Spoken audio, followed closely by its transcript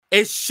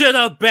It should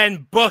have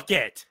been Book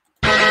It.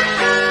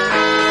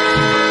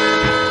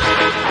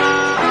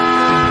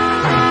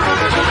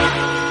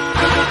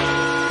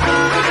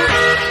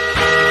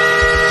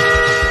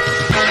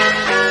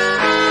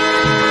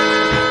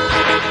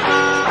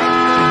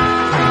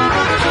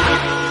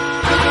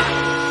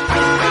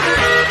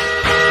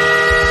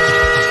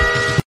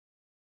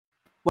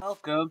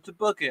 Welcome to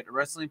Book It, a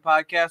wrestling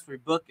podcast where we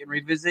book and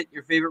revisit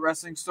your favorite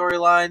wrestling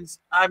storylines.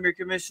 I'm your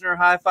commissioner,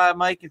 High Five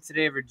Mike, and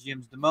today our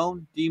GM's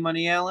Damone, D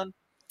Money Allen.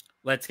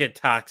 Let's get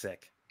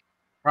toxic.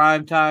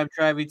 Primetime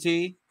Travie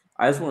T.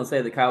 I just want to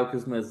say that Kyle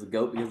Kuzma is the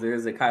GOAT because there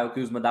is a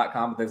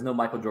KyleKuzma.com, but there's no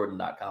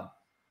MichaelJordan.com.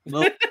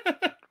 Nope.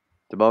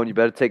 Damone, you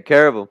better take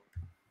care of him.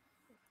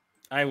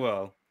 I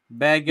will.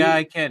 Bad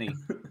guy Kenny.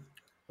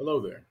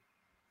 Hello there.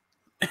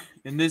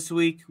 And this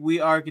week we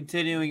are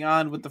continuing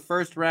on with the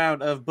first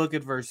round of Book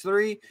It Verse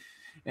 3,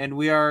 and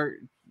we are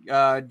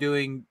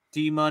doing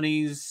D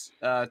Money's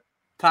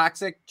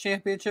Toxic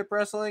Championship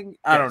Wrestling.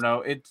 I don't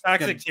know. It's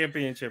Toxic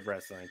Championship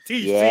Wrestling.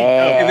 TC.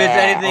 Yeah. If it's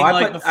anything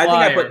like the Flyer.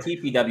 I think I put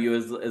TPW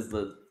as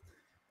the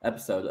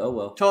episode. Oh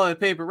well. Toilet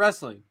Paper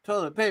Wrestling.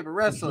 Toilet Paper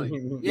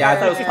Wrestling. Yeah, I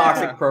thought it was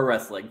Toxic Pro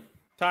Wrestling.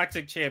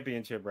 Toxic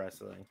Championship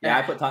Wrestling. Yeah,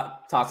 I put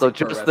Toxic So Pro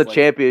just Wrestling. the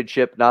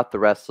championship, not the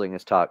wrestling,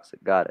 is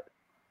toxic. Got it.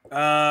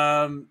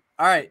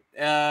 All right.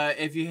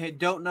 If you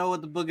don't know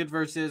what the Book It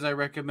Verse is, I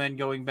recommend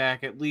going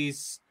back at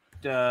least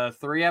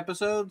 3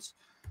 episodes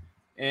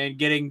and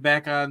getting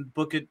back on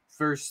Book It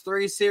Verse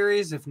 3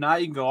 series. If not,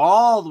 you can go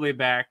all the way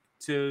back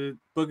to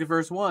Book It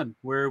Verse 1,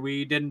 where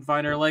we didn't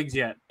find our legs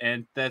yet,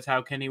 and that's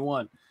how Kenny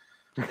won.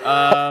 Speaking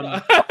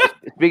of,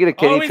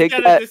 can you Always take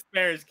gotta that?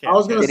 disparage I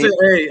was gonna Can say,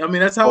 hey, I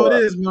mean that's how it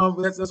is, man.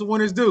 That's what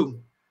winners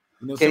do.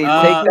 You know, Can you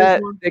so- take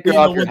that sticker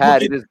off your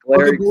hat? It is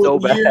glaring so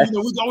bad.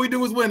 All we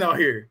do is win out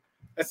here.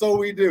 That's all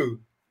we do.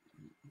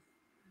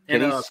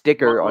 Kenny's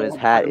sticker on his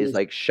hat is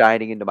like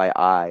shining into my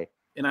eye.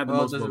 And I had the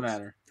Well, it most doesn't votes.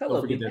 matter.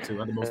 Don't forget that too. I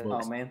had the most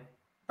votes. Oh man,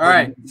 All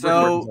right.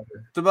 So,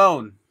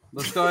 Damone,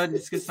 let's go ahead and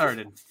just get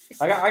started.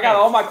 I got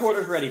all my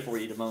quarters ready for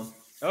you, Damone.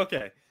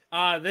 Okay.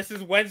 This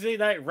is Wednesday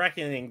Night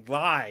Reckoning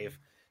live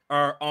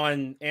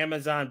on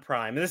Amazon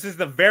Prime. This is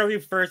the very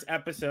first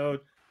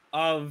episode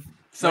of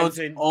So it's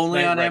Wednesday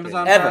only Night on Reckoning.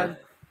 Amazon Ever. Prime?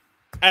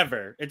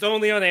 Ever. It's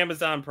only on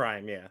Amazon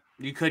Prime, yeah.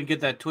 You couldn't get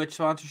that Twitch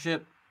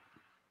sponsorship?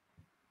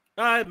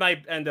 It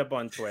might end up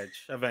on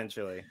Twitch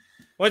eventually.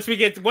 Once we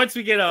get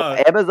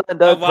Amazon Prime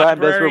does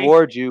library.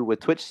 reward you with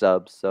Twitch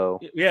subs, so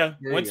yeah,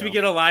 There once you we go.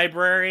 get a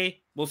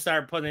library, we'll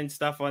start putting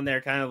stuff on there,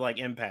 kind of like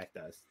Impact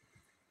does.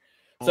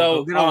 Well, So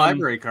go get a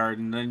library card,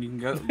 and then you can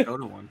go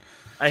to one.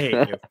 I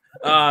hate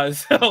you.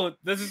 So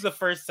this is the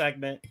first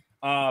segment.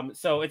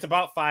 So it's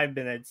about 5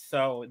 minutes.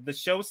 So the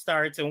show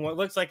starts in what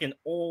looks like an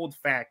old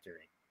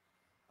factory.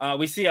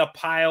 We see a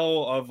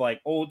pile of like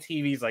old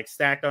TVs like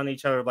stacked on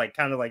each other, like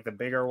kind of like the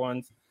bigger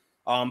ones.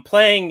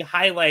 Playing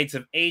highlights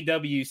of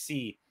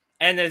AWC,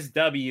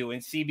 NSW,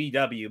 and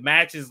CBW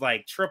matches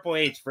like Triple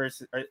H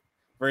versus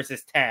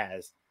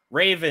Taz,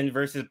 Raven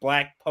versus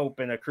Black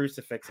Pope in a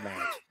crucifix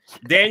match,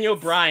 Daniel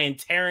Bryan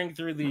tearing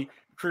through the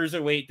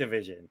cruiserweight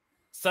division.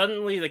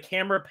 Suddenly, the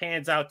camera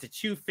pans out to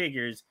 2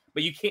 figures,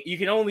 but you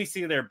can only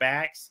see their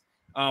backs.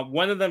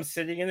 One of them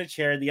sitting in a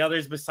chair, the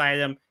other's beside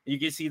him. You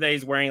can see that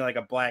he's wearing like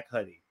a black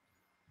hoodie.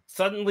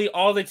 Suddenly,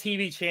 all the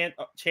TV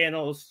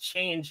channels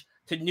change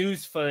to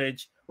news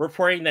footage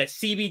reporting that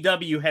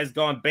CBW has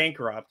gone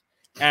bankrupt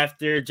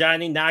after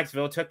Johnny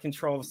Knoxville took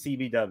control of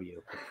CBW.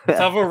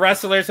 Several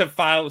wrestlers have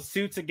filed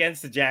suits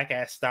against the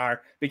Jackass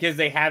star because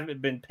they haven't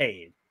been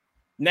paid.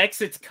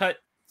 Next, it's cut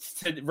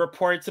to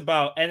reports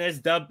about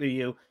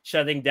NSW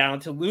shutting down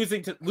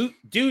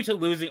due to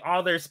losing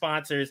all their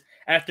sponsors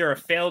after a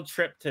failed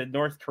trip to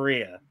North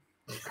Korea.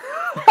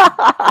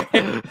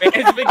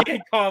 Fans began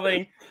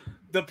calling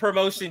the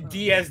promotion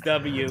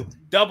DSW,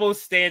 Double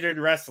Standard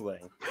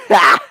Wrestling.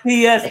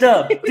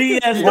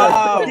 DSW,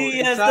 Wow,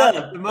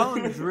 DSW.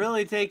 Damone's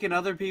really taking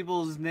other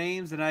people's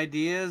names and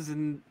ideas,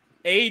 and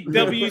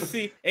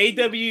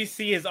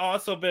AWC has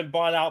also been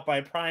bought out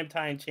by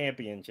Primetime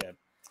Championship.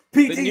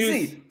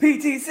 PTC.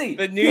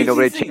 The ain't news,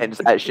 nobody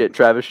changed that shit.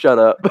 Travis, shut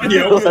up.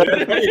 Yeah,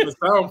 the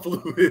sound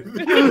fluid.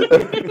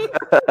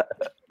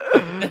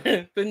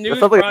 the news That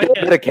sounds like a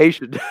broadcast,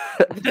 medication.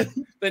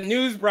 the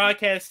news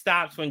broadcast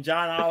stops when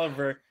John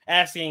Oliver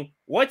asking,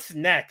 "What's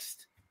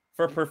next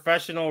for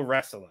professional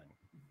wrestling?"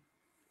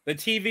 The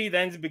TV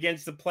then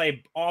begins to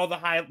play all the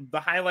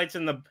highlights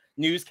in the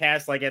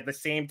newscast like at the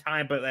same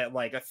time, but at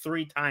like a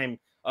 3 times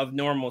of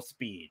normal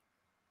speed.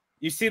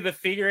 You see the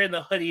figure in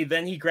the hoodie,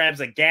 then he grabs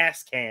a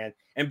gas can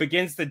and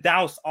begins to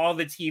douse all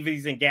the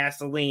TVs in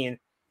gasoline.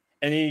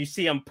 And then you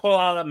see him pull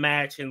out a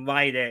match and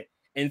light it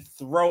and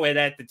throw it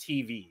at the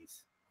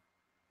TVs.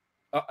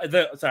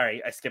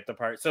 Sorry, I skipped a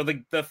part. So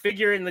the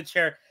figure in the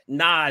chair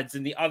nods,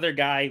 and the other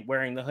guy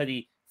wearing the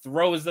hoodie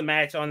throws the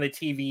match on the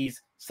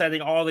TVs,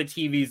 setting all the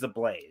TVs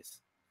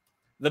ablaze.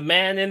 The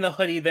man in the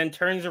hoodie then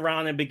turns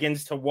around and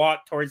begins to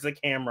walk towards the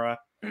camera,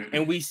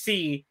 and we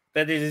see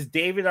that it is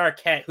David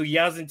Arquette who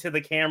yells into the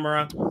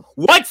camera,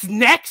 "What's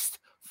next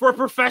for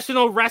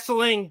professional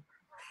wrestling?"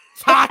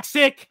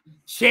 Toxic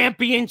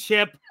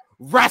Championship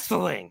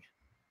Wrestling.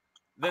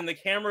 Then the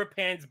camera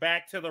pans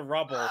back to the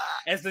rubble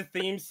as the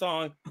theme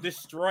song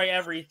 "Destroy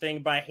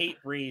Everything" by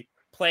Hatebreed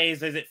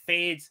plays as it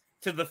fades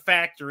to the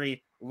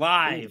factory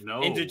live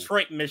in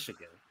Detroit,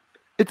 Michigan.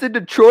 It's in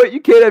Detroit. You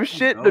can't have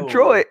shit in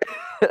Detroit.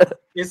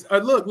 It's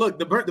look.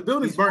 The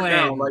building's burnt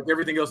down like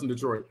everything else in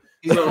Detroit.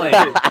 So,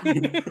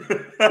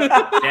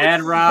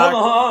 Dad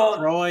Rock,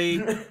 Troy.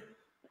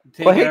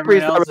 Well,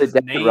 Hatebreed's not really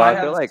Dad Rock.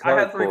 They're like I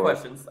have three hardcore.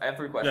 questions.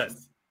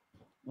 Yes.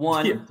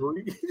 One,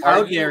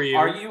 How dare you?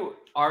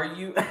 Are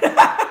you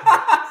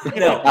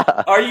no?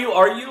 Are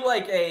you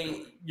like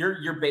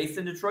you're based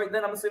in Detroit?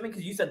 Then I'm assuming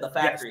because you said the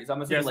factories.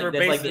 I'm assuming like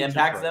that's like the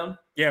impact zone.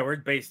 Yeah, we're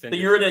based in. So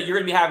you're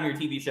gonna be having your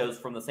TV shows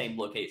from the same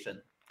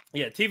location.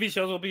 Yeah, TV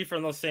shows will be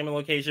from the same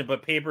location,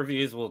 but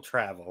pay-per-views will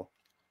travel.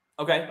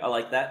 Okay, I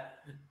like that.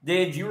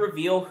 Did you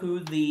reveal who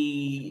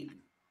the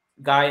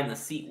guy in the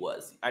seat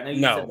was? I know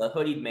you said the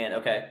hoodied man.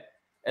 Okay,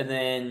 and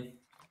then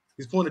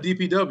he's pulling the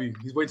DPW.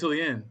 He's waiting till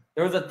the end.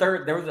 There was a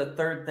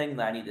third thing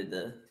that I needed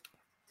to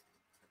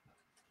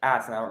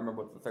ask, and I don't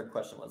remember what the third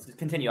question was.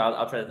 Continue.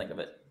 I'll try to think of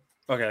it.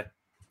 Okay.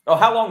 Oh,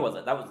 how long was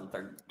it? That was the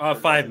third.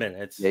 5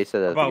 minutes. Yeah, he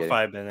said that about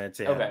 5 minutes.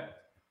 Yeah. Okay.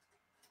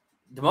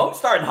 Damone's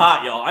starting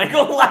hot, y'all. I ain't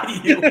gonna lie to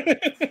you.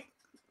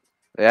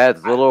 Yeah,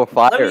 it's a little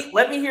fire.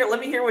 Let me hear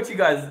what you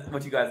guys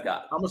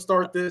got. I'm gonna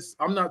start this.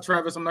 I'm not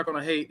Travis. I'm not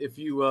gonna hate if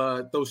you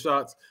throw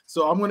shots.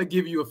 So I'm gonna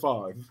give you a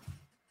 5.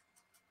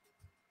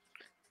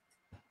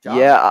 John?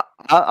 Yeah,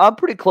 I'm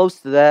pretty close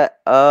to that.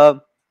 I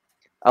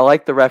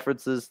like the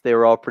references. They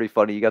were all pretty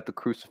funny. You got the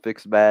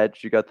crucifix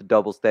match. You got the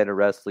double standard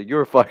wrestling. You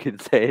were fucking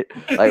saying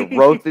like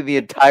roasting the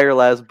entire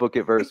last Book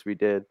It verse we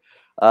did.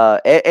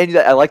 And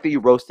I like that you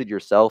roasted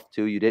yourself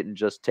too. You didn't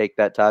just take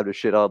that time to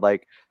shit on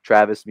like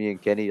Travis, me,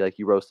 and Kenny. Like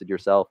you roasted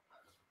yourself.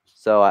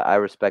 So I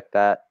respect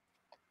that.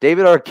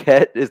 David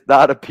Arquette is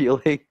not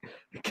appealing.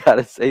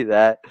 Gotta say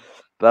that.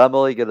 But I'm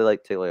only gonna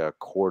like take like a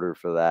quarter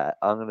for that.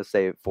 I'm gonna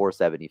say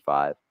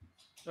 475.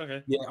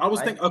 Okay. Yeah, I was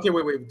thinking. Okay,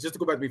 wait. Just to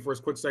go back to me for a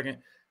quick second.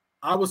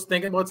 I was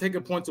thinking about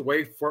taking points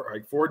away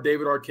for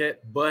David Arquette,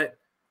 but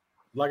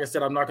like I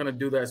said, I'm not going to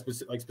do that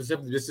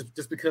specifically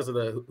just because of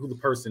who the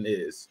person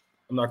is.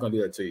 I'm not going to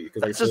do that to you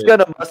because it's just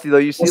kind of musty though.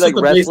 You see, like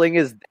wrestling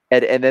is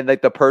dead, and then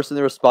like the person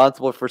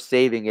responsible for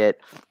saving it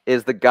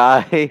is the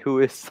guy who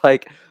is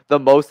like the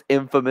most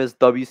infamous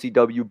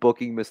WCW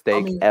booking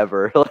mistake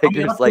ever. Like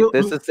it's like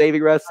this is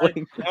saving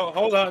wrestling.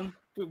 Hold on.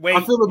 Wait,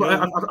 I feel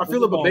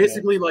it, but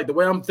basically, like the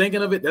way I'm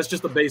thinking of it, that's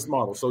just a base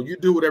model. So you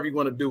do whatever you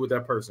want to do with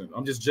that person.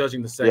 I'm just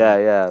judging the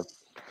segment. Yeah.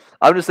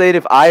 I'm just saying,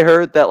 if I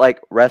heard that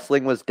like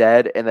wrestling was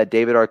dead and that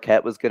David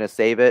Arquette was gonna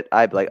save it,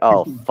 I'd be like,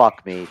 oh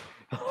fuck me.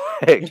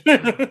 like,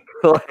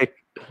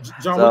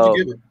 John, what'd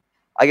you give it?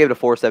 I gave it a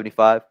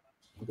 475.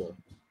 Okay.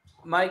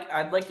 Mike,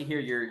 I'd like to hear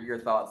your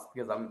thoughts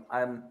because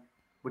I'm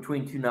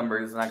between two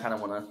numbers and I kind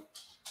of want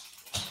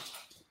to.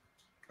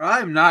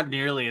 I'm not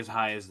nearly as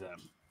high as them.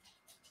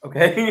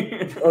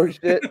 Okay. Oh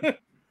shit.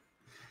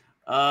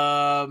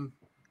 I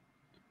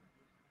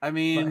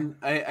mean,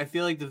 I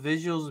feel like the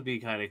visuals would be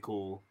kind of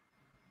cool,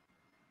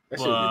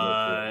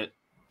 but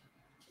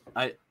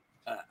I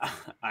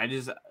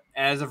just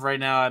as of right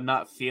now I'm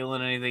not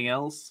feeling anything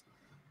else.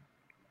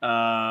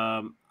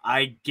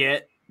 I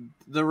get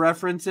the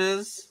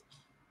references.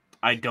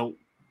 I don't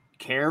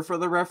care for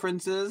the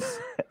references.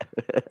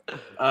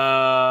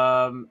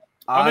 I'm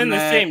in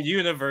the same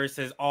universe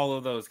as all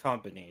of those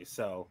companies,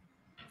 so.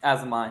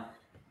 As am I. So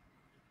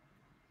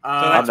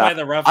that's why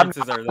the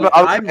references are there.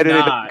 I'm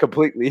not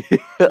completely.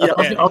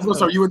 I was gonna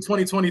say, are you in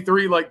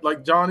 2023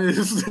 like John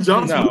is?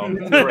 John's no, I'm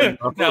not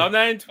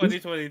in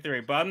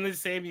 2023, but I'm in the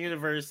same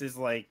universe as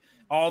like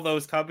all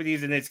those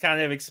companies, and it's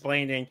kind of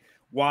explaining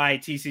why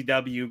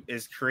TCW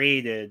is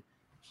created,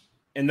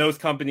 and those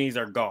companies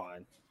are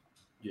gone.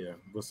 Yeah,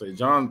 we'll say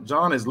John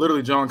is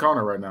literally John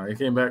Connor right now. He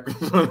came back to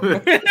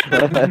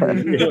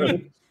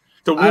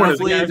warn us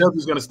TCW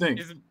is gonna stink.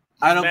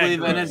 I don't believe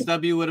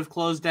NSW would have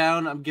closed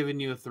down. I'm giving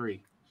you a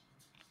 3.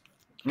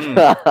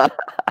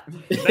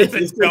 That's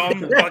a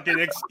dumb fucking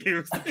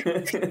excuse.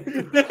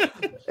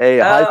 Hey,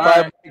 high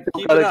five.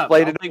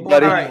 Explain it to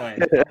buddy.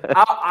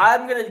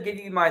 I'm going to give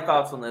you my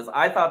thoughts on this.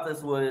 I thought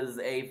this was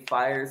a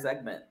fire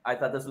segment. I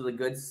thought this was a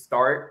good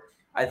start.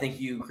 I think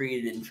you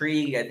created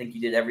intrigue. I think you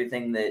did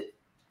everything that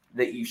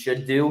you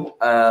should do.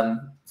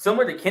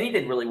 Similar to Kenny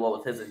did really well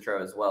with his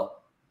intro as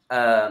well.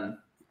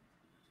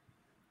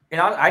 And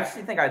I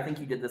think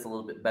you did this a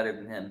little bit better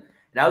than him.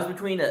 And I was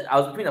between a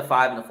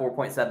 5 and a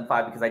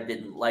 4.75 because I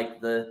didn't like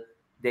the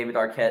David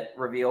Arquette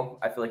reveal.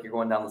 I feel like you're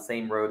going down the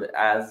same road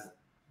as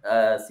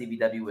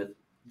CBW with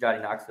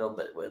Johnny Knoxville,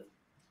 but with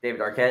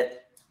David Arquette.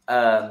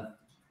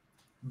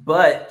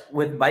 But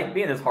with Mike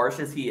being as harsh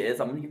as he is,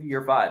 I'm going to give you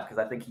your 5 because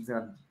I think he's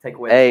going to take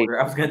away the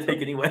order I was going to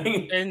take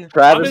anyway. And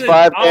Travis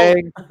 5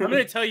 gang. I'm going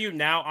to tell you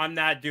now, I'm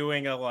not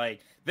doing a like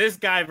this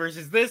guy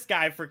versus this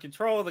guy for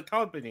control of the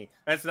company.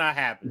 That's not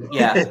happening.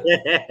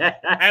 Yeah,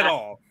 at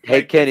all.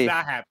 Hey Kenny, it's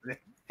not happening.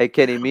 Hey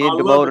Kenny, me and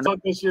Damone are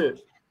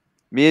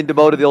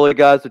the only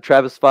guys with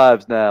Travis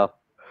 5s now.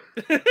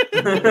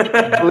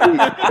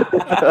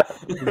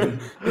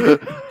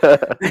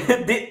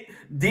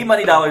 D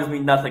money dollars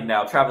mean nothing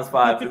now. Travis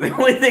 5 are the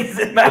only things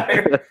that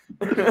matter.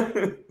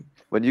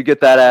 When you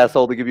get that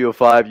asshole to give you a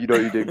 5, you know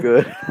you did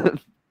good.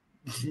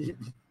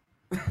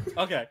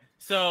 Okay,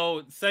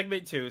 so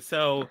segment 2.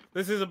 So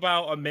this is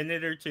about a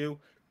minute or two.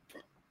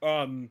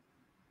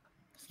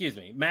 Excuse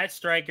me. Matt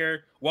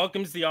Striker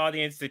welcomes the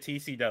audience to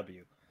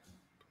TCW.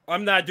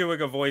 I'm not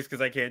doing a voice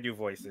because I can't do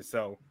voices,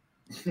 so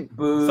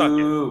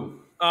Boo.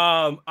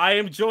 I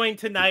am joined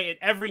tonight and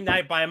every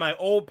night by my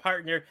old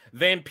partner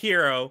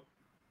Vampiro,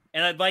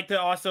 and I'd like to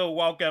also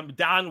welcome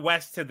Don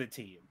West to the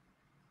team.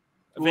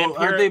 Well,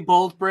 aren't they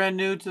both brand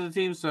new to the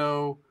team?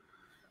 So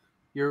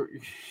you're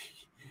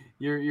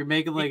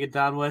making like a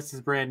Don West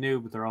is brand new,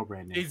 but they're all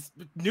brand new. He's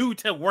new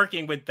to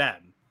working with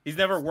them. He's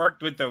never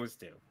worked with those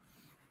two.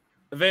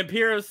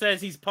 Vampiro says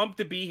he's pumped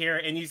to be here,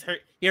 and he's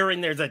hearing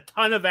there's a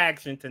ton of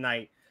action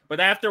tonight. But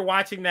after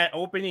watching that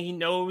opening, he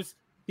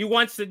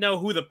wants to know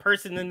who the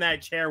person in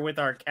that chair with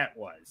Arquette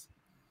was.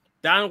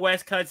 Don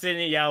West cuts in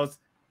and yells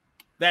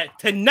that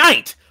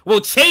tonight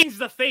will change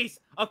the face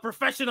of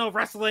professional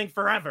wrestling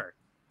forever.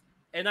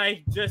 And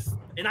I just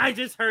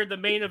heard the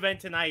main event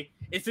tonight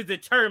is to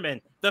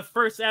determine the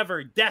first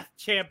ever Death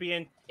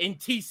Champion in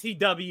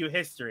TCW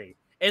history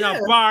in a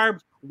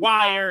barbed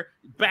wire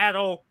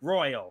battle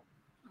royal.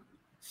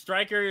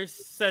 Striker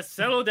says,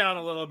 settle down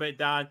a little bit,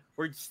 Don.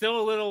 We're still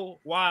a little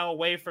while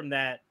away from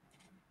that.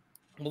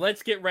 Well,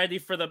 let's get ready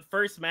for the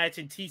first match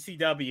in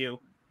TCW.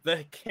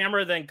 The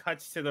camera then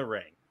cuts to the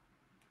ring.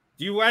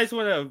 Do you guys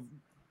want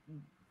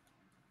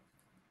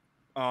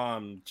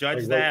to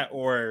judge that,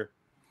 or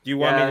do you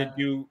want me to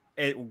do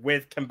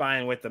it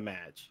combined with the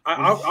match?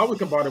 I would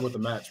combine it with the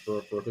match,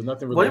 bro. Because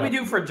nothing really. What did we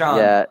do for John?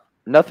 Yeah,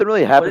 nothing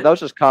really happened. That was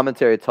just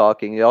commentary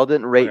talking. Y'all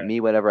didn't rate me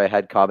whenever I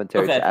had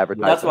commentary to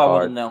advertise. That's what I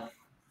want to know.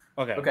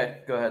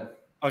 Okay, go ahead.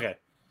 Okay,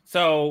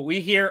 so we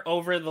hear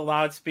over the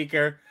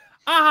loudspeaker,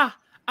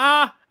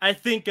 I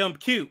think I'm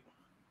cute.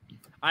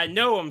 I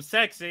know I'm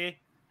sexy.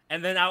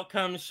 And then out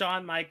comes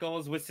Shawn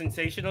Michaels with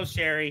Sensational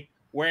Sherry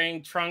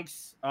wearing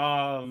trunks,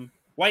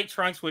 white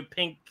trunks with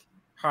pink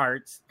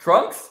hearts.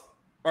 Trunks?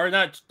 Or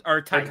not,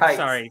 or tights.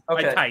 Sorry,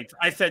 okay. Tights.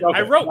 I said Okay.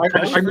 I wrote.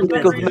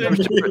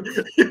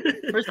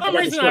 For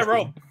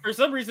For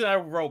some reason, I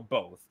wrote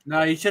both.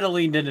 No, you should have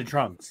leaned into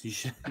trunks. You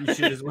should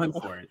just went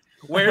for it.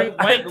 Wearing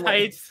white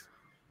tights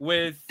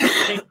with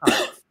pink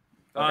hearts.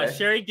 Okay.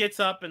 Sherry gets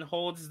up and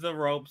holds the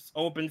ropes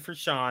open for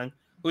Shawn,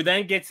 who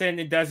then gets in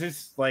and does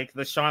his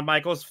the Shawn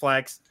Michaels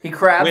flex. He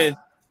crabs.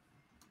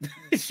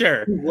 With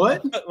sure.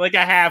 What? Like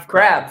a half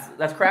crabs.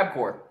 That's crab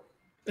core.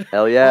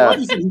 Hell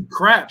yeah.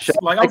 Craps. Shawn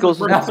Like, Michaels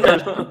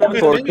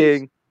Core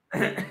King.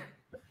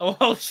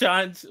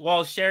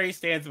 While Sherry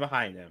stands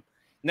behind him.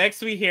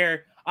 Next we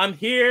hear, I'm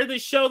here to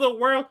show the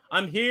world.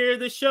 I'm here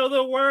to show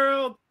the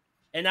world.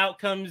 And out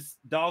comes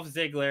Dolph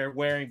Ziggler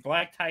wearing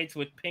black tights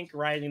with pink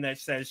writing that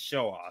says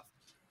show off.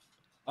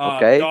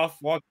 Okay.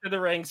 Dolph walks to the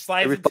ring,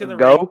 slides into the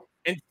go? ring,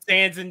 and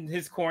stands in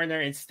his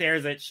corner and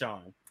stares at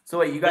Shawn. So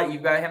wait, you got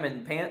him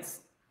in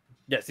pants?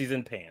 Yes, he's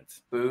in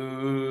pants.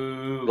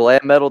 Boo. Glam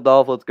metal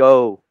Dolph, let's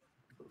go.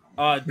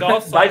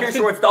 Dolph Biker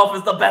Shorts Dolph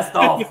is the best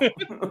Dolph.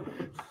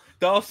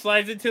 Dolph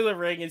slides into the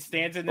ring and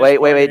stands in. Wait,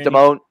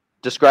 Damone.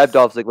 Describe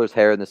Dolph Ziggler's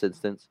hair in this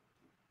instance.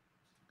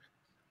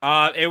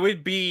 It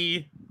would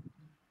be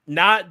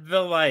not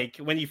the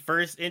when he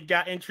first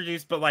got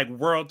introduced, but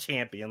world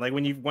champion,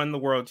 when you won the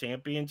world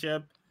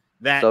championship.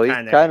 So he's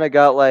kind of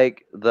got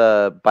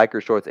the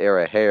biker shorts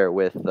era hair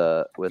with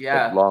the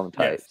long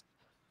tights. Yes.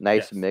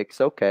 Nice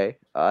mix. Okay,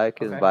 I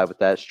can vibe with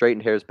that.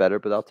 Straightened hair is better,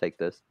 but I'll take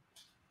this.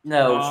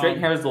 No,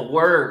 straightened hair is the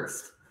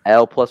worst.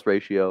 L plus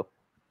ratio.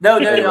 No,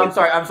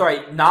 I'm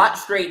sorry. Not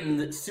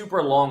straightened,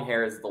 super long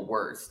hair is the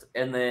worst,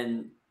 and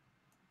then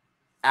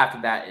after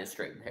that is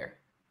straightened hair.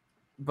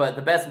 But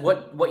the best,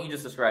 what you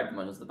just described,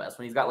 was the best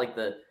when he's got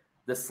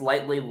the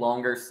slightly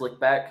longer slick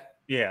back.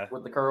 Yeah,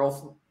 with the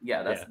curls.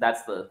 Yeah,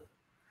 that's the.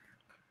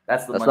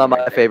 That's not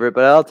my favorite,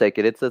 but I'll take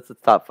it. It's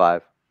top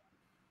 5.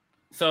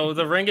 So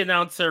the ring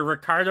announcer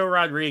Ricardo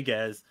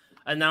Rodriguez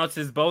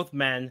announces both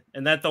men,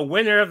 and that the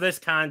winner of this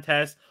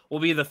contest will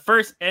be the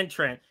first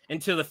entrant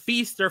into the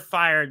Feast or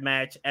Fired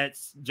match at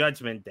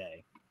Judgment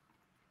Day.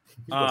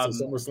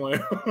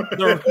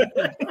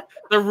 The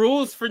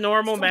rules for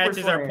normal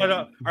matches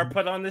are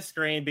put on the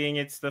screen, being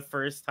it's the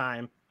first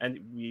time and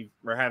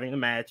we're having a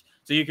match,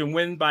 so you can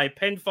win by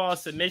pinfall,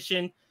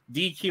 submission,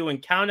 DQ,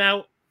 and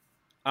countout.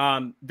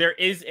 There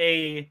is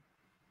a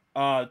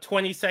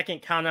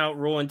 20-second countout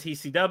rule in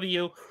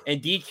TCW,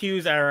 and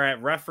DQs are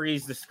at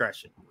referee's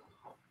discretion.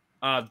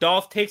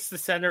 Dolph takes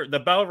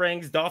the bell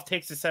rings, Dolph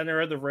takes the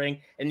center of the ring,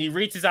 and he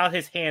reaches out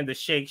his hand to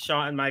shake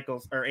Shawn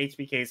Michaels or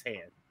HBK's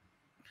hand.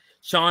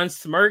 Shawn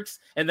smirks,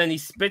 and then he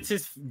spits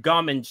his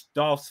gum in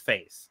Dolph's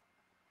face.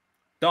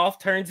 Dolph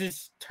turns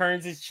his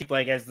cheek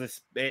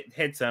as it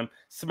hits him,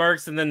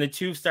 smirks, and then the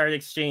two start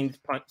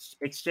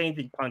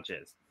exchanging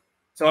punches.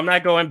 So I'm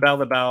not going bell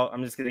to bell.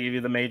 I'm just going to give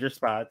you the major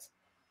spots.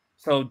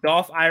 So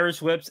Dolph Irish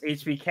whips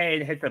HBK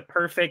and hits a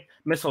perfect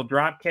missile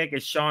drop kick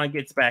as Shawn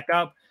gets back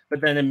up,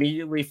 but then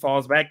immediately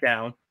falls back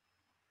down.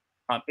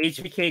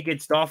 HBK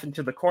gets Dolph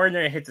into the corner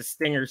and hits a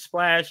stinger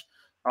splash.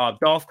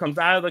 Dolph comes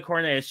out of the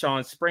corner as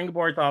Shawn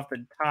springboards off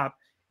the top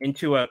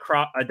into a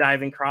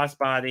diving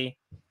crossbody.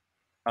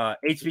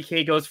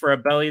 HBK goes for a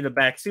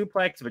belly-to-back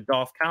suplex, but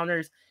Dolph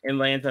counters and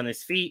lands on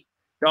his feet.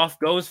 Dolph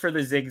goes for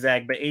the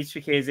zigzag, but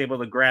HBK is able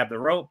to grab the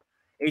rope.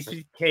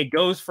 HBK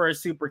goes for a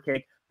super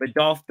kick, but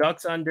Dolph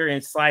ducks under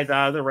and slides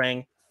out of the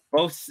ring.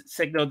 Both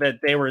signal that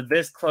they were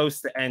this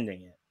close to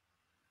ending it.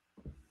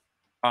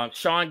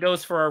 Shawn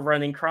goes for a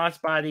running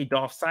crossbody.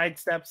 Dolph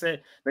sidesteps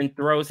it, then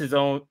throws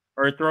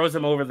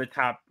him over the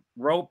top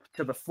rope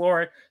to the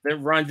floor,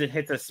 then runs and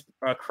hits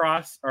a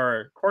cross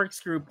or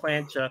corkscrew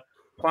plancha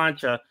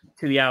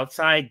to the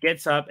outside,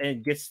 gets up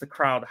and gets the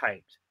crowd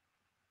hyped.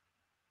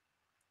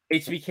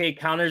 HBK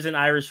counters an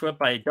Irish whip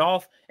by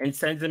Dolph and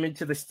sends him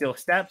into the steel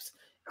steps,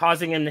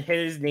 causing him to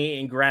hit his knee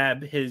and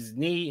grab his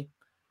knee.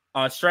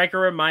 Striker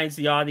reminds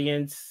the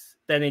audience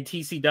that in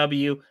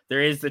TCW,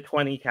 there is the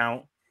 20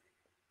 count.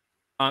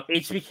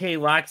 HBK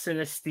locks in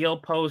a steel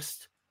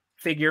post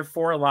figure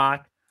 4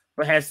 lock,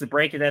 but has to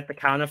break it at the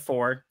count of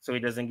 4 so he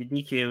doesn't get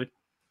DQ'd.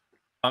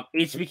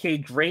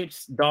 HBK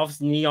drapes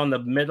Dolph's knee on the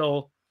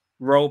middle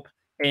rope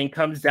and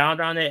comes down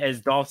on it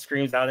as Dolph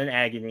screams out in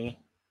agony.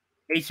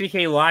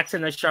 HBK locks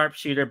in a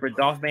sharpshooter, but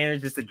Dolph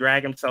manages to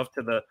drag himself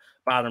to the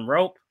bottom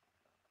rope.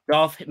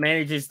 Dolph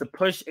manages to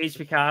push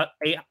HBK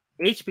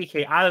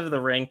out of the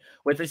ring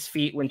with his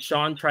feet when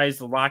Shawn tries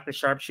to lock the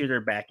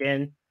sharpshooter back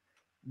in.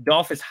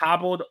 Dolph is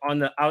hobbled on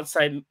the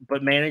outside,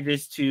 but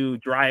manages to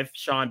drive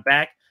Shawn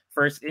back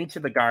first into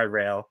the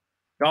guardrail.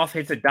 Dolph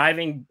hits a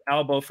diving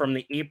elbow from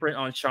the apron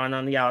on Shawn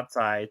on the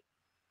outside.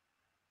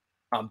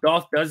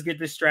 Dolph does get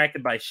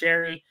distracted by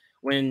Sherry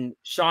when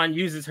Shawn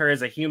uses her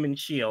as a human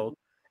shield,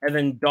 and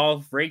then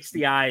Dolph rakes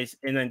the eyes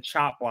and then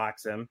chop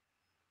blocks him,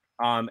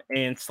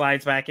 and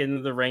slides back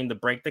into the ring to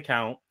break the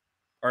count,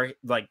 or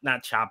like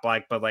not chop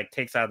block, but like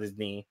takes out his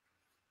knee.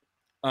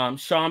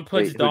 Shawn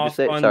puts Dolph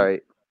on.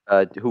 Sorry,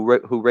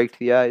 who raked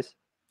the eyes?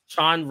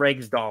 Shawn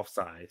rakes Dolph's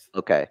eyes.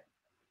 Okay.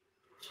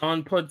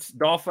 Shawn puts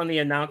Dolph on the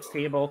announce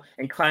table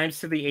and climbs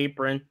to the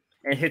apron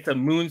and hits a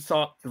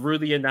moonsault through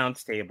the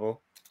announce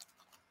table.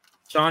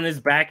 Shawn is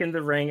back in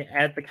the ring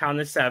at the count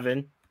of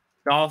 7.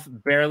 Dolph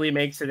barely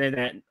makes it in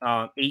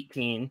at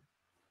 18.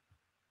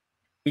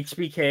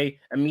 HBK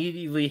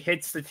immediately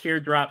hits the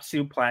teardrop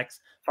suplex,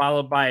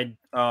 followed by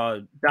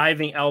a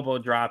diving elbow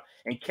drop,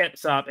 and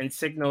keeps up and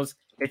signals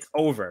it's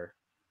over.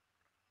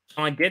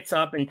 Shawn gets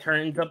up and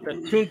tunes up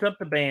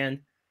the band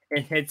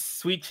and hits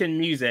Sweet Chin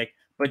Music,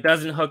 but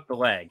doesn't hook the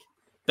leg.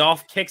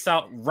 Dolph kicks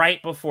out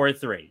right before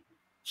 3.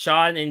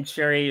 Shawn and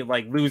Sherry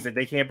lose it.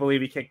 They can't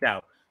believe he kicked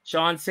out.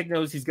 Shawn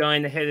signals he's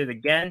going to hit it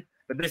again,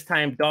 but this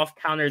time Dolph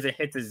counters and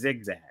hits a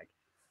zigzag.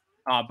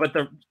 But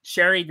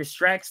Sherry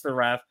distracts the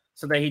ref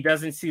so that he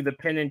doesn't see the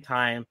pin in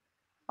time.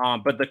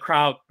 But the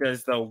crowd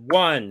does the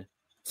 1,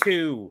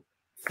 2,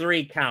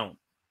 3 count.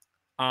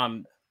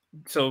 But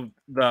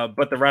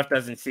the ref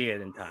doesn't see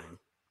it in time.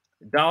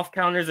 Dolph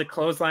counters a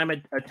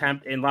clothesline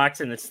attempt and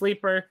locks in a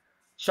sleeper.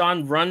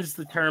 Shawn runs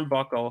the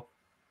turnbuckle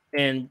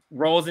and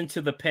rolls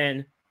into the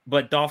pin,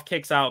 but Dolph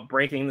kicks out,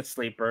 breaking the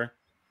sleeper.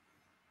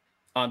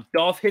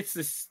 Dolph hits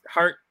the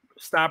heart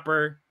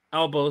stopper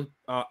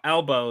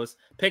elbows,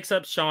 picks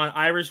up Shawn,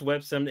 Irish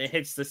whips him, and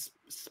hits the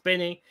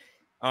spinning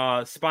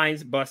spine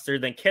buster,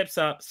 then kips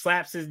up,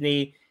 slaps his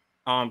knee,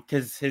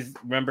 because his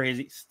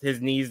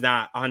knee's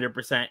not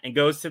 100%, and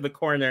goes to the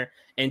corner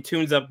and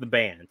tunes up the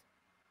band.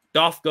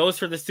 Dolph goes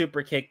for the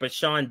super kick, but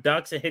Shawn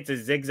ducks and hits a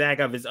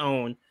zigzag of his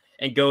own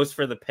and goes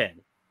for the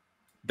pin.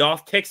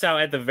 Dolph kicks out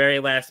at the very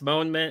last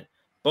moment.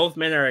 Both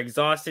men are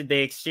exhausted.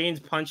 They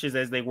exchange punches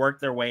as they work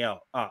their way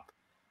up.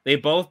 They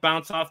both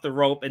bounce off the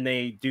rope and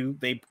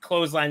they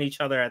clothesline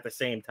each other at the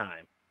same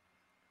time.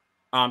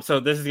 So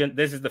this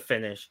is the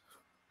finish.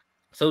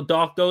 So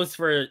Dolph goes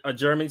for a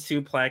German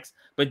suplex,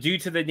 but due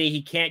to the knee,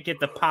 he can't get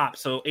the pop.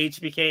 So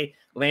HBK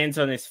lands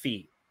on his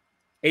feet.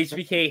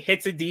 HBK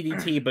hits a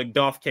DDT, but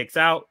Dolph kicks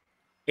out.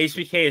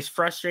 HBK is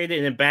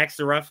frustrated and backs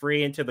the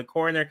referee into the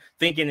corner,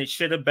 thinking it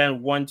should have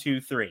been 1,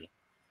 2, 3.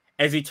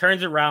 As he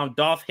turns around,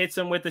 Dolph hits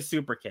him with a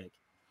super kick.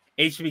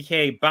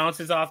 HBK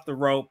bounces off the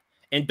rope,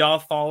 and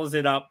Dolph follows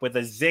it up with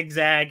a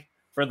zigzag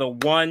for the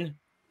 1,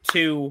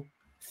 2,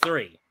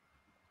 3.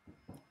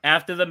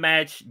 After the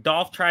match,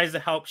 Dolph tries to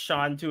help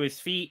Shawn to his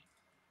feet.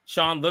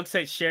 Shawn looks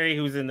at Sherry,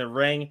 who's in the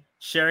ring.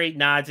 Sherry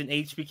nods, and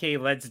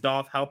HBK lets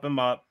Dolph help him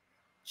up.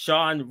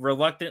 Shawn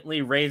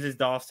reluctantly raises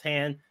Dolph's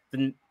hand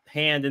and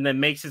then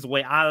makes his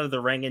way out of the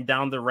ring and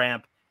down the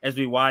ramp as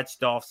we watch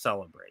Dolph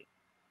celebrate.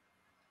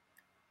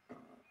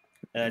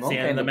 That's the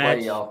end of the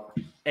match.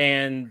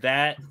 And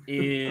that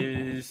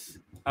is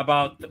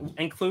about,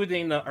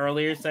 including the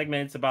earlier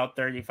segments, about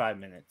 35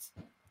 minutes.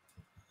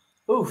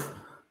 Oof.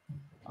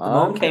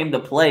 Damone came to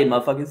play,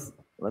 motherfuckers.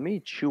 Let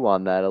me chew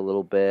on that a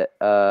little bit.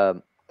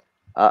 I've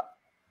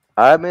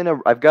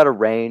got a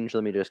range.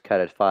 Let me just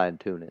kind of fine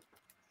tune it.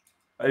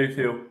 I do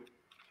too.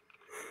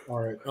 All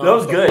right. That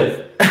was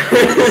good.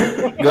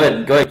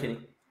 Good. Go ahead, Kenny.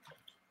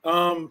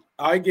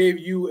 I gave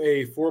you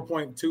a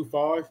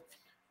 4.25,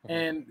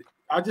 and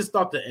I just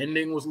thought the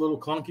ending was a little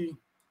clunky.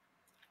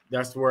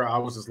 That's where I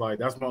was just like,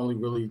 that's my only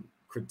really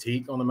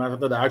critique on the match. I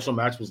thought the actual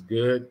match was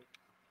good,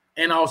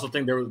 and I also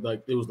think there was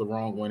it was the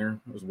wrong winner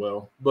as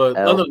well. But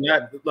other than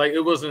that, like it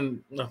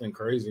wasn't nothing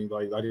crazy.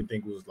 Like I didn't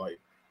think it was like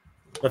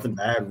nothing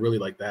bad really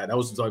like that. That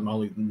was just like my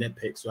only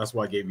nitpick. So that's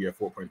why I gave you a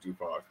 4.25.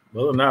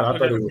 Other than that, I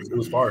thought it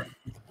was fire.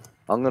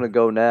 I'm gonna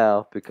go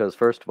now because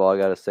first of all, I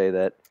gotta say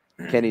that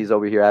Kenny's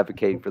over here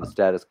advocating for the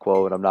status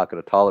quo, and I'm not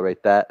gonna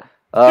tolerate that.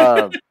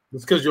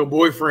 It's because your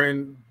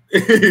boyfriend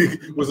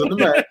was in the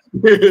match.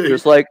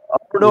 Just like,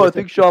 oh no, I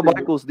think Shawn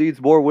Michaels needs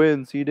more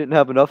wins. He didn't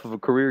have enough of a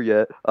career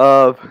yet.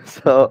 I'm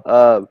talking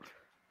about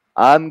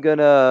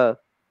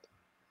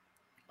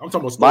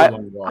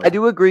I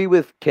do agree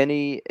with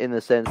Kenny in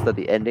the sense that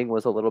the ending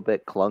was a little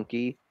bit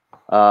clunky.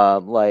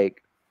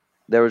 Like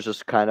there was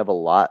just kind of a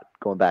lot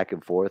going back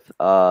and forth.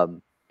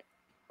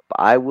 But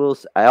I will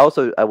say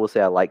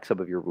I like some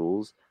of your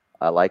rules.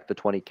 I like the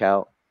 20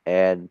 count,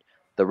 and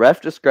the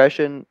ref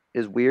discretion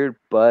is weird,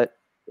 but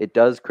it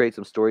does create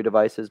some story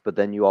devices. But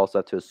then you also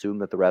have to assume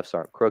that the refs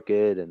aren't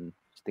crooked and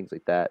things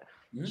like that.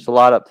 Mm-hmm. Just a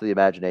lot up to the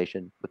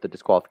imagination with the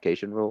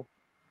disqualification rule,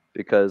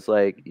 because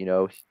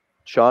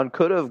Shawn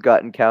could have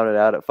gotten counted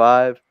out at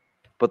 5,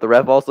 but the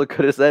ref also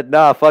could have said,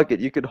 "Nah, fuck it,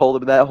 you can hold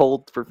him in that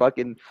hold for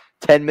fucking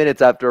 10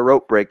 minutes after a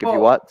rope break if you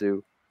want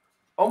to."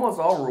 Almost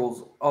all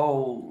rules,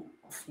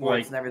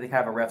 sports and everything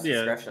have a ref's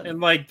discretion.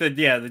 And the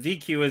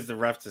DQ is the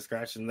ref's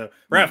discretion. The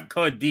ref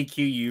could DQ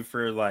you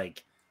for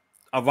like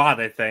a lot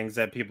of things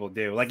that people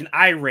do. Like an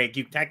eye rake,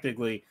 you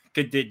technically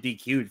could get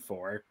DQ'd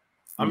for.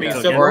 I mean,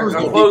 Seth Rollins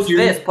got close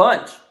fist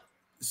punch.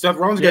 Seth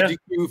Rollins got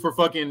DQ'd for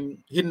fucking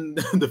hitting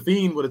the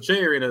Fiend with a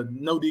chair in a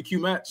no DQ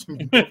match.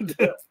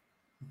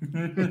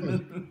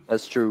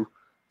 That's true.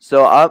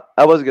 So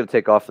I wasn't gonna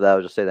take off of that. I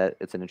was just saying that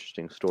it's an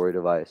interesting story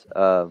device.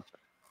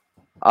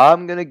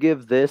 I'm gonna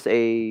give this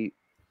a.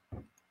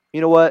 You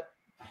know what,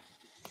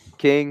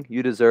 King?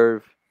 You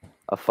deserve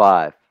a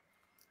 5.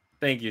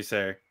 Thank you,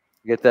 sir.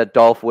 Get that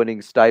Dolph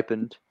winning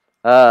stipend.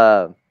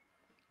 I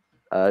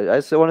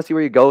just want to see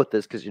where you go with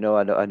this because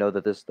I know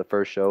that this is the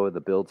first show and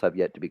the builds have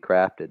yet to be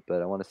crafted,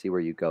 but I want to see where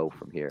you go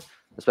from here,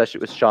 especially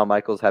with Shawn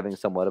Michaels having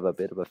somewhat of a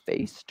bit of a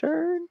face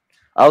turn.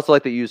 I also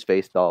like to use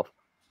face Dolph.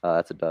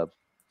 That's a dub.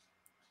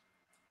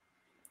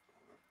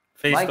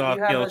 Face Mike, Dolph,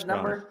 you have a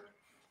number?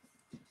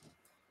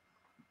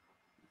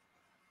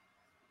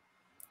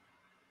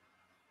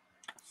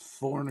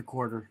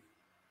 $4.25.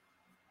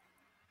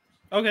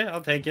 Okay,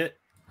 I'll take it.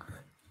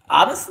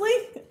 Honestly,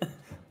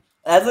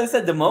 as I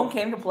said, Damone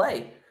came to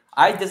play.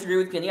 I disagree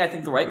with Kenny. I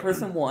think the right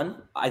person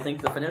won. I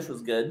think the finish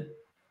was good.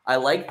 I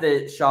like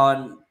that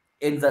Shawn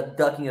ends up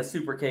ducking a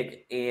super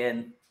kick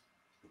and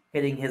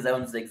hitting his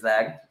own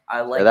zigzag.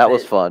 I like that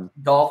was fun.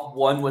 Dolph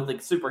won with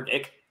a super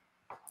kick,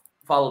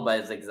 followed by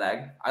a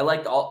zigzag. I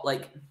liked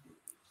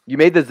you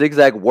made the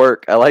zigzag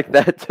work. I like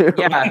that too.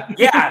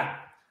 Yeah.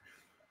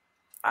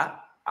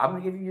 I'm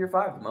gonna give you your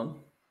 5, Damone.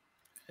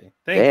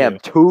 Damn,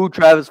 2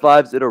 Travis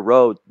 5s in a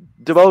row.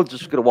 Damone's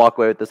just gonna walk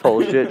away with this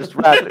whole shit. Just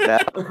wrap it now.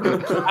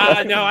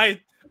 No,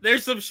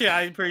 there's some shit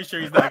I'm pretty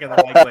sure he's not gonna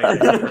like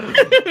later.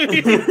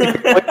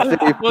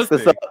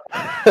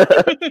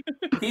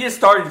 He just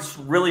started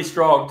really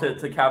strong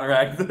to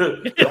counteract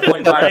the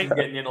point I'm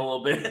getting in a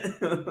little bit.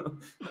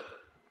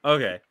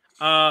 Okay.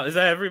 Is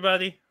that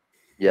everybody?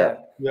 Yeah.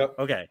 Yep.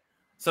 Okay.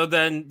 So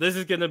then this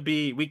is gonna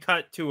be we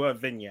cut to a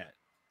vignette.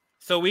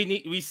 So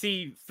we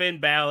see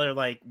Finn Balor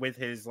with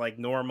his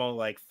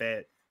normal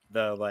fit,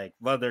 the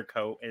leather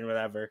coat and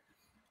whatever,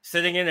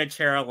 sitting in a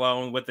chair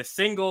alone with a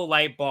single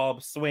light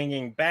bulb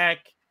swinging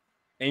back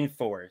and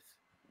forth.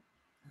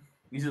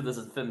 You said this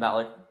is Finn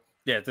Balor?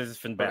 Yeah, this is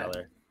Finn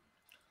Balor.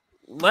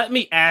 Let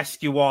me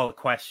ask you all a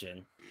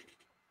question.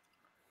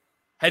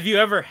 Have you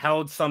ever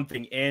held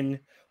something in,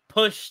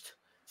 pushed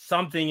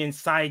something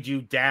inside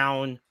you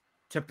down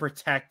to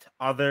protect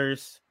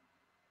others?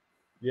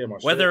 Yeah,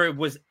 whether it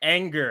was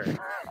anger,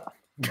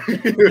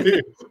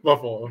 my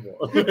fault.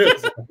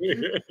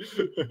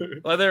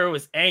 Whether it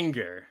was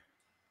anger,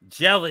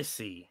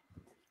 jealousy,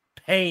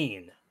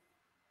 pain,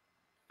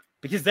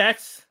 because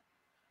that's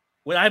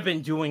what I've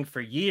been doing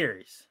for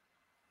years.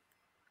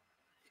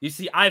 You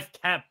see, I've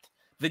kept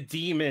the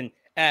demon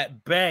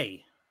at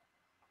bay,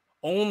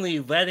 only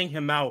letting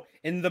him out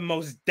in the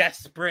most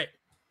desperate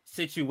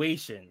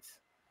situations.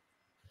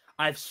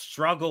 I've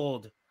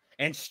struggled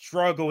and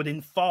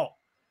fought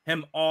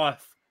him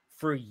off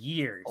for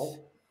years.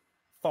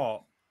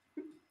 Fault.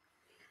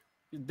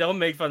 Don't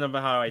make fun of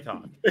how I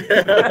talk.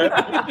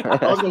 I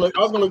was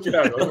gonna let you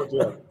down.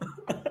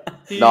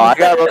 No, I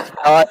got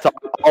I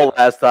talked all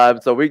last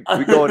time, so we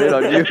going in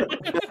on you.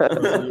 I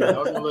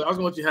was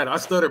gonna let you have it. I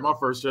stuttered my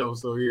first show,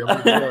 so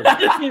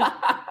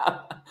yeah.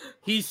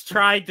 He's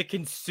tried to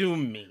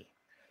consume me,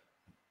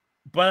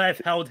 but I've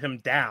held him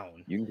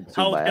down. You can consume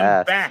held my him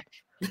ass. back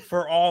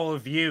for all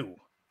of you.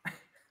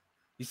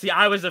 You see,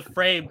 I was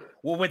afraid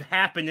what would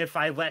happen if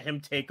I let him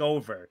take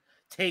over,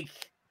 take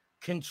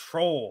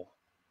control.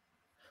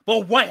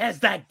 But what has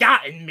that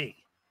gotten me?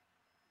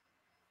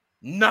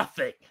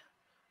 Nothing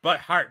but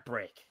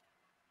heartbreak.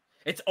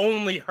 It's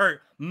only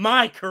hurt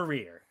my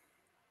career.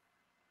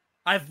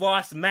 I've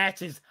lost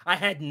matches I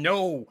had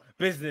no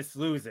business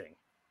losing.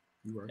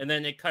 And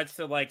then it cuts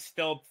to like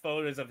still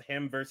photos of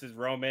him versus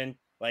Roman,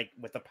 like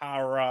with the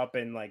power up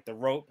and like the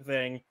rope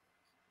thing.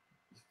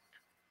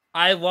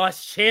 I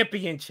lost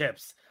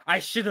championships I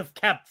should have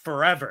kept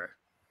forever.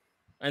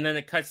 And then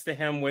it cuts to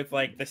him with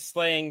like the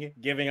sling,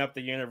 giving up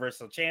the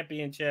Universal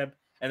Championship,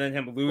 and then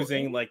him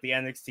losing like the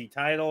NXT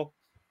title.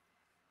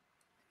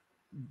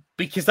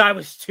 Because I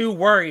was too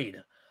worried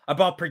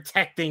about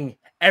protecting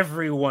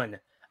everyone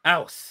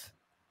else.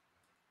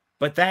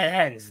 But that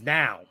ends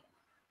now.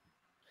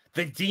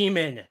 The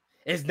demon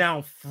is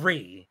now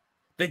free.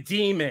 The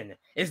demon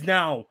is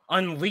now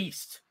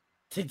unleashed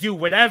to do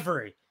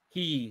whatever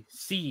he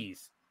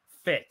sees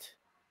fit.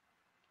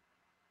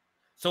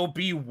 So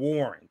be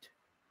warned.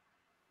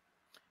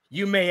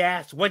 You may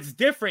ask, what's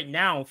different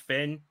now,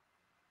 Finn?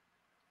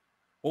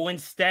 Well,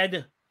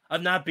 instead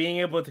of not being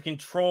able to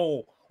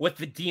control what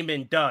the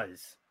demon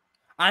does,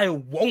 I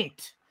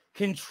won't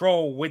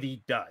control what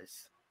he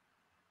does.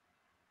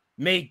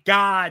 May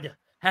God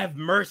have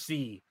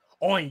mercy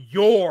on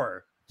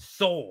your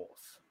souls.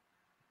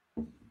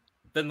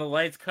 Then the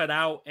lights cut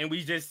out, and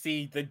we just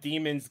see the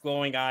demon's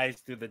glowing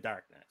eyes through the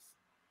darkness.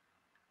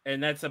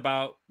 And that's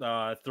about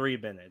 3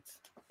 minutes.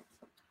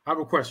 I have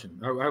a question.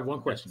 I have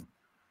one question.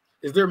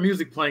 Is there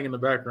music playing in the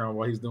background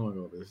while he's doing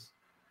all this?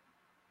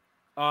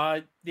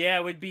 Yeah,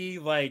 it would be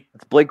like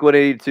It's Blink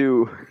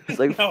 182. It's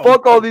like No,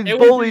 fuck all these it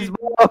would bullies. be-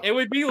 Mom. it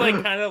would be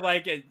like kind of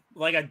like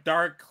a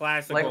dark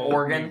classical Like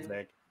organ?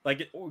 music.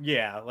 Like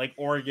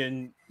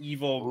organ,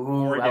 evil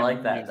Ooh, organ. I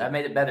like that. music. That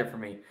made it better for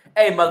me.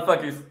 Hey,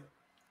 motherfuckers,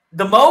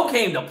 the Mo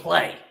came to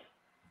play.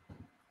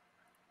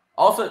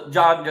 Also,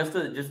 John, just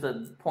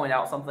to point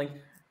out something,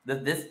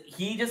 that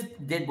he just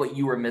did what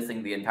you were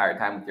missing the entire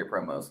time with your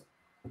promos.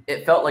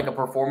 It felt like a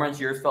performance.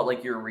 Yours felt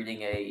like you were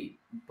reading a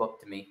book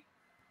to me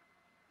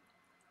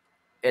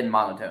in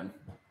monotone.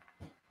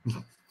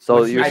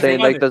 So Which you're I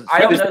saying think- like the I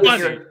don't this- know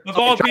this- that Of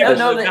all I people, don't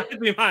know should that- not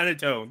be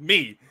monotone.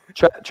 Me.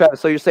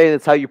 so you're saying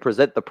it's how you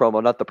present the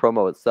promo, not the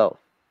promo itself.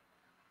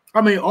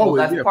 I mean, Well,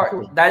 always. that's yeah, part. of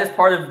course. That is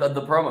part of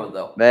the promo,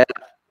 though. Man,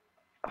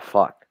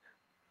 fuck.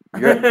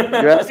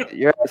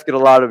 You're asking a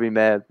lot of me,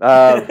 man.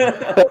 I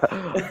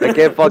can't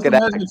Just fucking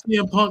act. imagine if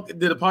CM Punk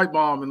did a pipe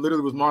bomb and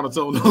literally was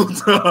monotone the whole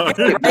time.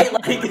 Right,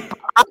 like,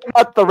 I'm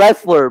not the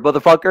wrestler,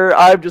 motherfucker.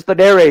 I'm just the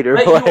narrator.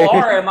 but you Like,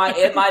 are in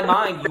my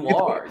mind. You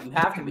are. You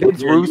have to be.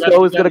 Vince Yeah,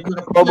 Russo is gonna cut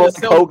a promo like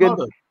sell the Hogan.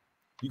 product.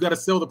 You got to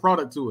sell the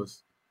product to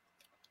us.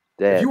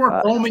 Damn, If you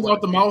weren't foaming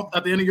out the mouth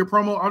at the end of your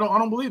promo, I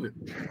don't believe it.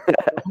 I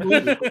don't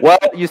believe it. well,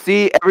 you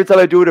see, every time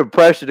I do an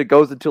impression, it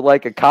goes into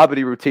like a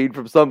comedy routine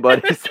from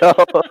somebody. So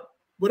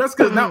But that's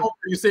because not only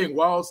are you saying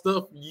wild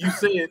stuff, you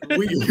say it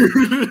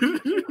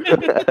weird.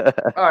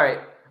 All right,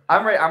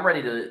 I'm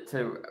ready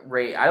to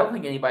rate. I don't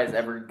think anybody's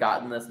ever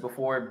gotten this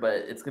before, but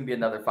it's gonna be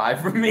another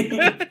 5 for me.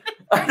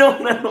 I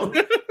don't know.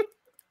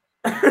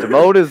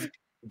 Damone is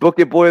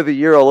Booking Boy of the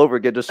Year all over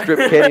again. Just strip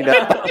Kenny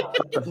now.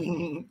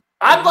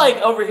 I'm like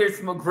over here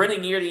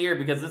grinning ear to ear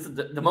because this is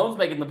Damone's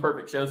making the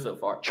perfect show so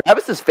far.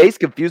 Travis's face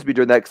confused me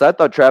during that because I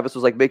thought Travis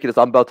was like making his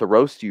 "I'm about to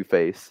roast you"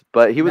 face,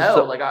 but he was No,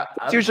 so, like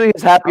it's usually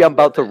his happy "I'm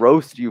about to with it.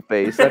 roast you"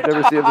 face. I've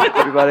never seen him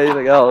happy about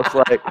anything else.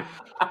 Like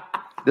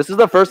this is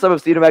the first time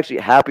I've seen him actually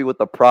happy with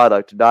the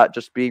product, not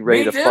just being ready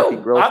Me to too.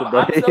 fucking grill I'm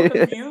somebody. so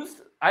confused.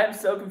 I am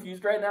so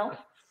confused right now.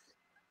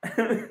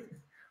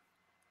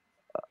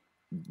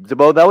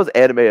 Damone, that was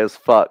anime as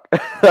fuck.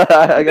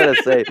 I gotta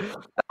say,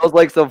 that was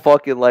like some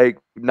fucking like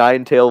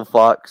Nine-Tailed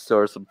Fox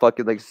or some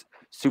fucking like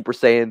Super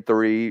Saiyan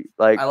 3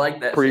 like I like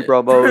that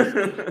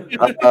pre-promos.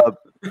 shit.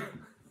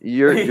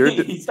 You're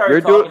He started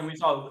you're talking.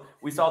 doing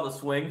We saw the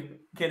swing,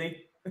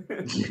 Kenny.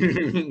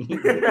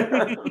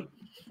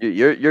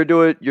 you're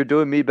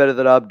doing me better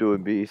than I'm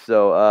doing B.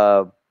 So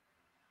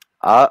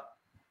I'm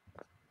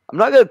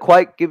not gonna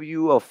quite give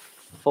you a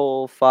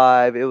full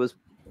 5. This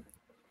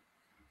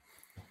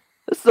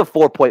is a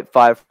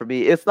 4.5 for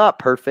me. It's not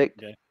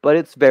perfect, Okay. but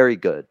it's very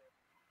good.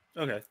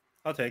 Okay,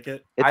 I'll take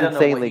it. It's I don't know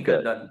what insanely he could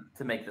have good. done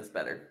to make this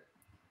better.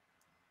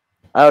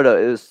 I don't know.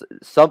 It was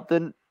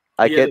something.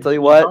 I Yeah, can't tell you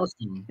the what.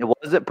 costume. It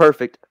wasn't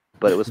perfect,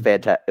 but it was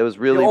fantastic. It was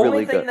really, the only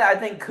really thing good. that I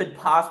think could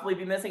possibly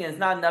be missing, and it's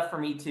not enough for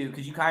me too,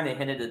 because you kind of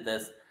hinted at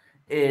this,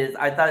 is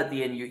I thought at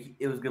the end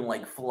it was gonna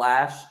like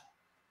flash,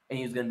 and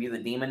he was gonna be the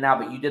demon now,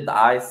 but you did the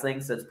eyes thing,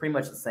 so it's pretty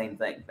much the same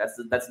thing. That's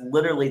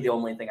literally the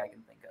only thing I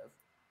can think of.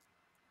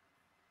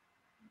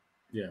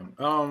 Yeah.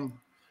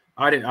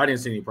 I didn't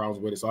see any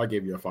problems with it, so I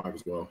gave you a 5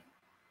 as well.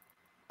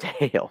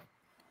 Damn.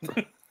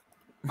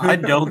 I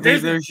don't think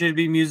There's- there should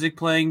be music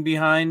playing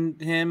behind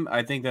him.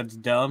 I think that's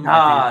dumb. Nah,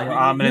 I think it's more you-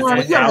 ominous you gotta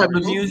without have the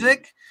music.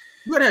 music.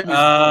 You gotta have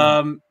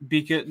music.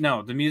 Because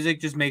no, the music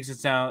just makes it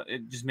sound.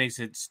 It just makes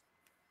it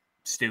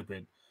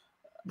stupid.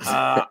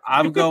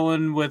 I'm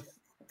going with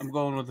a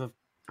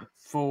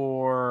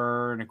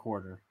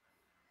 4.25.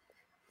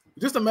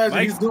 Just imagine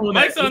he's doing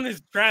Mike's that. on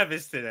his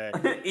Travis today.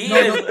 Mike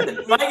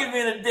is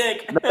being a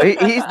dick. No,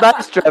 he's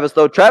nice, Travis.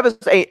 Though Travis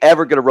ain't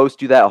ever gonna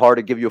roast you that hard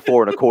and give you a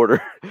 4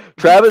 1/4.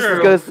 Travis is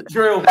gonna.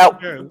 True. Now,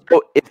 True.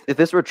 so if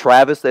this were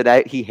Travis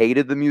and he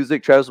hated the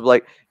music, Travis would be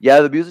like,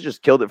 "Yeah, the music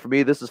just killed it for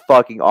me. This is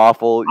fucking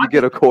awful. You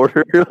get a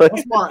 1/4." Like,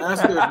 That's why I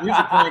asked her if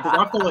music playing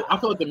because I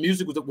feel like the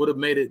music would have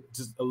made it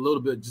just a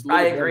little bit.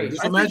 I agree.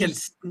 Just I think imagine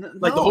it's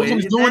like the whole time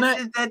he's doing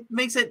that. That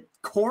makes it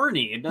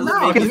corny. It doesn't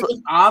No, make it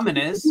it's-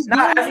 ominous.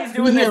 Not as he's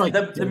doing this, Like-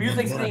 the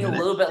music's getting a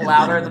little bit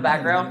louder in the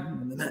background.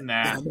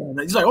 Nah.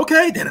 He's like,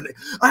 okay,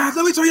 let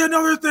me tell you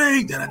another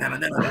thing. That's not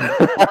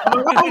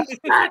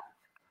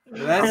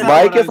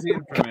Mike what I is was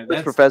getting from it. those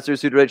That's-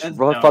 professors who that's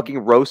dumb. fucking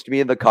roast me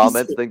in the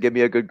comments, then give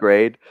me a good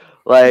grade.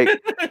 Like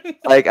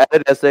I had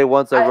an essay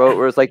once I wrote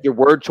where it's like your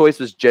word choice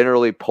was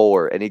generally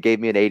poor, and he gave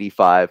me an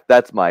 85.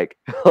 That's Mike.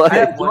 I Like,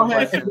 have If one y'all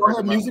had question for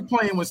Simone. music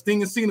playing when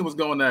Sting and Cena was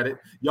going at it,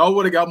 y'all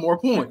would have got more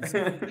points.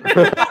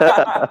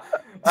 I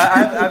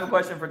have a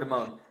question for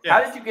Damone. Yeah.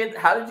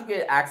 How did you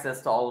get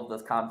access to all of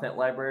this content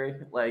library?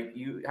 Like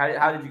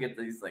how did you get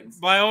these things?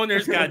 My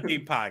owner's got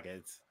deep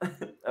pockets.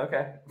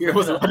 Okay. It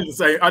was I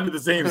did the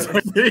same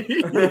thing.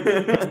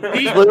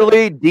 it's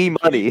literally D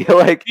money.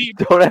 Like,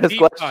 don't ask Deep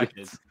questions.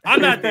 pockets.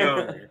 I'm not the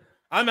owner.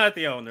 I'm not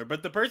the owner,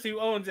 but the person who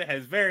owns it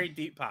has very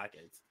deep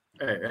pockets.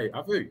 Hey,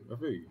 I feel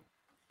you.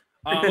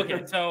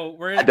 Okay, so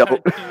we're I gonna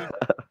don't. cut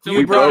to. So You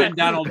we brought broke. in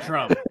Donald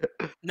Trump.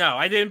 No,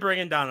 I didn't bring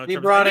in Donald He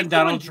Trump. brought I in think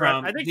someone Donald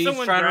Trump. I think He's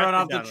someone trying to run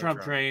drafted off the Donald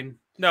Trump train.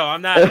 No,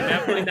 I'm not.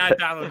 Definitely not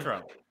Donald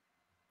Trump.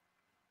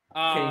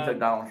 Kenny took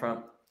Donald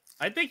Trump.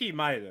 I think he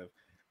might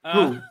have.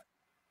 Who?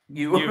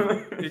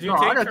 You. Did you No,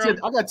 I take got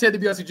Trump? Ted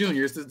DiBiase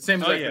Jr. It's the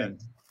same Oh, exact yeah. thing.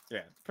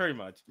 Yeah, pretty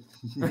much.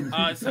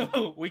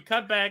 So we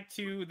cut back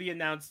to the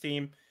announce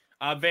team.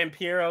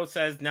 Vampiro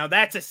says, "Now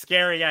that's a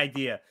scary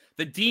idea.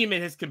 The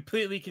demon has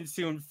completely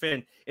consumed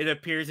Finn, it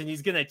appears, and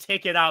he's going to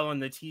take it out on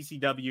the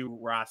TCW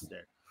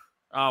roster."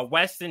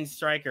 West and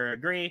Stryker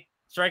agree.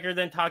 Stryker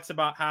then talks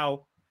about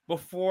how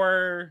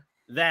before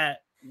that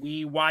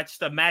we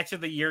watched a match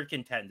of the year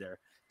contender.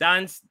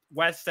 Don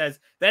West says,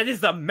 "That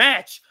is the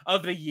match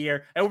of the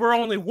year, and we're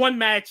only one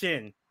match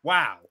in."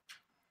 Wow.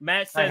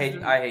 Matt says,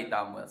 I hate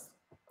Don West.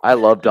 I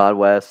love Don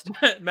West.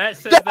 Matt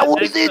says That that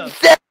was next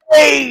up-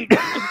 insane.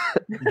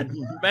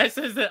 Matt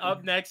says that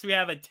up next we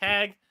have a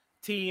tag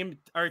team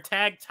or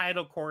tag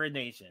title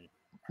coronation.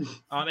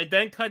 It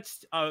then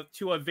cuts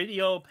to a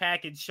video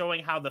package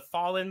showing how the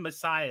fallen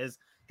messiahs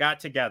got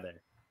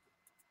together.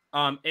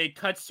 It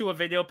cuts to a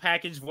video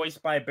package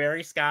voiced by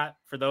Barry Scott.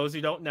 For those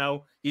who don't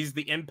know, he's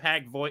the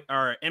Impact voice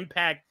or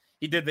Impact.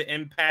 He did the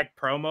Impact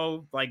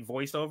promo like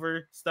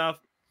voiceover stuff.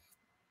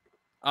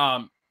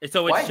 So it's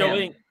Why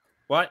showing him?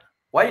 what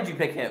Why did you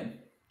pick him?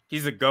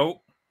 he's a goat.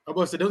 I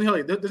was doesn't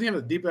he have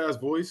a deep ass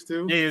voice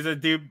too? Yeah, he's a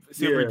deep,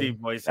 super Yeah. deep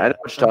voice. I know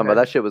what you're talking about.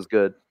 That shit was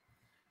good.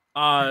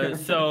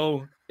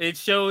 So it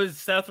shows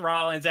Seth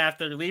Rollins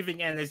after leaving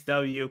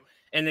NSW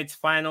in its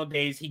final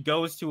days, he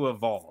goes to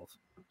Evolve.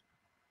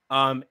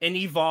 In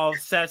Evolve,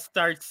 Seth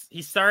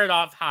started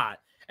off hot,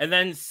 and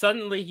then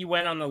suddenly he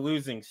went on a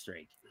losing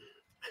streak.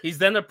 He's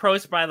then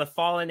approached by the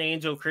fallen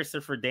angel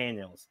Christopher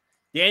Daniels.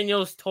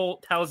 Daniels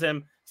tells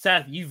him,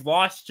 "Seth, you've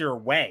lost your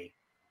way.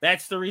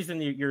 That's the reason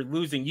you're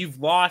losing. You've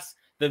lost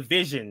the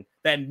vision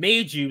that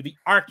made you the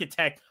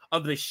architect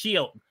of the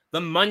Shield, the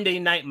Monday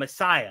Night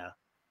Messiah.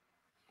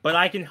 But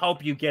I can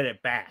help you get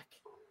it back."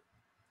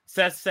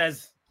 Seth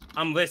says,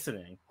 "I'm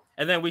listening."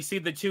 And then we see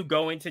the two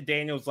go into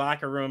Daniel's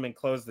locker room and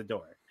close the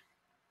door.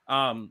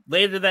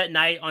 Later that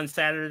night on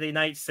Saturday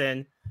Night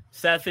Sin,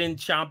 Seth and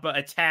Ciampa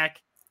attack,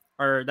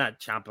 or not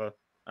Ciampa.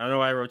 I don't know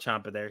why I wrote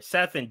Ciampa there.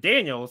 Seth and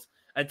Daniels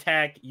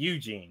attack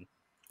Eugene.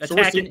 So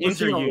Attack we're and seeing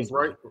injure all this, Eugene.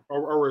 right?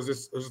 Or is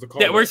this the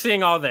call? Yeah, we're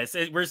seeing all this.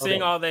 We're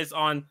seeing Okay. all this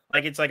on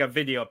like it's like a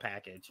video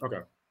package.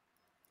 Okay.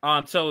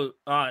 So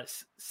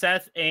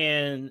Seth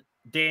and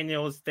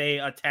Daniels they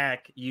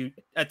attack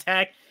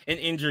and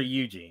injure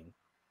Eugene.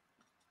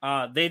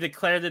 They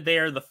declare that they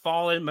are the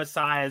fallen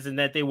messiahs and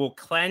that they will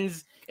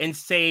cleanse and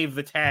save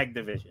the tag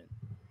division.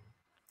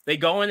 They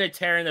go in a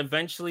tear and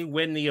eventually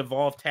win the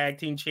Evolve Tag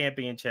Team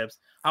Championships.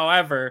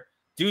 However,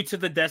 due to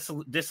the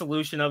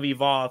dissolution of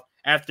Evolve,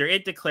 after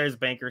it declares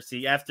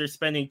bankruptcy, after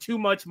spending too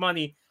much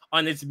money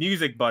on its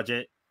music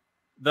budget,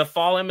 the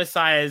fallen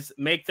messiahs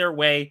make their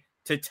way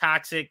to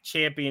Toxic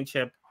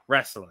Championship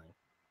Wrestling.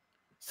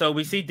 So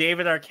we see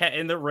David Arquette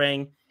in the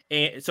ring,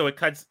 and so it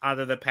cuts out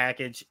of the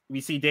package.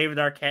 We see David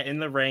Arquette in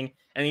the ring,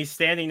 and he's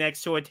standing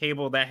next to a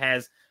table that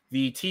has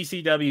the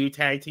TCW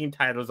tag team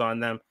titles on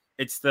them.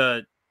 It's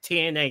the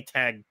TNA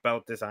tag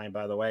belt design,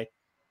 by the way.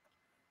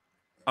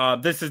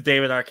 This is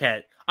David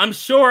Arquette. I'm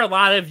sure a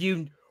lot of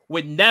you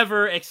would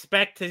never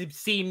expect to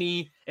see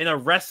me in a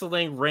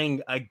wrestling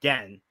ring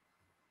again.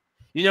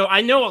 You know,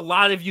 I know a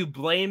lot of you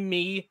blame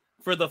me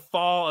for the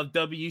fall of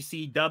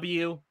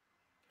WCW,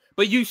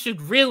 but you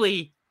should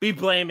really be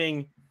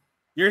blaming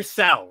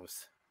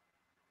yourselves.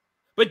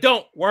 But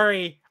don't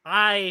worry,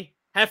 I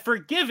have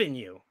forgiven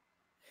you.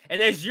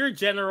 And as your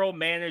general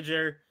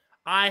manager,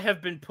 I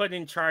have been put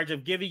in charge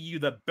of giving you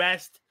the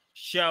best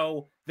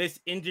show this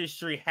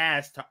industry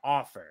has to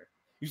offer.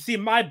 You see,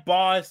 my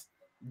boss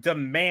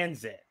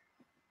demands it.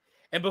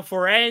 And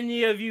before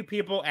any of you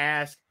people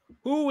ask,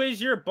 who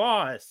is your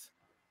boss?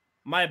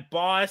 My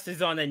boss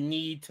is on a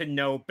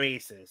need-to-know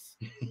basis.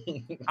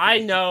 I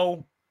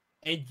know,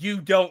 and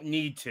you don't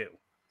need to.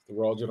 The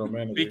Raw general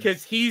manager.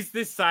 Because he's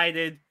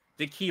decided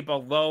to keep a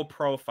low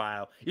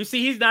profile. You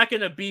see, he's not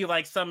going to be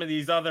like some of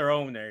these other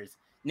owners,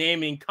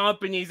 naming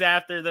companies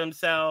after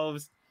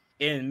themselves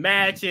in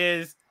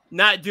matches,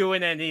 not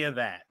doing any of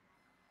that.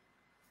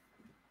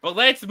 But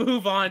let's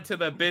move on to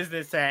the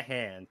business at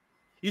hand.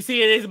 You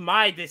see, it is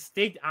my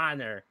distinct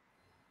honor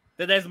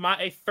that as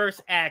my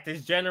first act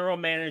as general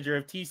manager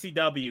of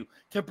TCW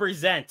to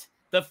present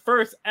the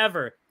first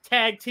ever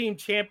tag team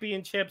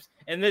championships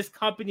in this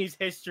company's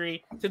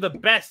history to the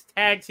best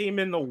tag team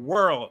in the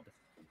world,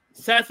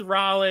 Seth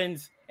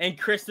Rollins and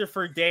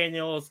Christopher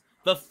Daniels,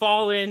 the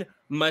Fallen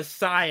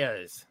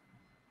Messiahs.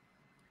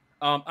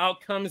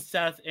 Out comes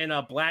Seth in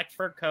a black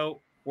fur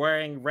coat,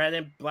 wearing red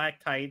and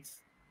black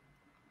tights,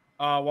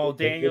 while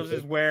Daniels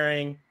is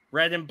wearing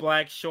red and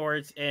black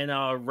shorts and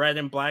a red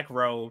and black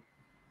robe.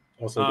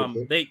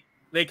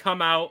 They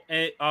come out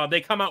and they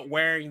come out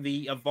wearing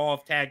the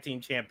Evolve Tag Team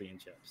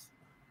Championships.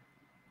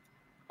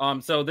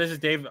 So this is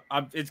Dave.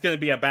 It's going to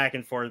be a back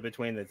and forth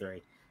between the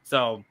three.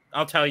 So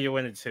I'll tell you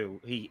when it's who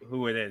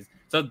it is.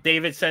 So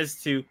David says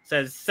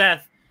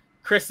Seth,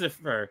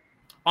 Christopher,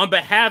 on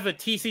behalf of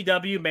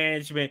TCW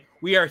management,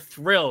 we are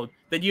thrilled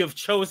that you have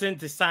chosen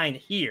to sign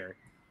here.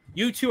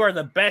 You two are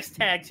the best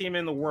tag team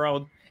in the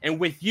world, and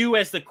with you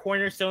as the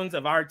cornerstones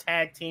of our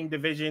tag team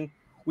division,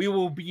 we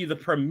will be the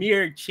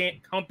premier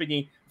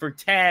company for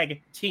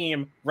tag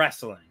team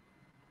wrestling.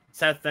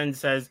 Seth then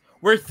says,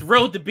 we're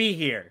thrilled to be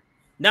here.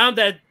 Now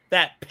that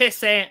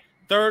pissant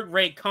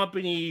third-rate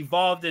company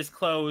Evolved is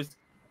closed,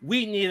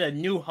 we need a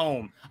new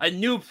home, a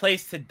new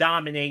place to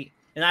dominate,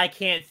 and I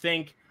can't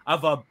think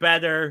of a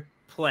better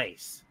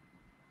place.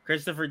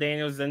 Christopher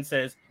Daniels then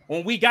says,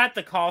 when we got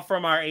the call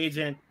from our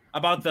agent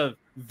about the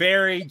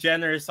very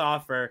generous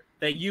offer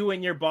that you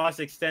and your boss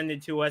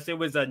extended to us, it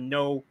was a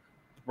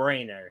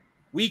no-brainer.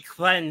 We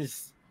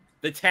cleansed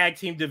the tag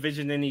team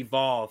division in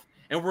Evolve,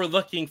 and we're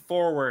looking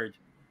forward.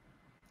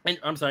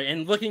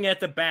 And looking at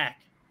the back,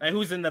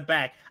 who's in the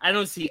back, I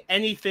don't see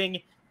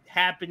anything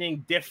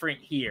happening different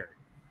here.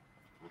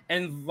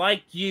 And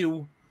like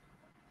you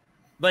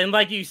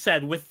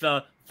said, with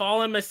the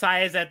Fallen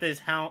Messiahs at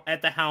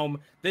the helm,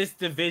 this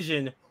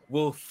division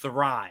will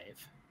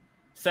thrive.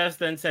 Seth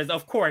then says,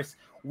 of course,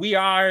 we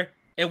are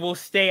and will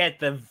stay at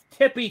the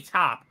tippy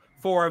top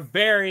for a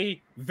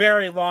very,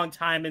 very long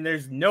time, and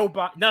there's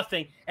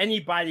nothing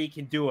anybody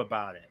can do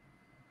about it.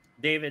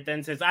 David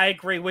then says, I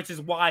agree, which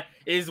is why it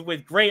is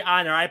with great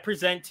honor I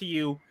present to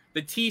you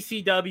the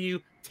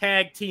TCW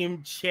Tag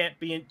Team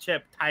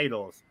Championship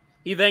titles.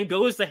 He then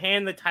goes to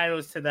hand the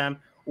titles to them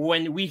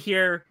when we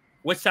hear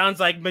what sounds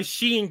like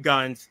machine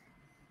guns,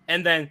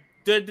 and then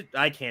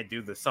I can't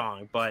do the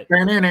song, but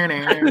yeah,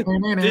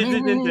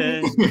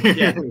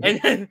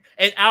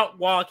 and out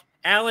walk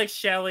Alex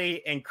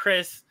Shelley and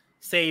Chris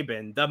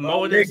Sabin, the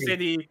Motor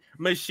City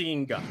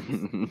Machine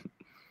Guns.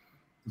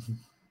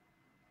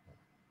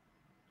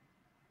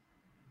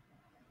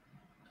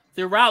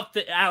 Throughout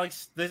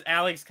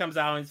Alex comes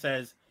out and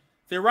says,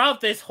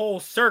 throughout this whole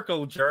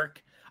circle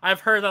jerk, I've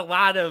heard a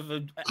lot of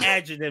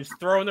adjectives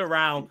thrown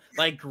around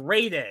like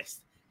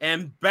greatest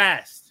and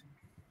best.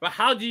 But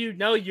how do you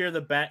know you're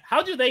the best?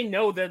 How do they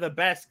know they're the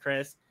best,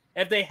 Chris,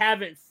 if they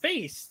haven't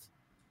faced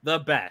the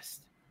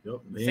best? Yep,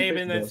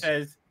 Sabin then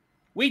says,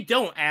 we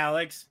don't,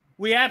 Alex.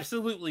 We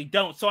absolutely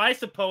don't. So I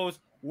suppose,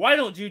 why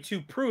don't you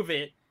two prove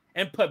it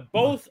and put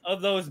both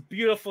of those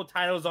beautiful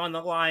titles on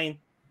the line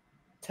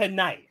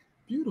tonight?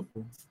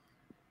 Beautiful.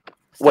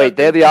 Wait,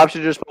 they have the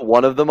option to just put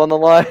one of them on the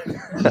line?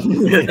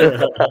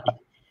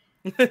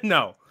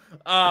 No.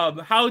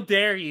 How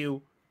dare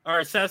you?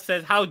 Or Seth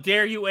says, how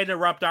dare you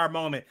interrupt our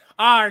moment,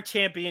 our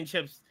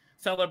championships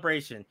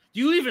celebration?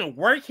 Do you even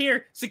work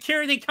here?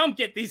 Security, come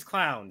get these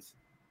clowns.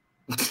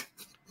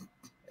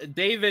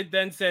 David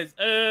then says,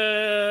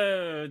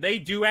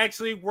 they do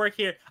actually work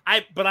here.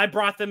 But I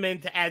brought them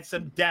in to add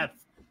some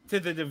depth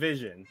to the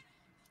division.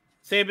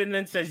 Sabin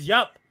then says,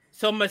 yup.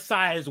 So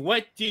Messiahs,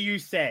 what do you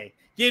say?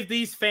 Give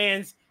these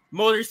fans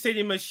Motor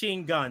City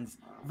Machine Guns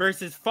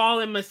versus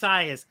Fallen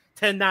Messiahs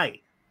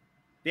tonight.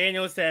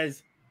 Daniel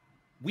says,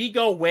 we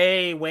go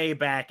way, way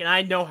back, and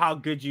I know how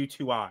good you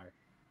two are.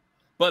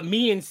 But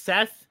me and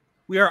Seth,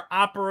 we are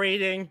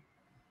operating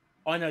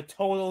on a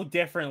total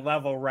different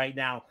level right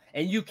now,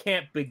 and you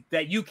can't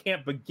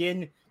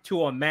begin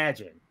to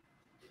imagine.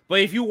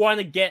 But if you want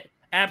to get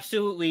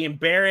absolutely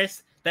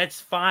embarrassed, that's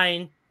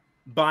fine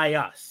by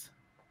us.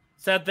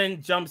 Seth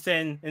then jumps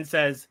in and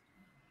says,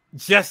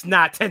 just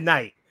not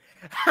tonight.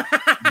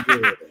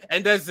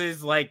 And does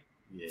his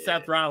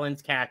Seth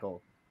Rollins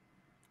cackle.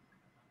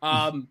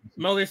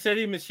 Motor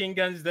City Machine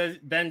Guns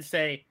then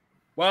say,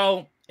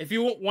 well, if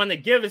you want to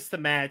give us the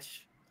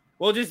match,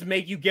 we'll just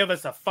make you give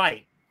us a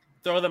fight.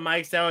 Throw the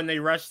mics out and they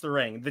rush the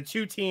ring. The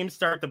two teams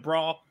start to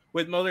brawl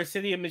with Motor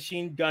City and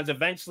Machine Guns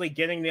eventually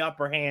getting the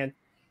upper hand.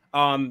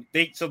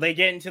 They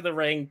get into the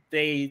ring.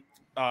 They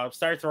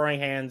start throwing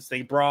hands.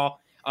 They brawl.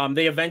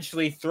 They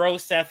eventually throw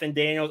Seth and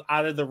Daniels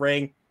out of the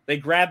ring. They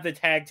grab the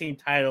tag team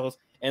titles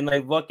and they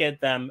look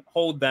at them,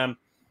 hold them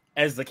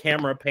as the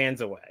camera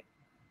pans away.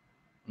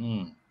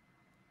 Mm.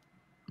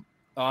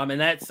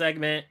 And that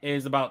segment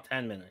is about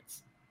 10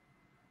 minutes.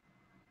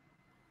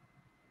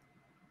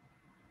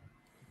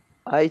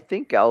 I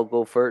think I'll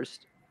go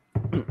first.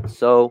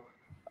 So,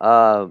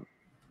 I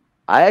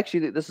actually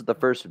think this is the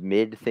first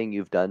mid thing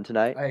you've done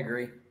tonight. I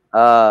agree.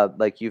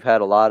 Like you've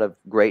had a lot of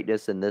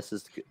greatness, and this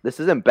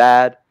isn't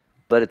bad,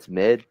 but it's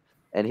mid.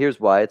 And here's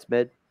why it's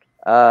mid.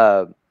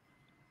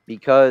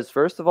 Because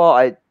first of all,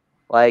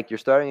 you're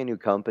starting a new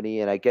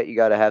company, and I get you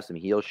got to have some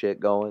heel shit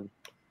going.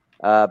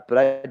 But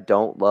I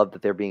don't love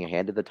that they're being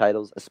handed the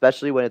titles,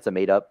 especially when it's a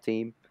made-up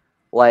team.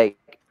 Like,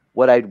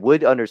 what I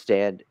would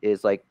understand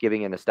is like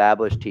giving an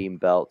established team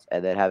belts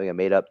and then having a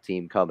made-up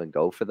team come and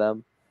go for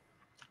them.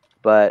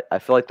 But I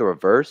feel like the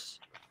reverse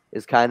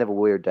is kind of a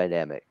weird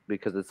dynamic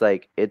because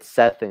it's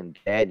Seth and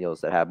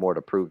Daniels that have more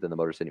to prove than the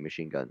Motor City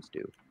Machine Guns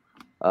do.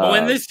 Well,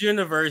 in this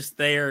universe,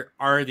 they are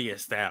already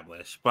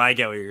established, but I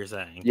get what you're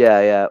saying.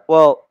 Yeah.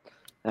 Well,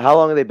 how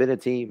long have they been a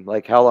team?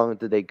 Like, how long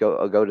did they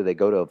go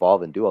to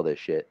Evolve and do all this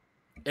shit?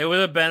 It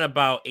would have been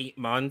about 8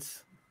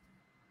 months.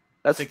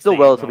 That's 6 still to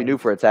 8 relatively new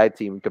months. for a tag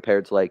team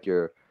compared to like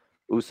your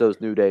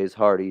Usos, New Days,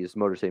 Hardys,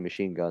 Motor City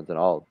Machine Guns, and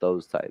all of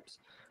those types.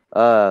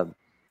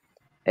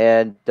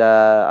 And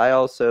I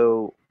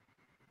also,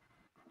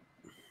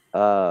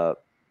 I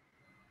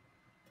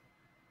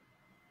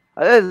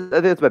think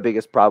that's my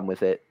biggest problem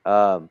with it.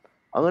 I'm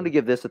going to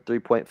give this a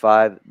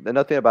 3.5.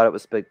 Nothing about it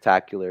was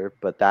spectacular,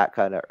 but that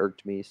kind of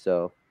irked me.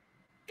 So,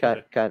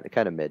 kind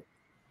of mid.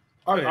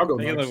 I'll go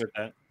I can live next. with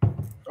that.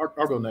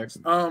 I'll go next.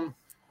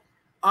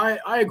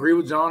 I agree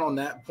with John on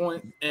that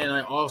point, and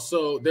I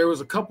also there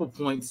was a couple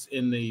points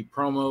in the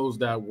promos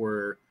that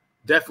were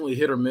definitely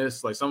hit or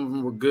miss. Like some of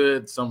them were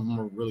good, some of them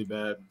were really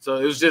bad. So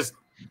it just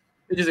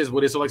is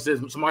what it is. So like I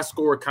said, so my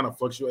score kind of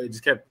fluctuated. It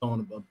just kept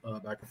going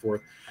back and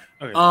forth.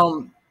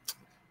 Okay.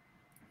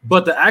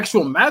 But the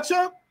actual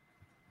matchup,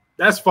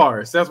 that's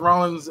fire. Seth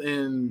Rollins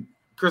and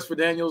Christopher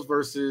Daniels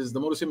versus the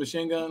Motor City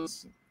Machine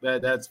Guns.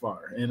 That's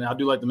fire. And I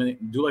do like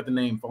the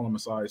name Fallen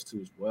Messiah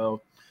too as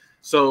well.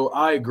 So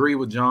I agree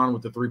with John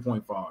with the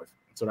 3.5.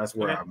 So that's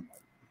where I'm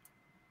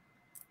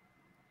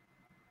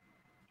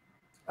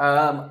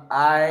at.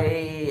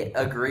 I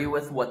agree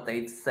with what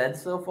they've said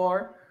so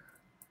far.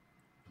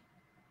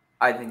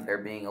 I think they're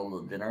being a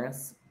little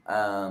generous.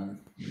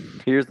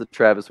 Here's the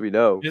Travis we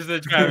know. This is the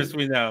Travis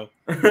we know.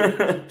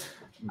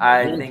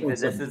 I think that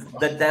this is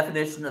the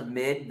definition of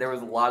mid. There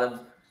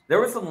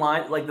were some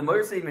lines like the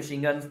Motor City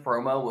Machine Guns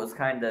promo was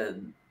kind of,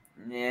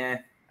 I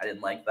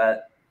didn't like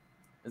that.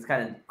 It was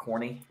kind of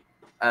corny.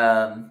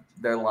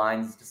 Their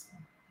lines just,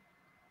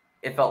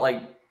 it felt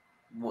like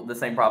the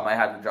same problem I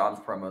had with John's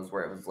promos,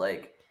 where it was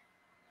like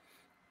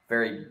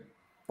very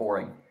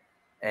boring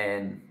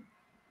and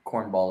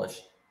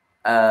cornballish.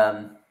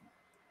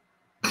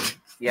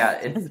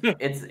 Yeah,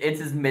 it's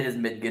as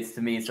mid gets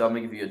to me, so I'm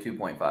gonna give you a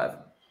 2.5.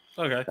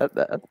 Okay.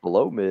 That's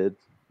below mid.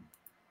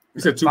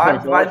 You said 5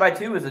 2.5. divided by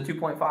 2 is a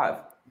 2.5.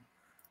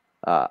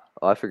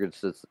 I figured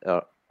it's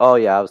oh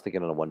yeah, I was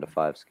thinking on a 1 to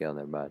 5 scale.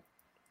 Never mind.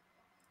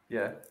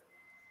 Yeah.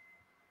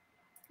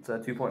 It's a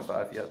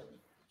 2.5, yep.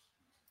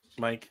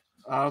 Mike.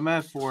 I'm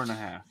at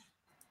 4.5.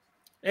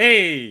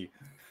 Hey,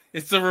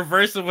 it's the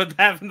reverse of what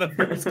happened the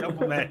first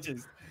couple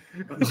matches.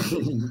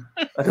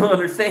 I don't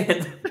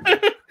understand.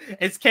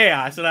 It's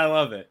chaos, and I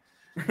love it.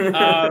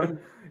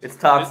 It's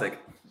toxic.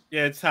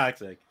 Yeah, it's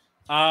toxic.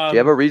 Do you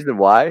have a reason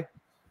why?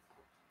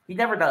 He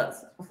never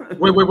does.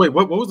 Wait. What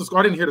was the score?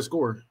 I didn't hear the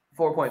score.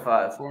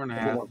 4.5.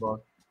 4.5. 4.5.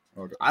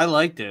 Okay. I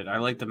liked it. I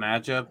liked the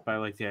matchup. I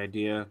like the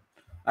idea.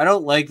 I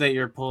don't like that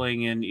you're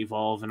pulling in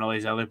Evolve and all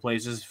these other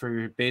places for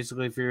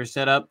your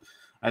setup.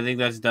 I think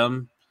that's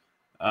dumb.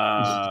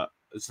 So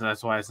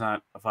that's why it's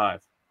not a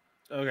 5.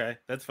 Okay,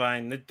 that's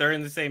fine. They're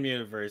in the same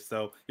universe,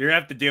 so you're gonna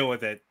have to deal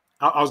with it.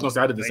 I was gonna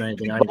say I did the same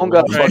thing. Bone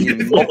got fucking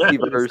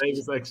multiverse. Same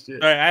exact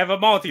shit. All right, I have a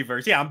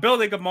multiverse. Yeah, I'm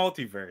building a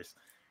multiverse.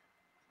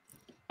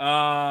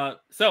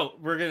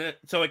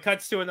 So it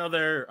cuts to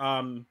another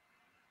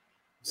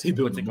He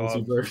built What's a it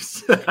called?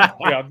 multiverse.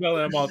 yeah, I'm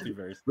building a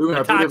multiverse. We're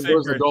gonna A have three toxic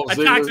different versions verse, of Dolph a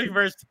Ziggler. toxic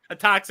verse, a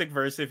toxic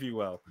verse, if you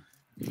will.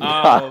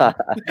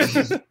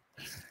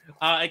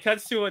 It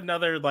cuts to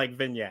another like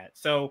vignette.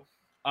 So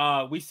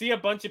we see a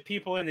bunch of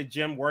people in the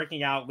gym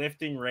working out,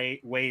 lifting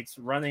weights,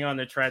 running on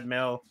the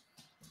treadmill.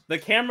 The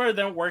camera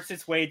then works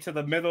its way to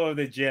the middle of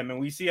the gym, and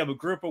we see a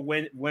group of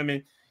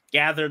women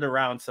gathered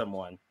around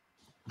someone.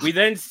 We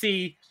then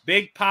see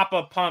Big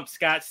Papa Pump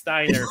Scott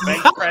Steiner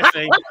bench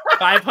pressing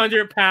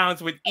 500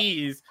 pounds with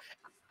ease,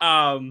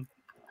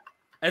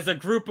 as a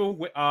group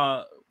of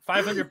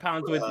 500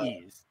 pounds with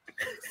ease.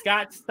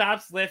 Scott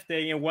stops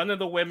lifting, and one of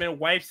the women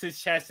wipes his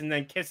chest and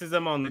then kisses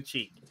him on the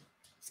cheek.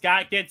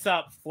 Scott gets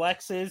up,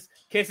 flexes,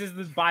 kisses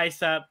his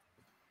bicep.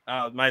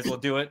 Might as well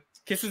do it.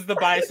 kisses the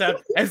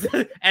bicep as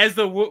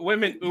the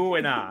women ooh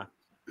and ah.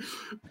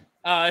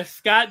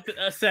 Scott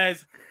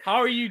says, "How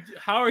are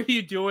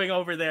you doing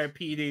over there,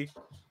 PD?"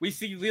 We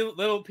see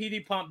little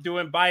PD Pump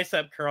doing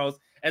bicep curls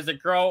as a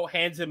girl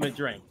hands him a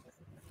drink.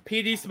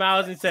 PD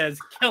smiles and says,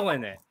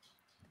 "Killing it."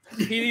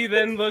 PD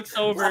then looks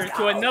over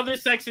to another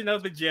section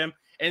of the gym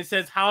and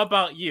says, "How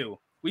about you?"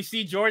 We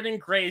see Jordan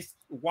Grace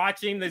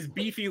watching this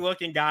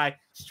beefy-looking guy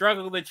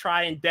struggle to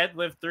try and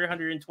deadlift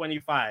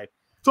 325.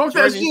 Talk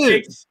that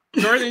shit.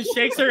 Jordan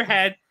shakes her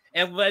head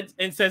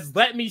and says,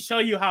 "Let me show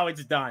you how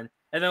it's done,"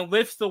 and then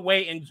lifts the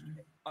weight and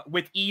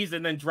with ease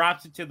and then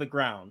drops it to the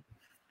ground.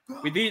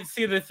 We didn't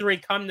see the three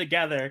come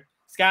together.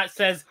 Scott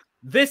says,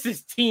 "This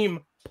is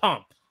Team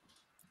Pump.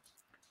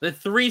 The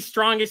three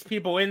strongest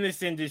people in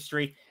this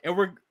industry, and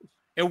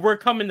we're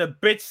coming to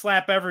bitch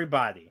slap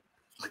everybody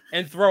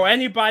and throw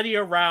anybody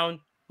around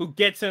who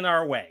gets in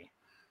our way."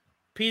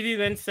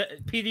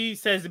 PD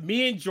says,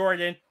 "Me and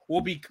Jordan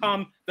will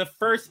become the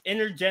first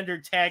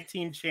intergender tag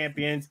team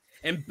champions,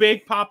 and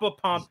Big Papa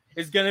Pump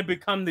is going to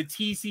become the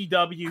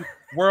TCW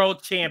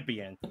world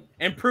champion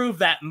and prove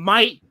that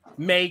might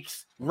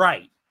makes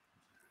right."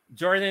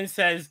 Jordan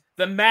says,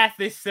 "The math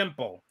is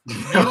simple.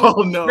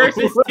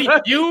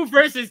 You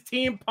versus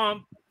Team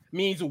Pump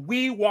means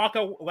we walk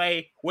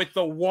away with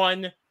the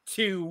 1,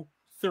 2,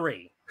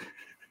 3.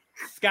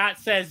 Scott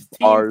says,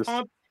 "Team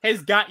Pump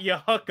has got you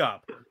hook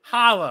up.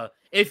 Holla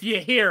if you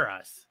hear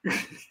us."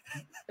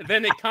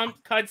 Then it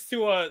cuts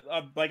to a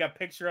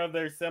picture of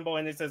their symbol,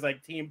 and it says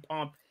like Team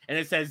Pump, and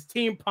it says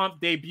Team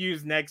Pump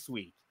debuts next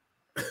week.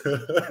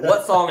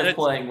 What song is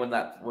playing when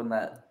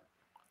that?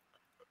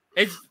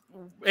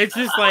 It's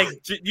just like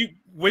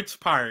which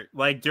part?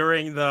 Like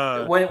during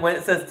the when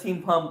it says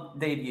Team Pump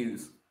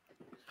debuts.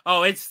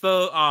 Oh, it's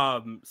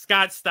the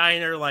Scott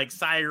Steiner like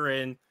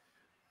siren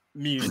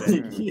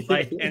music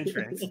like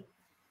entrance.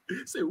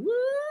 Say woo.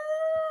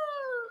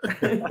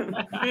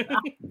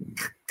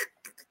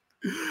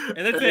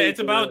 And that's it. It's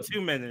about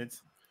 2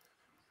 minutes.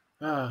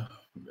 Man.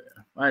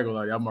 I ain't gonna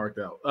lie, y'all marked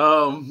out.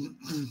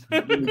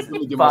 Let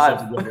me get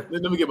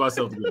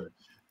myself together.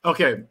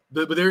 Okay,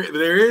 but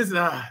there is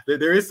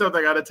something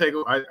I gotta take.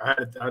 I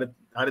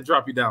had to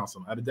drop you down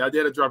some. I did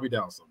to drop you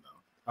down some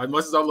now. As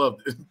much as I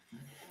loved it.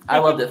 I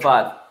loved it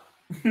 5.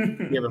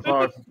 Yeah, but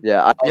 5.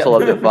 Yeah, I also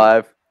loved it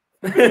 5.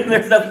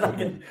 There's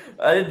nothing.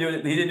 I didn't do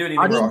it. He didn't do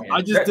anything wrong.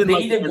 I just didn't.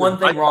 He did one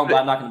thing wrong, but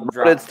I'm not going to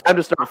drop. But it's time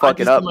to start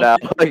fucking up now.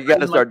 Like you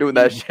got to start doing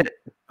that shit.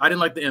 I didn't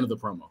like the end of the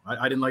promo.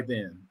 I didn't like the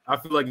end. I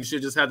feel like you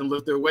should just have them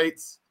lift their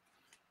weights,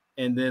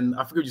 and then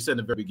I forget what you said in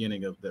the very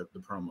beginning of the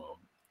promo.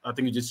 I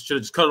think you just should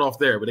have just cut it off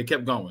there, but they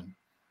kept going,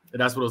 and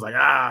that's what it was like.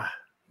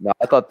 No,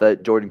 I thought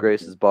that Jordan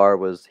Grace's bar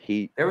was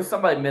heat. There was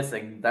somebody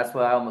missing. That's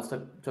what I almost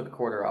took a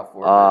quarter off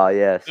for.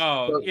 Yes.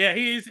 Oh yeah,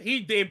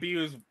 he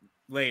debuts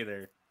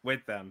later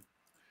with them.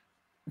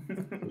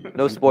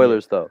 No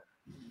spoilers though.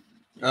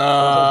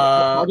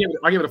 I'll give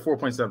it a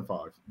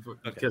 4.75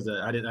 because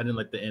I didn't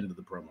like the end of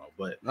the promo,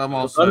 but I'm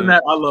also other than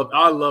that,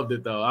 I loved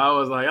it though. I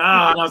was like, and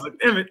I was like,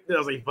 damn it! I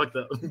was like, fucked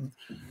up.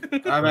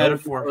 I'm at a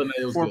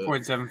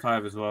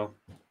 4.75 as well.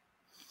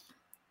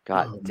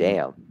 God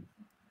damn.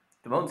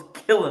 Damone's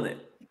killing it.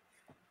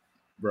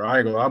 Bro,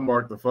 I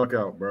marked the fuck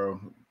out, bro.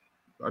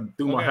 I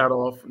threw my hat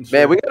off. And shit.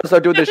 Man, we gotta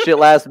start doing this shit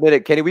last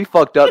minute. Kenny, we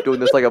fucked up doing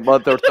this like a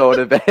month or so in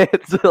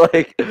advance.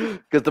 Like,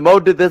 because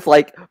Damone did this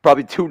like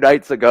probably 2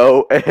 nights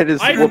ago and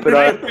is whooping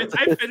our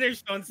I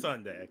finished on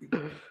Sunday.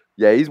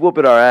 Yeah, he's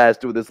whooping our ass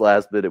doing this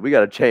last minute. We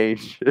gotta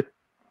change.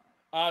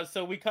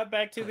 So we cut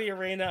back to the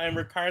arena, and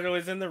Ricardo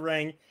is in the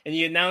ring, and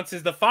he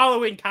announces the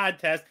following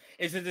contest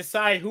is to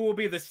decide who will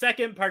be the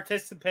second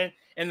participant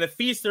in the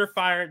Feast or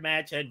Fire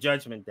match at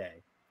Judgment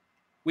Day.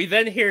 We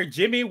then hear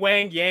Jimmy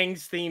Wang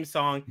Yang's theme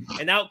song,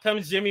 and out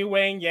comes Jimmy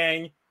Wang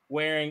Yang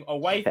wearing a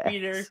white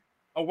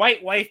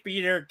wife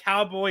beater,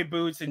 cowboy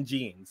boots, and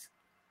jeans.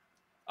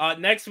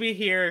 Next we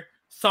hear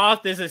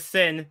Soft is a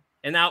Sin,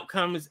 and out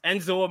comes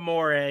Enzo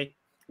Amore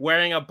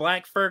wearing a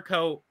black fur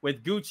coat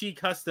with Gucci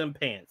custom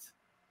pants.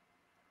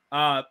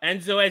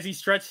 Enzo, as he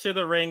stretched to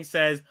the ring,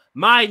 says,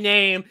 "My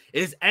name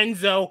is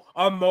Enzo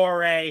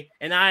Amore,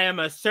 and I am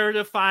a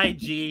certified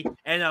G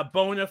and a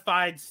bona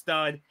fide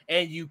stud,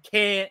 and you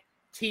can't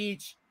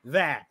teach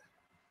that."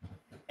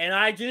 And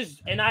I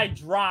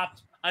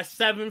dropped a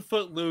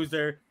 7-foot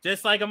loser,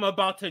 just like I'm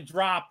about to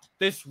drop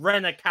this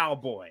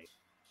Rent-A-Cowboy.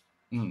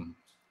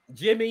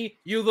 Jimmy,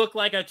 you look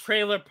like a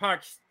trailer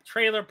park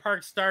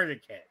starter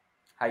kit.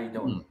 How you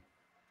doing?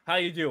 How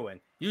you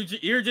doing?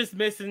 You're just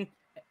missing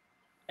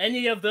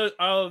any of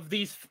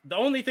these. The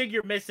only thing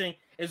you're missing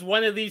is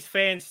one of these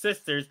fans'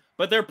 sisters,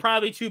 but they're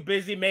probably too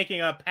busy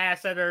making a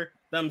pass at her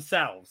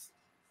themselves.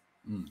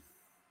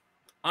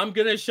 I'm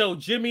gonna show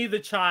Jimmy the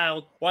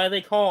Child why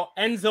they call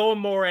Enzo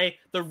Amore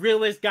the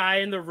realest guy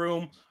in the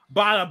room.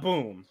 Bada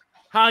boom.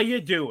 How you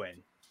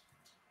doing?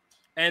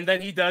 And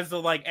then he does the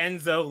like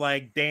Enzo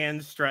like Dan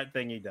Strut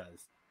thing he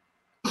does.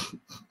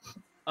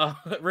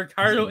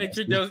 Ricardo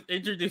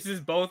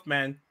introduces both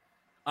men.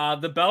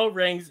 The bell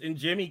rings and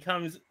Jimmy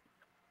comes.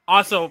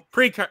 Also,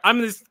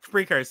 I'm this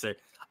precursor.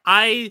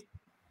 I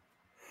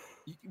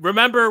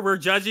remember, we're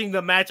judging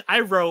the match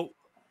I wrote,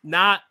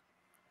 not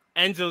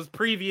Enzo's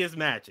previous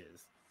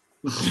matches.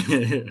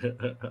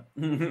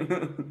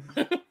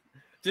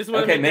 Just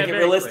want Okay, to make it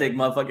realistic,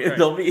 motherfucker. Right.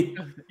 Don't be.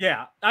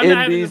 Yeah, I'm not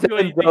having Indies to do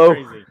anything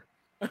Enzo.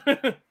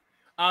 crazy.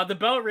 The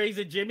bell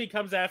raises. Jimmy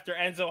comes after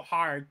Enzo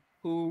hard,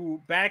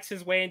 who backs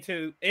his way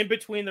in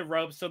between the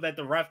ropes so that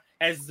the ref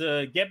has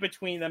to get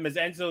between them as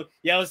Enzo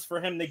yells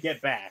for him to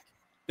get back.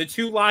 The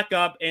two lock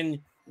up and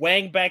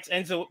Wang backs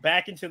Enzo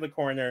back into the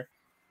corner.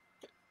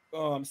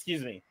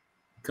 Excuse me.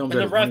 Comes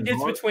And at the ref his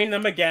gets heart. between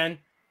them again,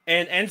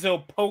 and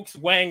Enzo pokes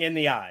Wang in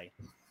the eye.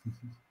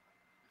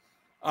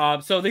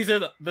 So these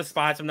are the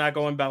spots. I'm not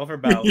going bell for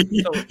bell.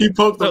 So, He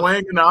poked the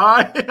Wang in the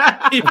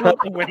eye. he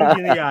poked Wang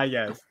in the eye,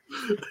 yes.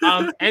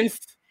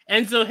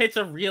 Enzo hits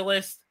a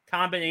realist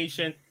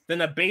combination,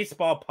 then a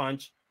baseball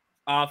punch,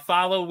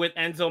 followed with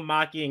Enzo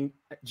mocking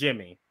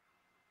Jimmy.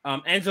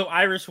 Enzo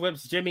Irish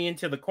whips Jimmy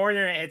into the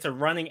corner and hits a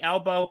running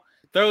elbow,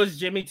 throws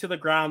Jimmy to the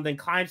ground, then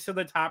climbs to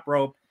the top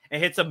rope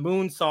and hits a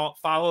moonsault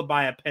followed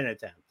by a pin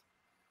attempt.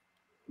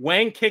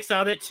 Wang kicks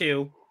out at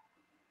 2.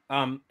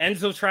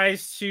 Enzo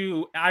tries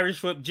to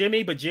Irish whip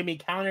Jimmy, but Jimmy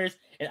counters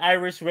and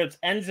Irish whips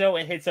Enzo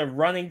and hits a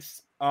running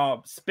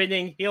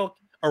spinning heel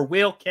or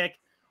wheel kick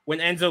when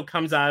Enzo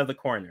comes out of the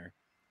corner.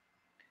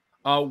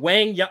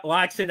 Wang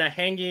locks in a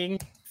hanging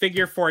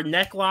figure 4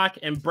 neck lock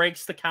and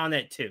breaks the count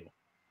at 2.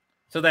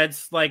 So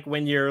that's like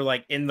when you're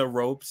like in the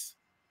ropes.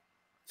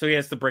 So he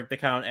has to break the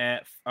count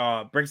at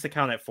breaks the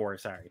count at 4.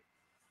 Sorry.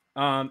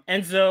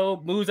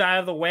 Enzo moves out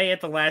of the way at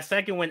the last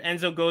second when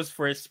Enzo goes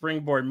for a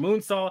springboard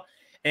moonsault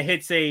and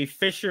hits a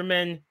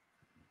fisherman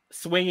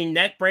swinging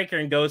neck breaker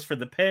and goes for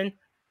the pin.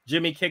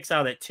 Jimmy kicks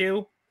out at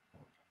 2.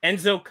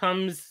 Enzo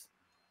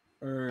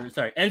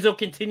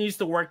continues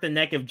to work the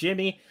neck of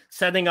Jimmy,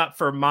 setting up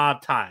for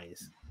mob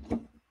ties.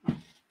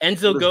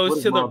 Enzo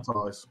goes to the.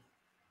 Ties?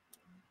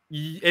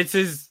 It's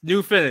his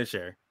new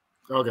finisher.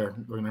 Okay,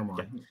 never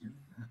mind.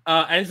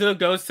 Enzo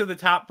goes to the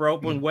top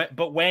rope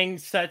but Wang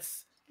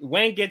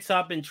gets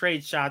up and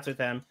trades shots with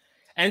him.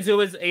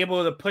 Enzo is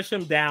able to push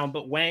him down,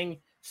 but Wang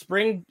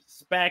springs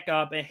back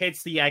up and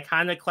hits the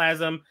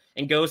iconoclasm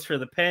and goes for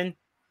the pin.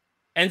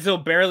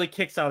 Enzo barely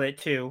kicks out at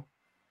 2.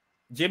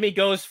 Jimmy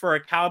goes for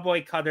a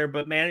cowboy cutter,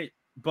 but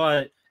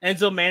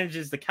Enzo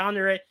manages to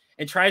counter it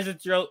and tries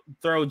to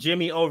throw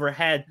Jimmy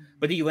overhead,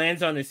 but he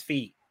lands on his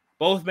feet.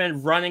 Both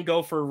men run and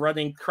go for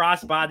running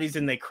cross bodies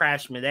and they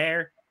crash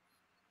midair.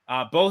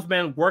 Both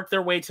men work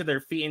their way to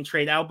their feet and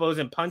trade elbows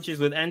and punches,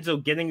 with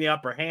Enzo getting the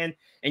upper hand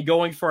and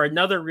going for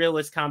another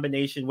realist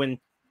combination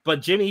but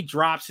Jimmy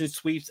drops and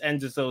sweeps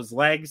Enzo's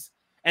legs.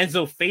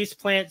 Enzo face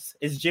plants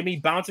as Jimmy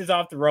bounces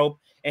off the rope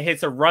and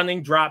hits a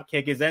running drop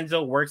kick as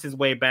Enzo works his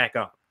way back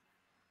up.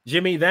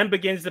 Jimmy then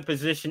begins to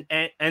position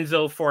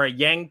Enzo for a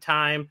yang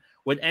time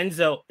with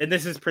Enzo, and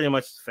this is pretty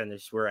much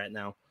finished. We're at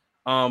now.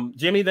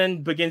 Jimmy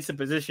then begins to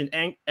position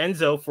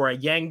Enzo for a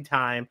yang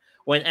time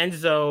when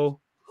Enzo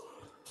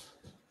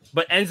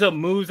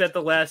moves at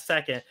the last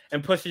second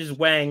and pushes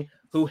Wang,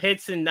 who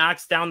hits and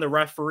knocks down the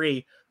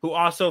referee, who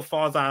also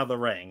falls out of the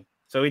ring.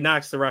 So he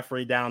knocks the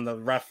referee down. The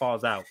ref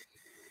falls out.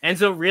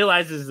 Enzo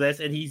realizes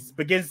this and he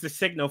begins to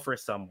signal for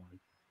someone.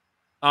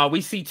 We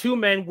see 2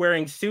 men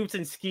wearing suits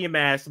and ski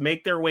masks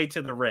make their way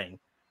to the ring.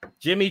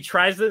 Jimmy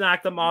tries to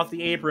knock them off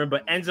the apron,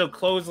 but Enzo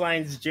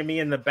clotheslines Jimmy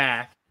in the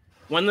back.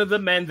 One of the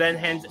men then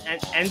hands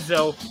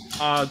Enzo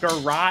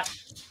garrote,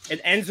 and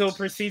Enzo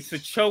proceeds to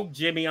choke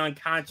Jimmy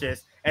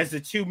unconscious as the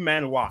 2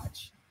 men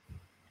watch.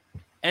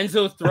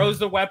 Enzo throws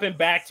the weapon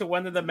back to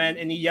one of the men,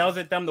 and he yells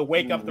at them to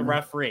wake up the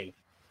referee.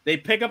 They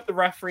pick up the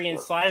referee and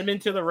slide him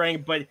into the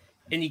ring,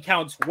 and he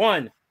counts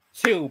 1,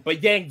 2,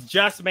 but Yang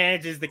just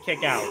manages to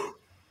kick out.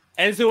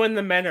 Enzo and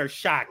the men are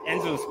shocked.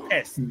 Enzo's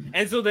pissed.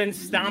 Enzo then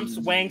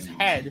stomps Wang's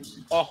head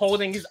while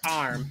holding his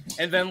arm,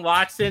 and then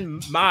locks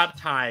in mob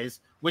ties,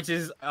 which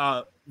is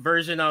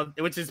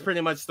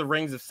pretty much the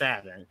rings of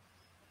Saturn.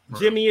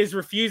 Jimmy is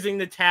refusing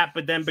to tap,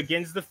 but then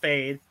begins to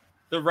fade.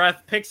 The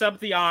ref picks up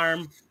the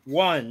arm.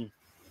 1,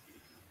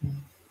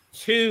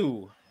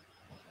 2,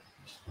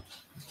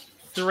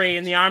 3,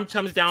 and the arm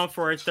comes down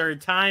for a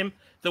 3rd time.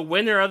 The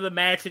winner of the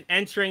match and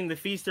entering the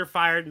Feast or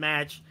Fired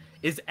match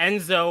is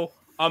Enzo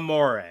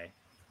Amore.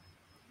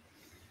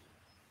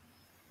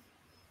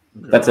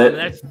 That's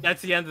it.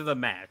 That's the end of the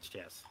match.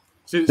 Yes.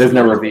 There's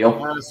no reveal.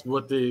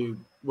 What the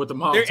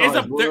mob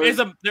There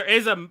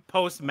is a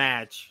post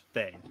match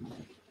thing.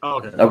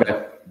 Oh,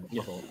 okay.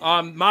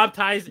 Mob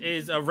ties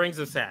is Rings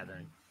of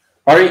Saturn.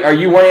 Are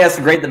you wanting us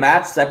to grade the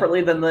match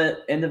separately than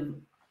the end of?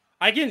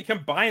 I can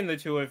combine the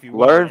two if you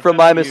Learn want. from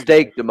my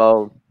mistake,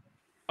 Damone.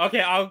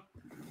 Okay,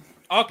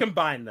 I'll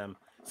combine them.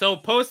 So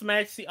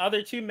post-match, the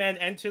other 2 men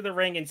enter the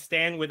ring and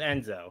stand with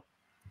Enzo.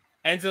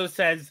 Enzo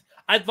says,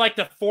 "I'd like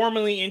to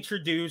formally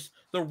introduce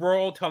the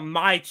world to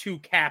my 2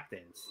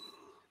 captains.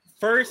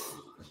 First,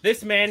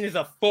 this man is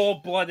a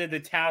full-blooded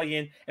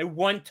Italian and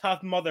one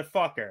tough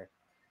motherfucker,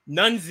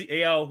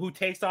 Nunzio, who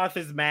takes off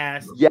his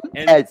mask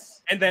and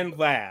then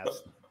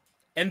laughs.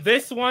 And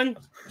this one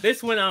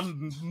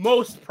I'm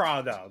most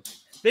proud of.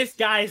 This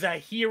guy is a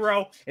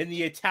hero in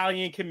the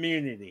Italian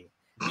community.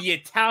 The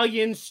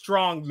Italian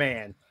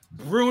strongman,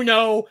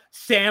 Bruno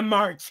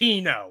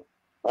Sammartino.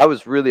 I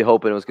was really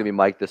hoping it was going to be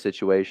Mike the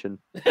Situation.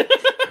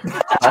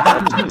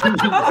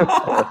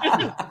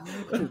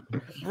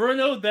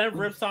 Bruno then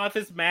rips off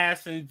his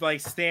mask and like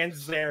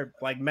stands there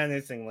like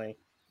menacingly.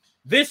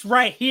 This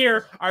right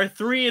here are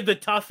 3 of the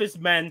toughest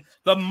men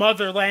the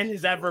motherland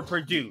has ever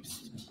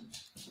produced.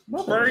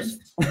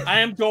 First, I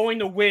am going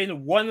to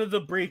win one of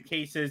the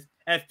briefcases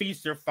at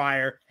Feast or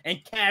Fire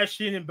and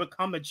cash in and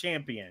become a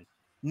champion.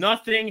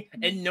 Nothing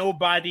and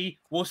nobody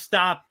will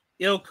stop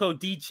Il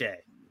Codice.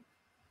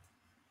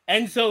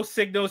 Enzo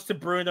signals to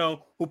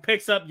Bruno, who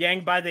picks up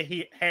Yang by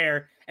the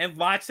hair and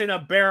locks in a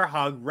bear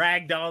hug,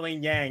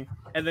 ragdolling Yang,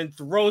 and then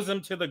throws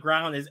him to the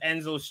ground as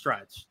Enzo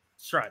struts.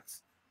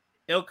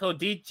 Il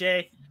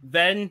Codice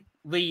then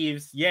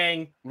leaves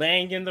Yang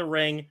laying in the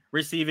ring,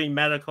 receiving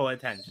medical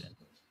attention.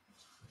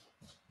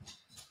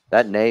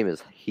 That name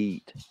is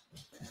heat.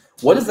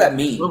 What does that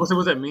mean? What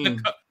does that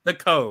mean? The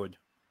code.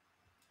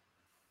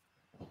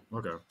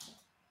 Okay.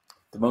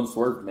 The most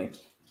word for me.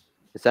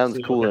 It sounds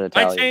cool in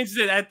Italian. I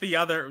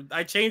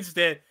changed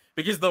it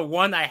because the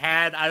one I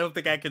had, I don't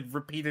think I could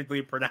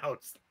repeatedly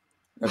pronounce.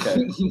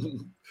 Okay.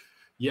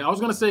 Yeah, I was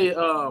gonna say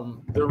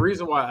the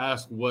reason why I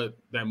asked what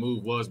that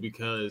move was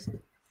because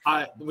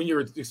when you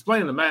were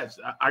explaining the match,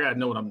 I got to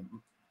know what I'm.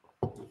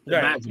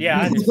 Right.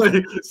 Yeah.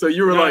 So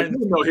you were like,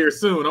 "You'll know here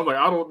soon." I'm like,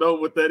 I don't know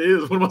what that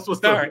is. What am I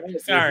supposed to?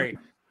 Sorry.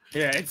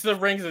 Yeah, it's the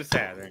Rings of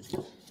Saturn.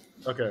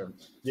 Okay.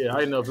 Yeah, I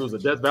didn't know if it was a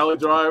Death Valley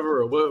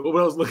driver or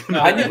what I was looking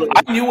at. I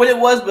knew what it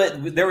was,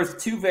 but there was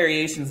 2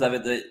 variations of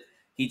it that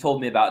he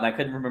told me about, and I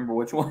couldn't remember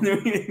which one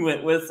he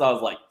went with. So I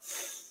was like,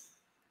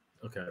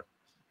 okay.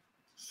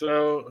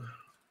 So,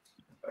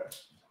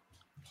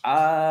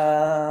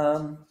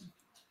 I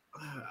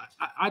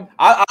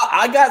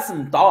got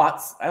some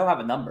thoughts. I don't have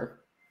a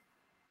number.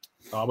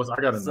 I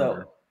got a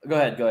number. Go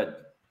ahead.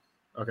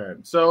 Okay,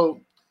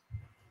 so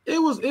it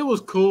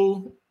was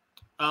cool.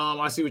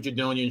 I see what you're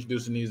doing. You're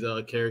introducing these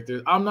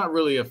characters. I'm not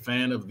really a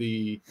fan of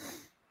the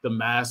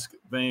mask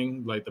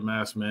thing, like the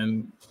masked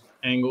men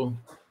angle.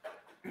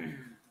 I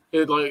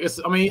don't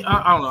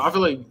know. I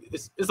feel like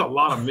it's a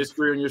lot of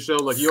mystery on your show.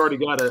 Like you already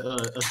got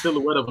a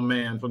silhouette of a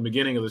man from the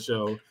beginning of the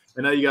show,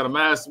 and now you got a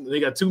mask. They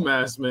got 2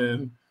 masked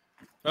men.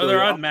 Oh,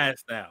 they're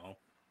unmasked now.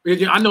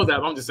 Yeah, I know that.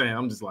 But I'm just saying.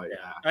 I'm just like,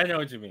 I know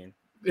what you mean.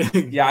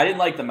 Yeah, I didn't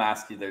like the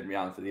mask either, to be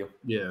honest with you.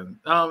 Yeah,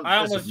 I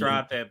almost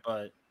dropped it,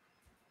 but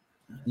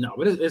no,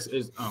 but it's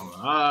I don't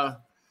know.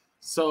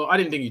 So I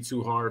didn't think you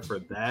too hard for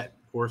that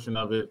portion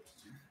of it,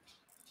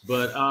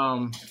 but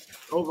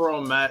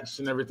overall match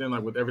and everything,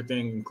 like with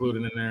everything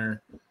included in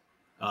there,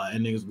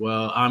 ending as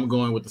well. I'm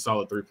going with the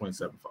solid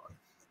 3.75.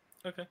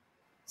 Okay.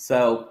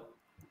 So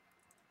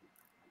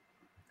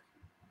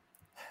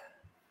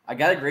I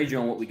gotta grade you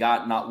on what we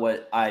got, not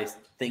what I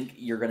think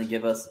you're gonna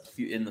give us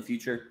in the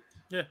future.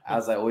 Yeah,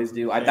 as I always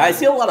do. I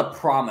see a lot of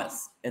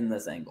promise in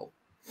this angle.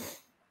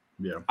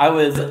 Yeah, I'm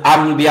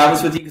gonna be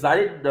honest with you because I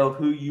didn't know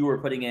who you were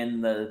putting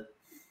in the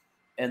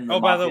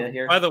by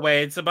the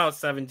way, it's about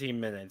 17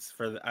 minutes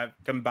for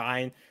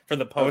combined for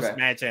the post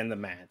match and the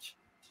match.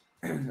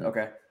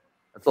 Okay,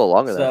 that's a little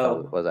longer than I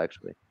thought it was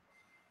actually.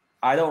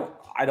 I don't.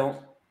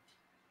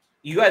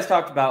 You guys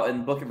talked about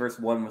in Booking vs.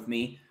 1 with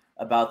me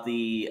about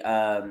the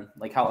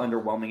like how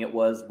underwhelming it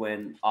was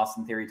when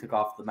Austin Theory took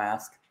off the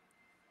mask.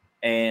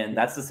 And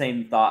that's the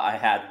same thought I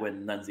had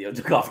when Nunzio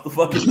took off the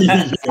fucking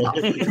mask.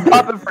 I'm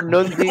popping for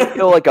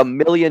Nunzio like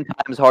 1,000,000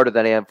 times harder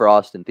than I am for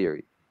Austin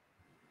Theory.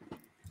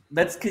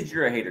 That's because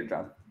you're a hater,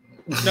 John.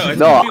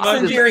 No,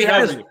 Austin Theory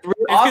has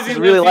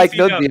really like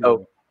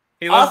Nunzio.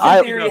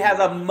 Austin Theory has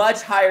a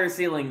much higher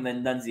ceiling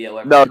than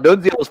Nunzio. No,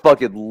 Nunzio's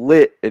fucking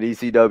lit in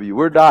ECW.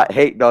 We're not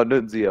hating on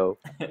Nunzio.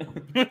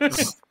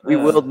 We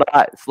will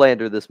not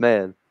slander this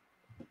man.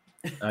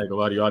 I ain't gonna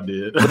lie to you, I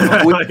did.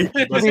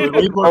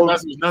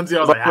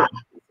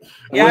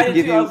 Yeah, I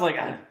did too. I was like,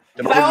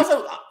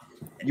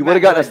 you would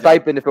have gotten a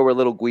stipend if it were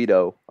Little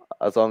Guido.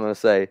 That's all I'm gonna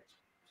say.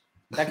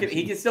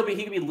 He could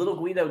be Little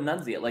Guido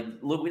Nunzio. Like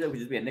Little Guido could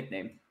just be a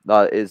nickname.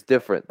 No, it's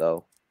different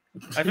though.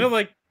 I feel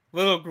like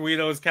Little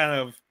Guido is kind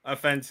of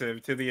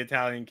offensive to the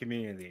Italian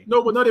community.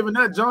 No, but not even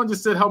that. John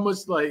just said how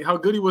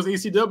good he was in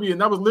ECW,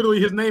 and that was literally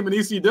his name in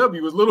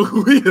ECW was Little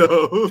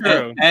Guido.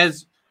 True.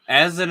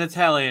 As an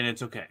Italian,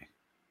 it's okay.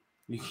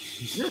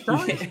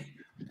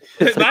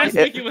 Last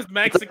week he was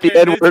Mexican.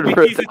 I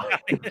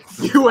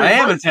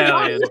am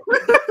Italian.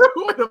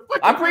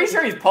 I'm pretty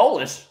sure he's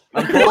Polish.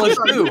 I'm Polish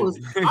too.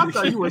 I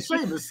thought you were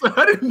Sheamus.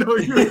 I didn't know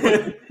you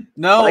were.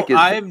 No, Mike is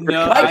a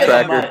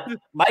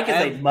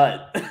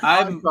mutt.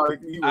 I'm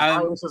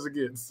Irish as it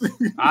gets.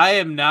 I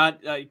am not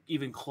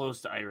even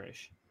close to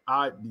Irish.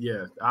 I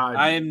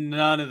am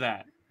none of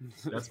that.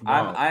 That's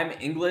I'm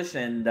English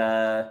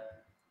and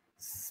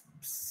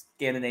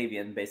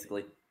Scandinavian,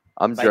 basically.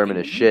 I'm German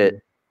as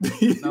shit.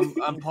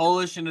 I'm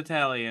Polish and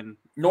Italian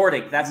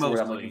Nordic. That's the word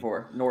I'm Mostly. looking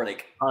for.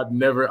 Nordic. I'm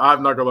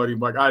not gonna lie to you,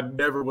 Mike. I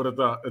never would have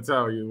thought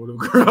Italian would have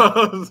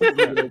crossed.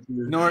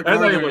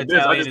 Northern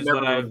Italian is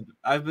what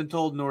I've been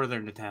told.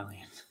 Northern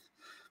Italian,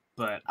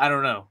 but I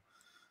don't know.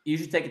 You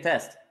should take a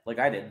test, like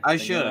I did. I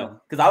should,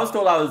 because I was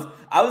told I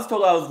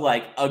was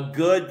like a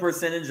good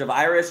percentage of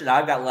Irish, and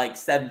I've got like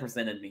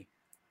 7% in me.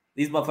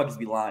 These motherfuckers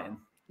be lying.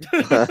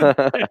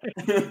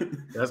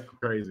 That's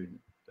crazy.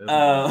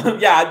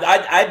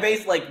 I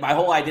base like my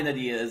whole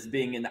identity as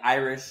being an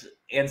Irish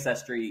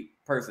ancestry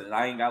person, and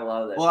I ain't got a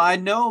lot of that. Well, I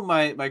know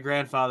my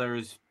grandfather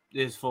was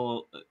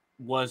full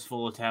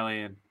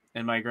Italian,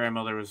 and my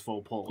grandmother was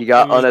full Polish. He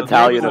got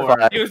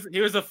un-Italianified.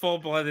 He was a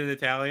full-blooded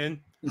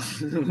Italian.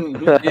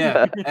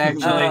 Yeah,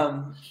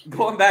 actually.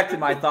 Going back to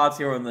my thoughts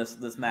here on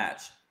this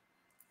match,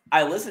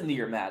 I listened to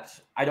your match.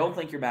 I don't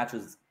think your match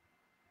was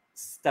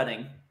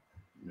stunning.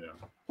 Yeah.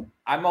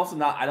 I'm also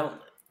not. I don't.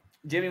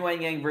 Jimmy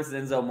Wang Yang versus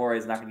Enzo Amore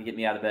is not going to get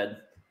me out of bed.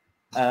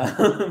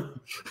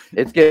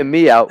 It's getting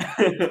me out.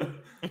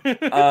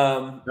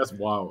 That's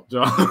wild,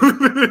 John.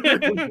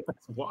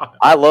 That's wild.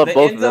 I love the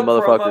both Enzo of them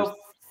motherfuckers. promo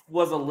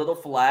was a little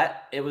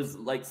flat. It was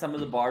like some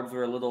of the barbs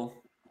were a little.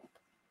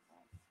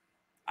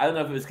 I don't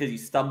know if it was because you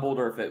stumbled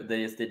or if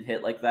they just didn't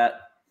hit like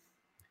that.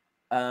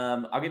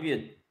 I'll give you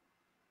a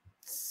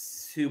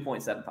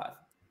 2.75.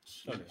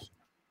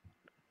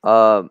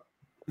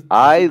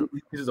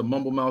 He's just a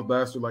mumble mouth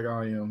bastard like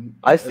I am.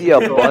 I see a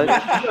bunch.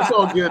 That's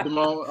all good,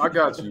 Damone. I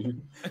got you.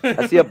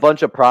 I see a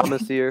bunch of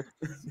promise here.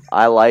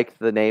 I like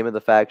the name of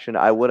the faction.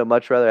 I would have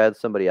much rather had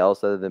somebody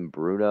else other than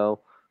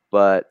Bruno,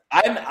 but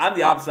I'm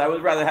the opposite. I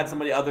would rather had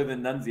somebody other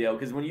than Nunzio,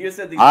 because when you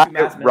said these two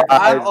match men,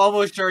 I'm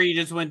almost sure you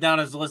just went down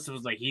his list and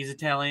was like, he's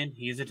Italian,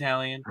 he's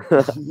Italian,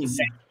 he's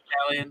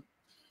Italian.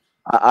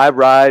 I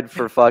ride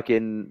for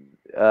fucking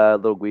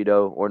Little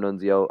Guido or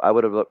Nunzio. I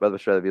would have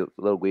rather be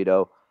Little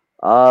Guido.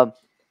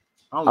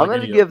 I'm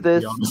gonna give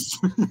this. I'm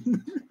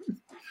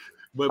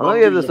gonna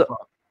give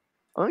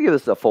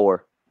this a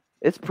 4.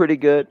 It's pretty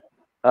good.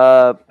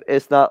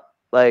 It's not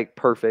like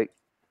perfect,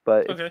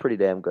 but it's pretty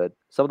damn good.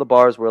 Some of the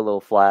bars were a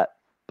little flat,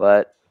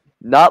 but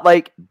not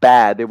like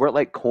bad. They weren't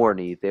like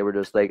corny. They were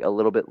just like a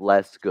little bit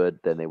less good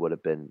than they would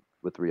have been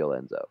with Real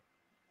Enzo.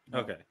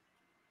 Okay.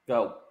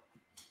 Go.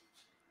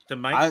 The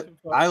mic.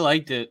 I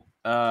liked it.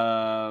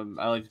 I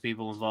liked the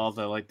people involved.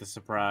 I liked the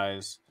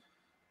surprise.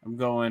 I'm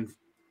going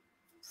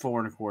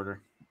 4.25.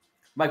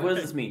 Mike, what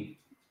does this mean?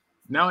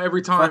 Now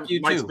every time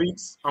Mike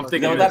speaks, I'm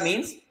thinking. You know what that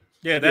means?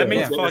 Yeah, that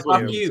means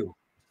fuck you.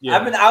 Yeah.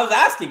 I was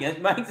asking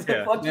it. Mike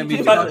said fuck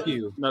you. Fuck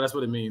you. No, that's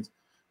what it means.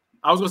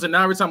 I was gonna say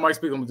now every time Mike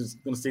speaks, I'm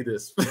just gonna see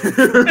this.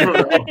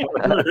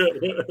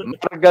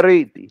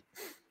 Margariti.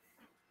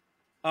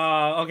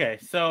 Okay,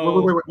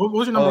 so wait. What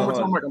was your number one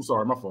time, Mike? I'm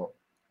sorry, my fault.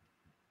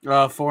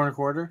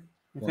 4.25.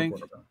 I think.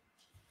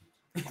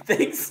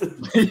 Thanks.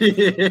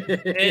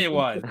 It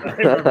was. I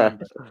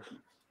remember.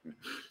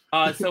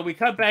 So we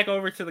cut back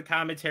over to the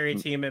commentary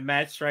team, and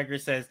Matt Striker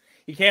says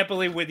he can't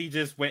believe what he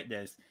just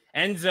witnessed.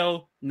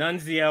 Enzo,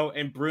 Nunzio,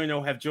 and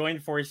Bruno have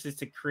joined forces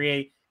to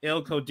create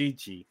Il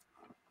Codice.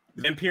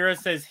 Vampiro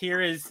says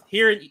here in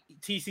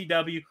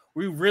TCW,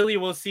 we really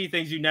will see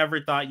things you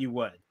never thought you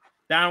would.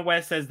 Don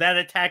West says that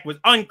attack was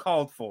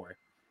uncalled for.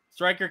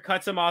 Striker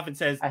cuts him off and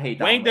says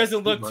Wang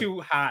doesn't look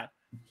too hot,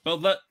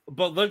 but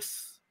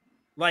looks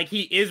like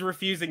he is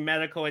refusing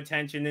medical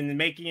attention and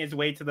making his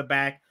way to the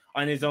back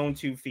on his own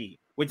 2 feet,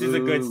 which is a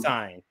good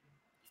sign.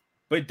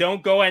 But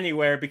don't go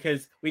anywhere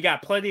because we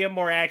got plenty of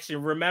more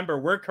action. Remember,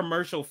 we're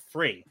commercial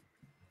free.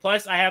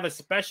 Plus, I have a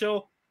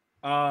special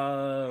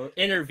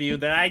interview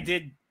that I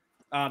did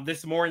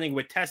this morning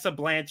with Tessa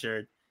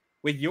Blanchard.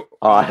 With your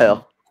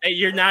hell, that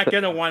you're not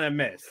gonna want to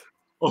miss.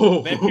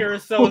 Oh,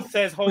 Vampiro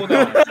says, "Hold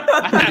on."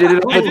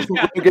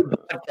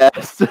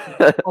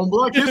 On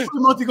Black History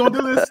Month, you gonna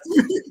do this?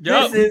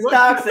 This is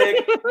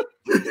toxic.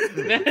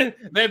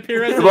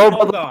 Vampiro says,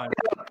 "Hold on."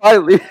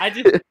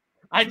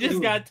 I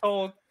just got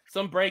told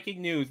some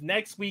breaking news.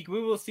 Next week, we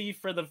will see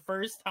the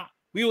first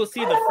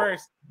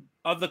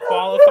of the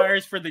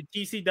qualifiers for the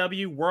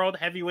TCW World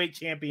Heavyweight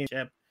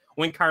Championship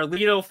when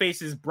Carlito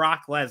faces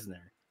Brock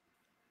Lesnar.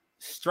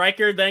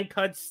 Striker then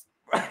cuts.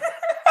 Brock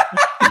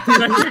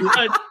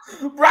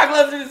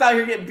Lesnar is out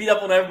here getting beat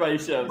up on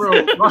everybody's shows.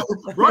 Bro,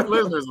 Brock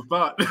Lesnar is a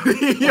thought.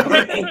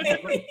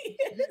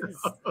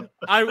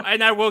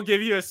 I will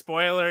give you a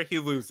spoiler. He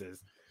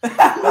loses. He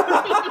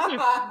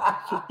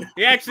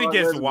actually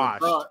gets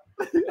washed.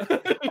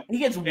 He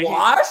gets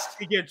washed?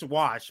 He gets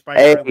washed by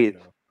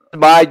Carlito.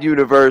 My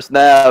universe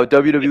now.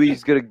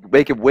 WWE's gonna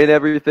make him win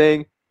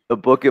everything. The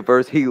book it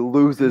verse, he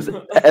loses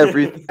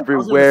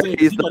everywhere.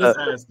 He's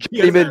the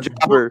journeyman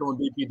jobber on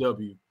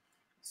DPW.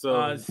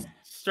 So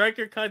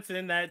Striker cuts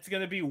in that it's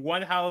going to be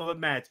one hell of a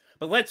match.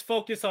 But let's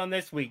focus on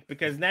this week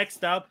because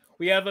next up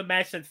we have a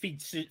match that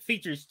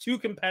features 2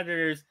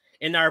 competitors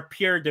in our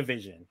pure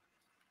division.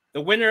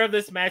 The winner of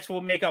this match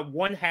will make up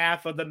one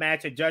half of the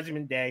match at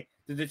Judgment Day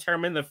to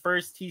determine the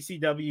first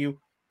TCW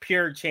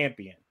pure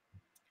champion.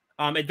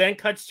 It then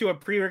cuts to a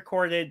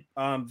pre-recorded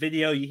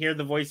video. You hear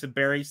the voice of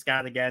Barry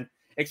Scott again,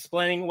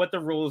 explaining what the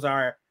rules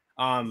are.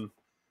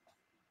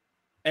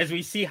 as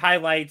we see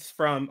highlights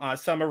from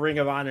some of Ring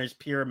of Honor's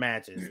pure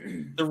matches.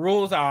 The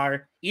rules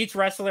are each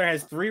wrestler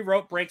has 3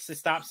 rope breaks to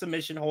stop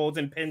submission holds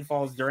and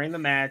pinfalls during the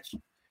match.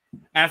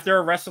 After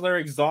a wrestler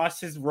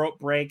exhausts his rope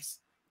breaks,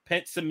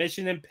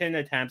 submission and pin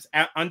attempts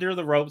under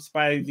the ropes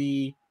by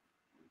the...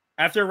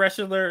 After a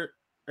wrestler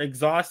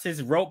exhausts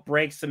his rope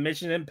breaks,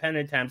 submission and pin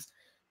attempts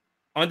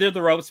under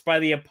the ropes by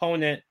the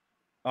opponent,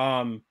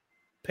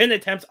 pin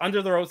attempts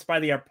under the ropes by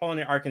the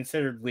opponent are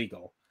considered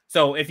legal.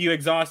 So if you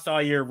exhaust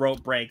all your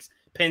rope breaks,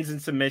 pins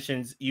and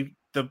submissions,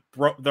 the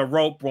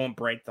rope won't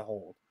break the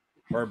hold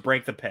or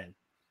break the pin.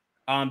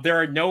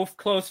 There are no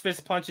close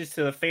fist punches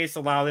to the face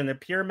allowed in a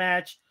pure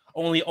match.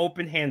 Only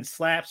open hand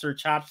slaps or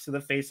chops to the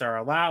face are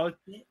allowed.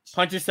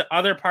 Punches to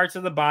other parts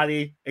of the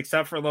body,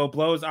 except for low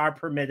blows, are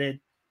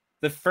permitted.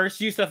 The first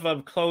use of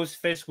a closed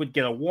fist would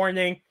get a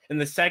warning, and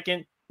the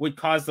second would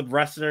cause the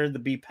wrestler to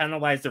be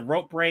penalized a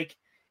rope break.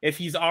 If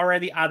he's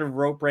already out of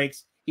rope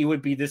breaks, he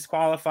would be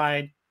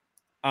disqualified.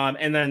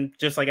 And then,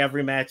 just like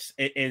every match,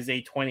 it is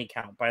a 20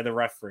 count by the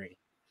referee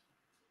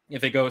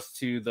if it goes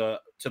to the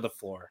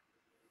floor.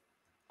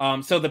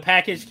 So the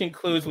package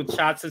concludes with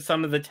shots of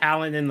some of the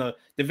talent in the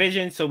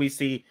division. So we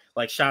see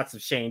like shots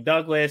of Shane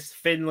Douglas,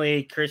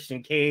 Finlay,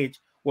 Christian Cage,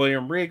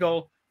 William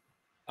Regal.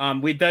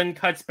 We then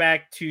cuts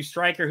back to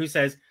Stryker, who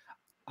says,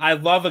 "I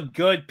love a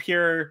good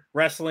pure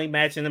wrestling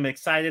match, and I'm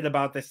excited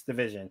about this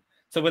division."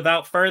 So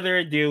without further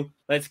ado,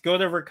 let's go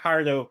to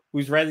Ricardo,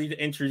 who's ready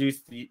to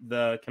introduce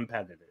the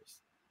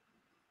competitors.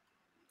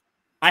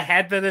 I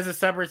had that as a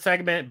separate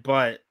segment,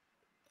 but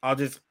I'll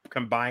just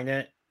combine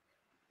it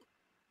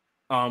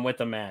with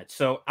the match.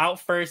 So out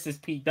first is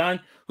Pete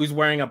Dunne, who's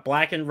wearing a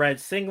black and red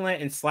singlet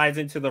and slides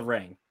into the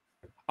ring.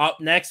 Up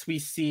next, we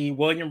see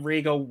William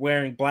Regal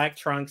wearing black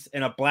trunks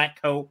and a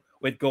black coat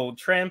with gold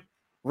trim.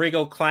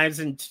 Regal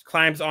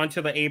climbs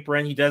onto the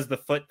apron. He does the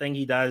foot thing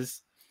he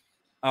does.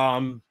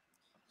 And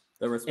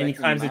he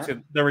climbs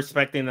into the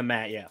respecting the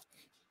mat, yeah.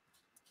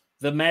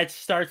 The match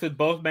starts with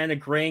both men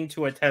agreeing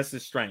to a test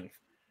of strength.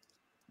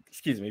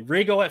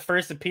 Regal at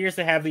first appears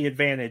to have the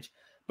advantage,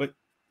 but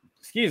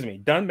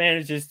Dunne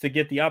manages to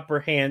get the upper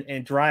hand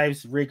and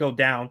drives Regal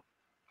down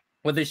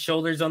with his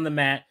shoulders on the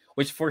mat,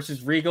 which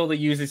forces Regal to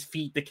use his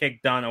feet to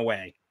kick Dunne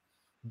away.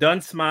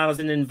 Dunne smiles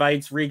and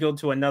invites Regal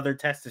to another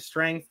test of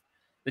strength.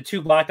 The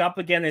two block up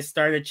again and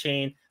start a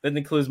chain that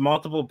includes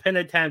multiple pin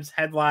attempts,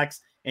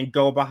 headlocks, and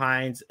go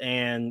behinds,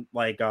 and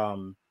like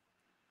pin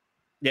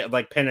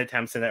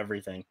attempts and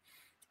everything.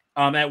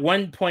 At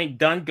one point,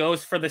 Dunne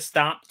goes for the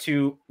stomp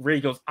to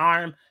Regal's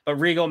arm, but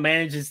Regal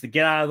manages to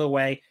get out of the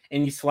way,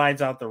 and he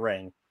slides out the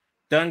ring.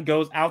 Dunne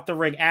goes out the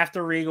ring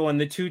after Regal,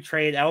 and the two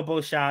trade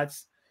elbow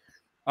shots.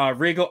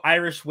 Regal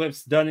Irish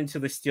whips Dunne into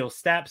the steel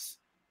steps.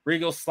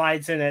 Regal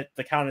slides in at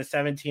the count of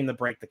 17 to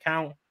break the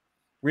count.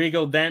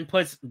 Regal then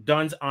puts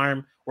Dunne's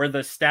arm where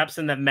the steps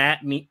and the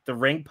mat meet the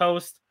ring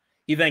post.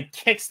 He then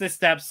kicks the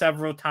steps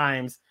several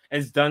times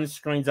as Dunne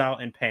screams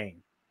out in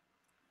pain.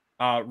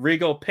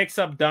 Regal picks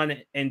up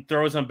Dunne and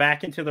throws him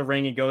back into the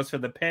ring and goes for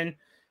the pin,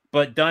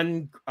 but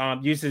Dunne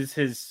uses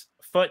his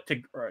foot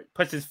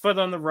puts his foot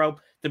on the rope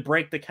to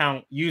break the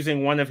count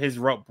using one of his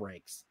rope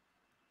breaks.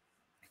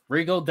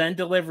 Regal then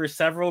delivers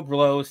several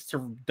blows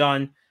to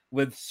Dunne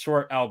with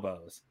short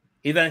elbows.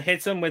 He then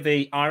hits him with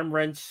a arm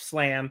wrench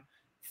slam,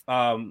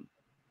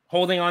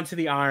 holding onto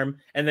the arm,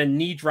 and then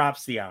knee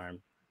drops the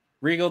arm.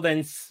 Regal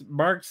then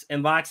smirks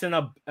and locks in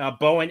a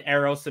bow and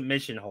arrow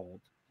submission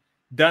hold.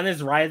 Dunne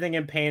is writhing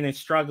in pain and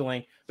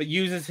struggling, but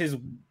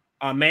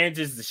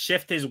manages to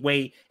shift his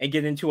weight and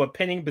get into a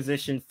pinning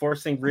position,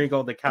 forcing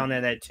Regal to count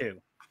it at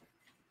 2.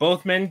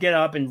 Both men get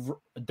up, and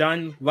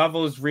Dunne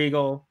levels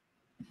Regal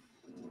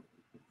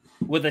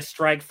with a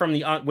strike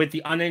with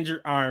the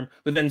uninjured arm,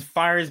 but then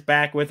fires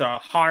back with a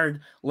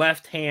hard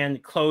left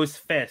hand closed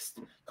fist,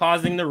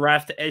 causing the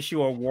ref to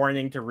issue a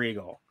warning to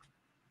Regal.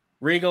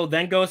 Regal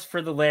then goes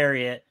for the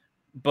lariat,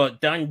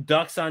 but Dunne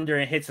ducks under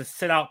and hits a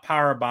sit-out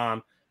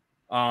powerbomb,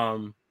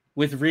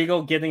 with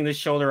Regal getting the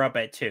shoulder up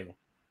at 2.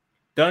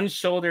 Dunne's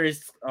shoulder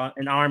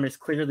and arm is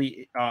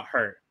clearly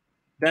hurt.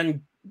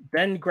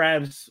 Then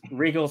grabs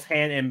Regal's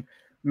hand and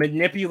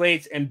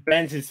manipulates and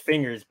bends his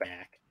fingers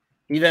back.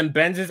 He then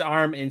bends his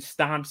arm and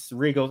stomps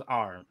Regal's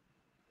arm.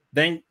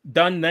 Then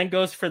Dunne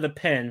goes for the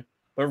pin,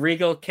 but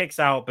Regal kicks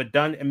out, but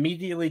Dunne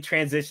immediately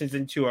transitions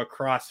into a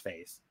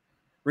crossface.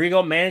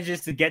 Regal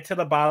manages to get to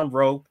the bottom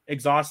rope,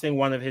 exhausting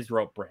one of his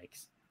rope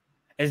breaks.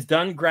 As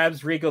Dunne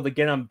grabs Regal to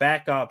get him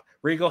back up,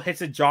 Regal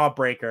hits a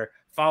jawbreaker,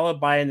 followed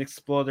by an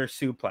exploder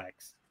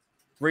suplex.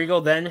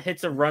 Regal then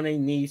hits a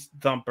running knee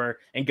thumper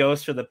and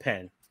goes for the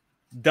pin.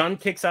 Dunne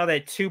kicks out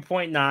at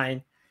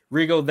 2.9.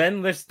 Regal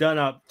then lifts Dunne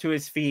up to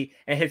his feet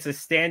and hits a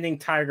standing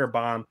tiger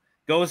bomb,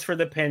 goes for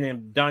the pin,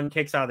 and Dunne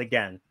kicks out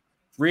again.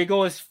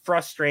 Regal is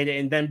frustrated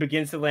and then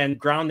begins to land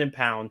ground and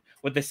pound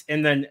with this,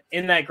 and then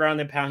in that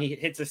ground and pound, he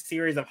hits a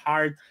series of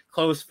hard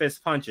closed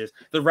fist punches.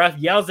 The ref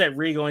yells at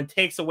Regal and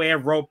takes away a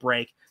rope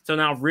break, so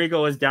now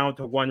Regal is down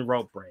to 1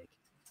 rope break.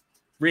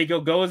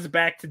 Regal goes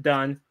back to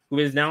Dunne, who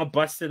is now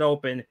busted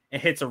open,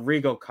 and hits a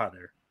Regal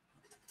cutter.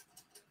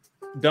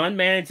 Dunn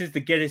manages to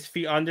get his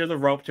feet under the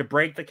rope to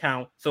break the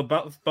count, so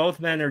both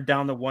men are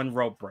down to one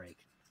rope break.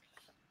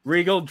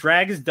 Regal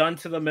drags Dunn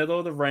to the middle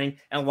of the ring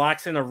and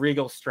locks in a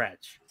Regal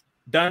stretch.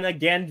 Dunn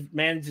again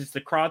manages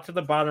to crawl to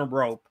the bottom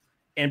rope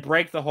and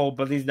break the hold,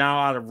 but he's now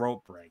out of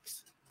rope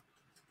breaks.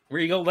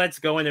 Regal lets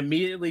go and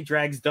immediately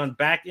drags Dunn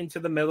back into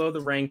the middle of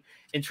the ring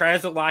and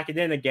tries to lock it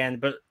in again,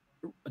 but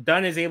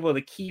Dunn is able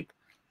to keep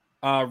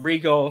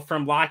Regal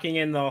from locking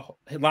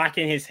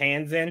his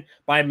hands in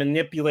by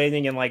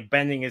manipulating and like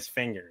bending his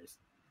fingers.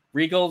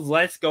 Regal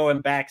lets go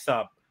and backs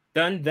up.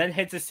 Dunn then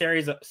hits a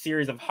series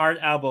of hard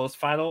elbows,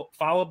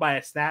 followed by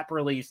a snap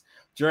release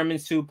German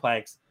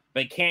suplex,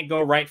 but can't go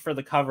right for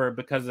the cover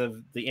because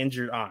of the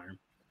injured arm.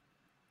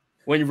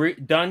 When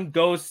Dunn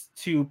goes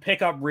to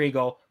pick up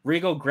Regal,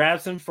 Regal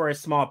grabs him for a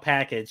small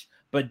package,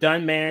 but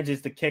Dunn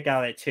manages to kick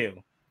out at 2.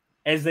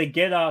 As they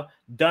get up,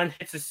 Dunn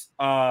hits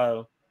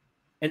an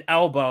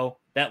elbow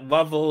that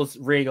levels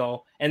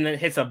Regal and then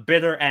hits a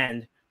bitter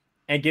end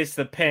and gets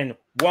the pin.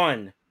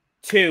 1,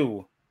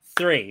 2,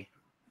 3.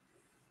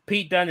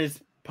 Pete Dunne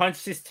has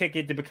punched his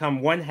ticket to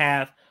become one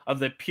half of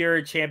the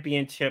Pure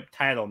Championship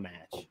title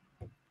match.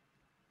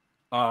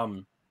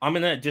 I'm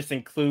going to just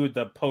include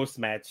the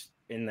post-match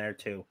in there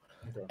too.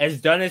 Okay. As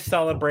Dunne is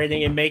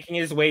celebrating and making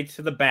his way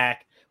to the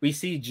back, we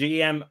see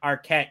GM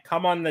Arquette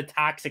come on the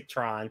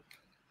Toxictron,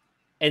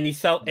 and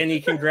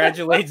he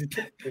congratulates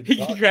he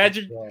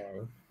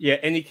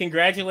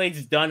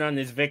congratulates Dunne on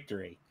his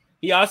victory.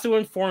 He also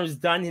informs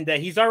Dunne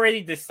that he's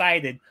already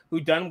decided who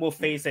Dunne will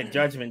face at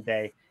Judgment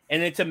Day,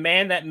 and it's a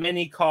man that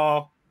many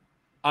call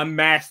a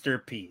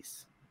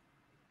masterpiece.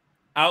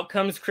 Out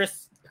comes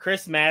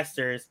Chris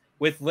Masters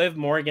with Liv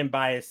Morgan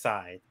by his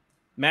side.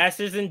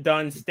 Masters and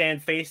Dunne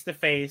stand face to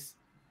face.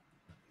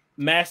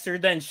 Master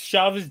then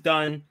shoves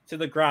Dunne to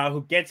the ground,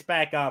 who gets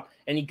back up,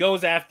 and he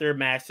goes after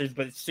Masters,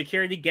 but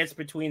security gets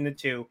between the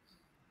two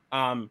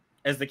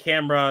as the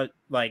camera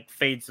like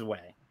fades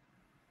away.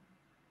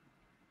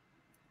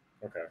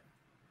 Okay.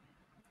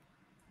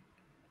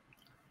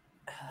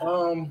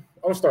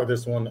 I'll start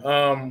this one.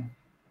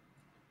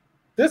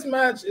 This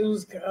match, it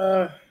was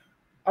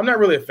I'm not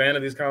really a fan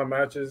of these kind of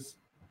matches,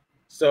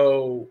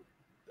 so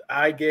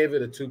I gave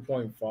it a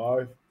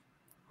 2.5.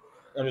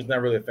 I'm just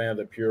not really a fan of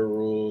the Pure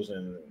rules,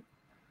 and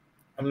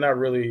I'm not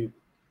really.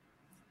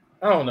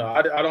 I don't know.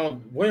 I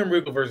don't. William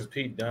Regal versus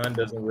Pete Dunne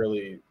doesn't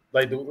really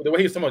like the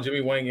way he's talking about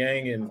Jimmy Wang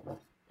Yang and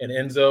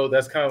Enzo.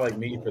 That's kind of like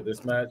me for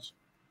this match.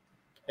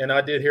 And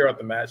I did hear out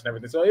the match and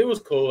everything, so it was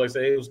cool. Like I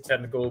say, it was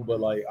technical, but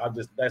like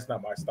that's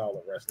not my style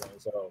of wrestling.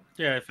 So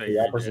I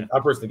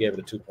personally gave it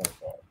a 2.5.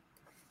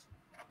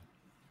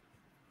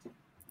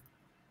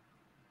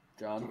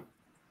 John.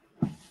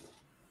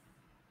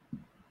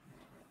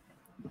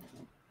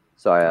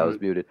 Sorry, I was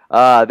muted.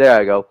 There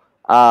I go.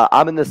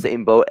 I'm in the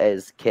same boat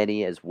as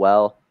Kenny as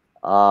well.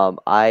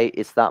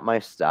 It's not my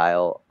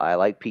style. I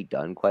like Pete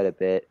Dunne quite a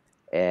bit,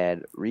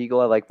 and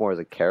Regal I like more as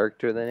a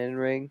character than in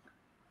ring.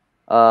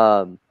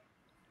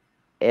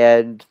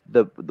 And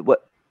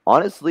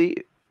honestly,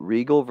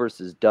 Regal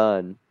versus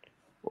Dunne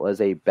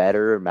was a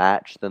better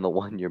match than the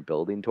one you're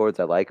building towards.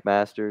 I like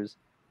Masters.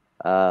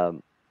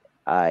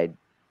 I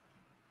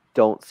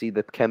don't see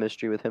the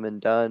chemistry with him and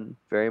Dunne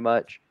very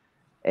much,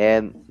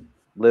 and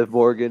Liv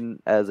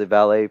Morgan as a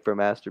valet for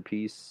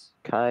Masterpiece,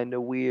 kind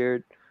of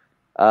weird.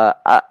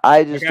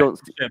 I just don't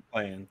see it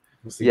playing.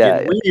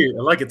 Yeah, weird.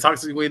 I like it.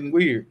 Toxic and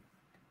weird.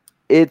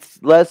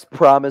 It's less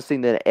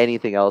promising than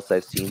anything else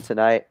I've seen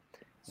tonight.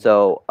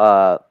 So,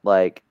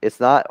 it's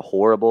not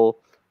horrible,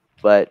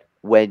 but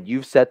when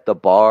you've set the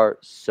bar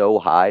so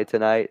high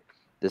tonight,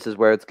 this is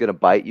where it's gonna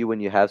bite you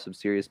when you have some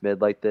serious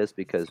mid like this,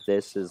 because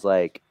this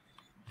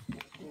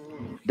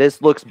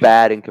looks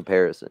bad in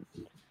comparison.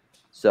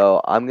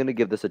 So I'm going to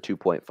give this a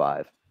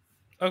 2.5.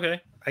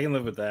 Okay, I can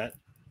live with that.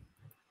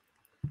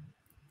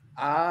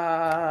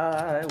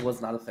 I was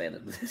not a fan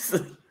of this.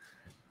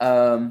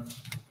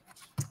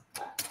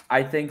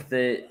 I think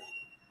that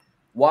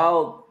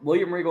while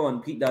William Regal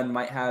and Pete Dunne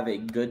might have a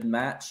good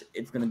match,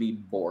 it's going to be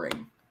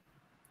boring.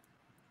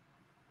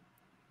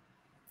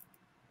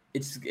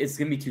 It's going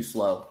to be too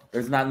slow.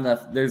 There's not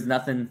enough. There's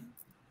nothing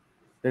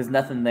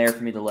there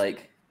for me to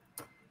like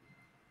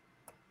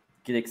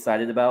get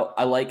excited about.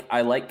 I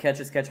like catch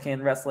as catch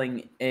can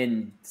wrestling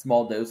in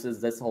small doses.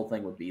 This whole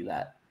thing would be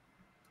that.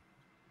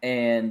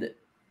 And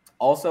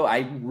also,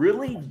 I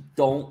really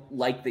don't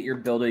like that you're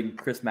building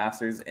Chris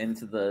Masters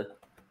into the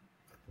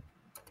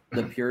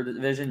Pure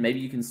division. Maybe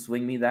you can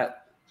swing me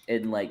that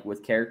in like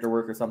with character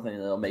work or something,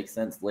 and it'll make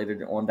sense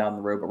later on down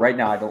the road. But right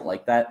now, I don't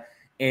like that.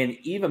 And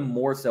even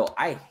more so,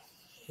 I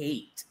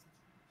hate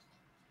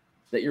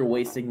that you're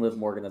wasting Liv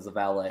Morgan as a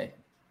valet.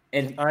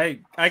 And I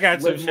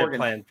got some shit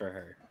planned for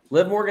her.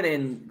 Liv Morgan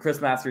and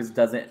Chris Masters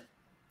doesn't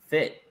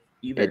fit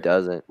either. It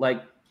doesn't.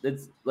 Like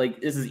it's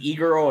like this is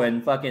E-Girl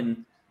and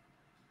fucking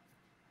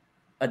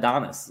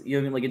Adonis. You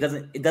know what I mean?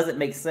 Like it doesn't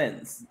make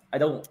sense. I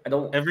don't.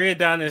 Every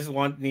Adonis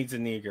needs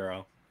an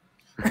E-Girl.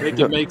 Make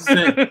it make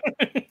sense.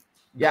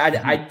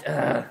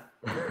 Yeah,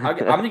 I'm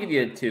gonna give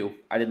you a 2.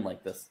 I didn't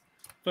like this.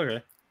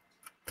 Okay.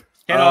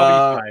 Can't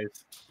all be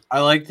fives. I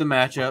like the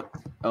matchup.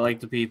 I like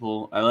the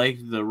people. I like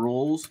the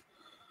rules.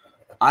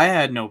 I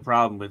had no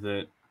problem with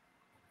it.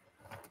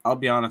 I'll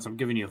be honest. I'm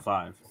giving you a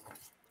 5.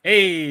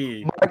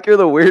 Hey, Mike, you're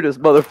the weirdest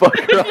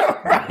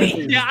motherfucker.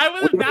 Right. yeah, I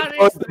was not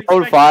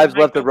Throwing expecting 5s Mike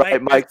left to and right.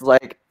 like Mike's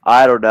like,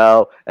 I don't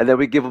know, and then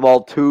we give him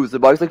all 2s,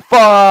 and Mike's like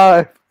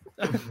 5.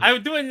 I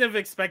wouldn't have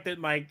expected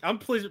Mike. I'm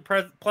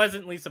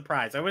pleasantly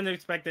surprised. I wouldn't have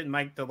expected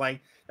Mike to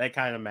like that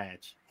kind of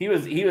match. He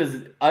was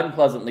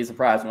unpleasantly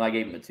surprised when I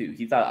gave him a 2.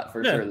 He thought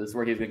for Yeah. sure this is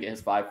where he was gonna get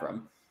his 5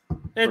 from.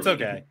 It's For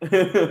me. okay.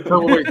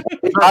 No, wait.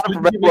 Not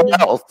from everyone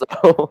else.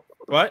 So.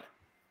 What?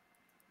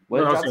 What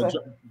No, did I John was say?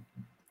 saying-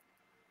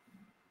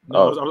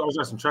 No, I was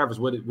asking Travis,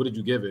 what did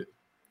you give it?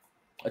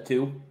 A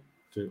 2.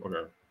 To?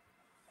 Okay.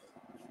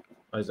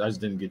 I just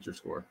didn't get your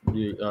score.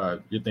 Your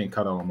thing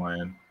cut out on my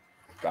end.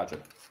 Gotcha.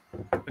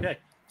 Okay.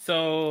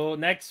 So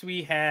next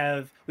we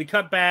cut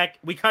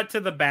to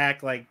the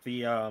back, like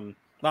the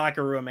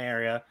locker room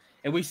area,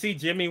 and we see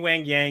Jimmy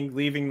Wang Yang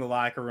leaving the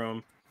locker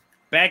room.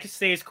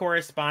 Backstage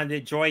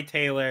correspondent Joy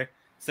Taylor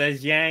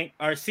sees Yang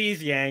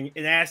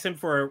and asks him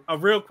for a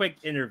real quick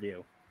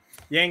interview.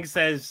 Yang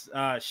says,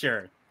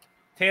 sure.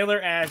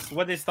 Taylor asks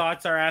what his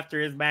thoughts are after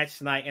his match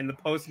tonight and the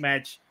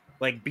post-match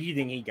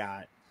beating he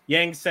got.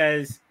 Yang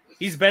says,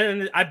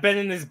 I've been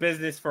in this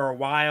business for a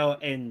while,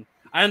 and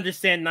I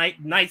understand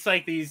nights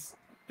like these,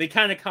 they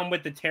kind of come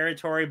with the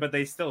territory, but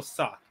they still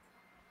suck.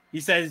 He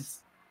says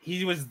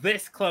he was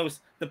this close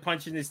to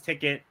punching his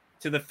ticket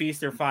to the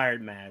Feast or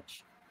Fired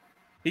match.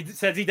 He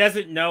says he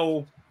doesn't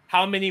know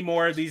how many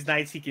more of these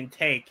nights he can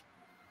take,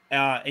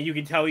 and you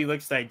can tell he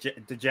looks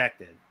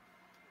dejected.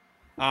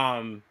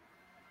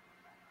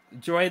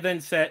 Joy then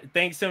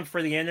thanks him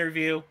for the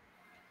interview.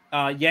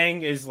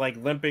 Yang is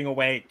limping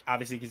away,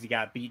 obviously because he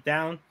got beat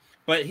down.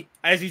 But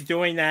as he's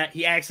doing that,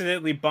 he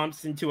accidentally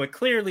bumps into a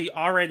clearly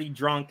already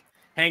drunk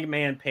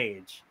Hangman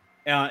Page,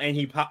 and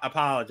he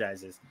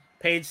apologizes.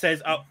 Page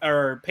says,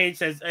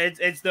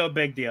 it's no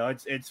big deal.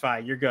 It's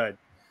fine. You're good.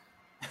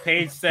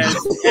 Page says,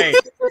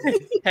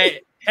 hey,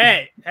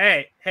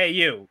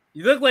 you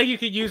look like you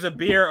could use a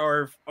beer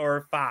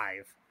or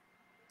 5.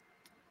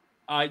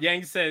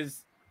 Yang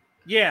says,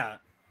 yeah,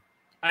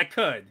 I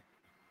could.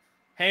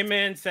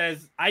 Heyman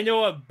says, I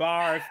know a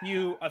bar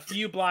a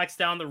few blocks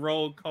down the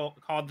road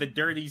called the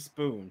Dirty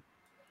Spoon.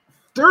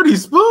 Dirty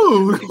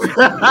Spoon.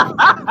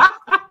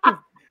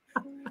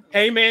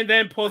 Heyman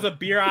then pulls a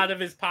beer out of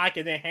his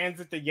pocket and hands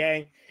it to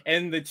Yang,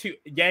 and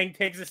Yang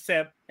takes a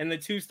sip, and the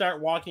two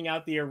start walking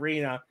out the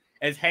arena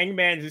as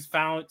Hangman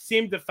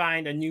seemed to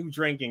find a new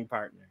drinking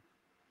partner.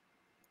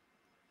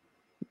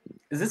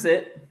 Is this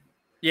it?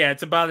 Yeah,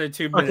 it's about a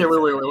 2 minutes.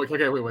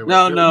 Okay, wait.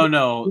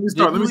 No.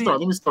 Let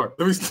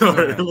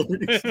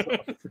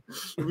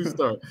me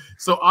start.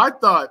 So I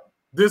thought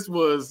this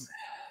was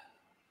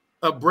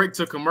a break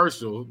to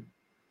commercial,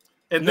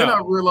 and then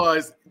I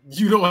realized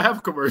you don't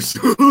have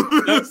commercials.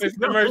 No, it's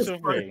commercial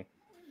free.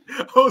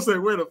 I was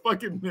like, wait a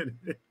fucking minute.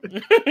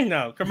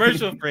 No,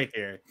 commercial free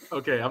here.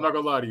 Okay, I'm not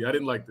gonna lie to you. I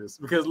didn't like this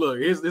because look,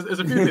 it's a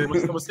few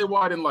things. I'm gonna say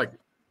why I didn't like it,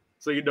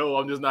 so you know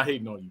I'm just not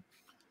hating on you.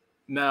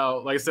 Now,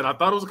 like I said, I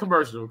thought it was a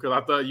commercial because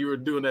I thought you were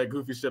doing that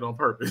goofy shit on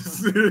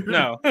purpose.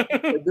 No.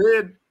 And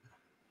then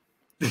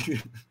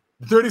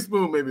Dirty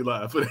Spoon made me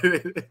laugh, but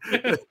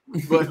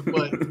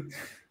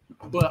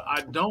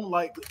I don't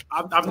like.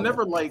 I've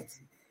never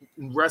liked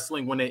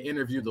wrestling when they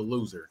interview the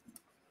loser.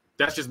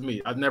 That's just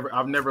me. I've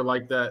never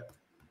liked that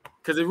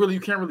because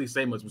you can't really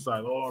say much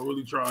besides, oh, I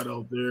really tried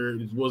out there.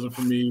 It wasn't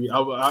for me. I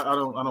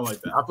don't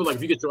like that. I feel like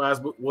if you get your ass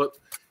whooped,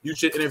 you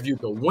should interview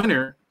the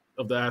winner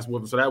of the ass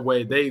whooping, so that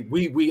way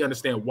we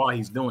understand why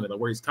he's doing it, like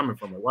where he's coming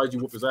from. Like, why did you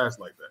whoop his ass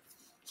like that?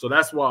 So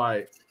that's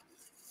why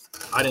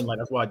I didn't like.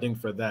 That's why I dinged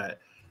for that.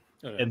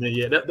 Okay. And then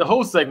the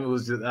whole segment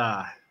was just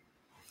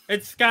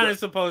It's kind of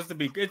supposed to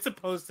be. It's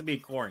supposed to be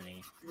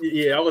corny.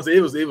 Yeah, it was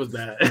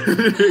bad.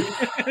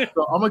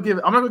 So I'm not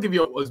gonna give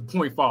you a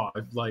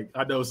 0.5. Like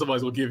I know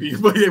somebody's gonna give you,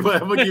 but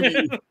I'm gonna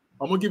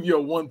give you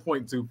a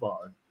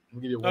 1.25.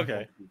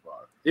 Okay.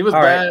 It was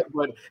bad,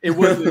 but it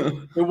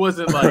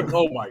wasn't like,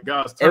 oh my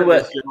gosh, turn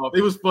that shit off.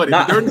 It was funny.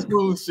 The Dirty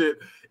Spoon shit,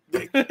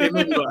 it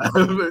made me laugh.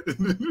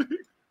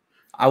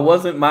 I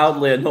wasn't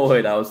mildly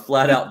annoyed. I was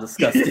flat out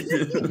disgusted.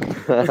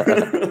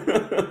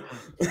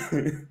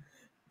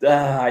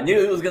 I knew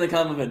it was gonna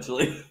come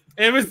eventually.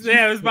 It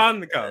was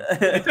bound to come.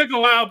 It took a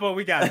while, but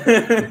we got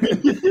it.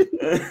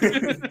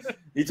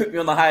 You took me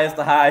on the highest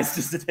of highs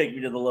just to take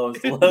me to the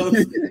lowest of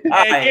lows.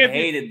 I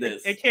hated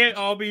this. It can't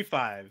all be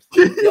 5s.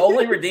 The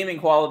only redeeming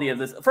quality of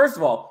this, first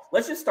of all,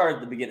 let's just start at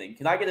the beginning.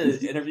 Can I get an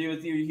interview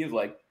with you? He was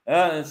like,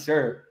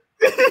 sure.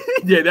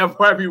 Yeah, that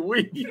probably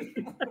weak.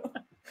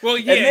 Well,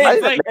 yeah,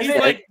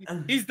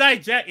 he's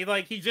digest.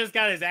 Like he just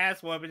got his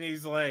ass whooped, and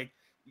he's like,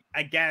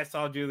 I guess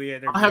I'll do the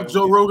interview. I have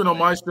Joe Rogan on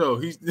my show.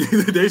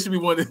 They should be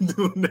one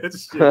doing that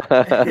shit.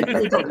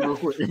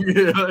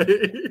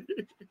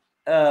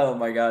 Oh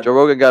my god. Joe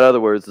Rogan got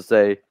other words to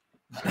say.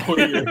 Oh,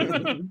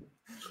 yeah.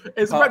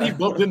 It's funny he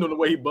bumped into him the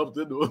way he bumped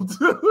into him.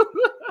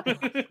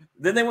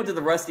 Then they went to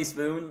the Rusty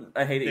Spoon.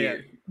 I hate it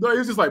here. No, he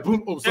was just like,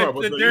 boom. Oh,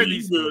 sorry. The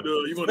dirty spoon.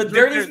 You want The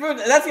Dirty Spoon.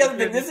 That's the other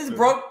thing. This is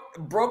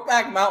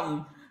Brokeback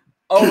Mountain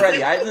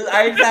already. I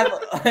just have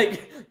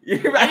like.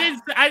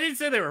 I didn't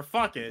say they were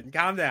fucking.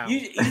 Calm down.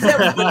 You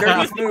said it was the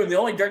Dirty Spoon. The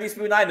only Dirty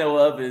Spoon I know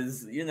of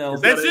is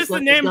That's just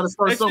the name.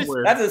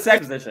 That's a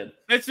sex position.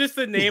 That's just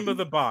the name of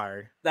the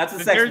bar. That's a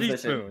The sex Dirty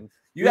position. Spoon.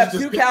 You have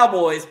two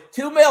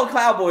male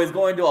cowboys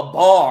going to a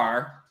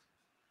bar.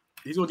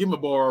 He's gonna give him a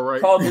bar,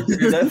 right? Called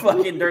the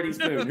fucking Dirty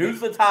Spoon. Who's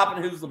the top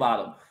and who's the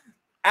bottom?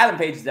 Adam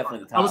Page is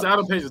definitely the top.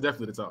 Adam Page is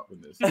definitely the top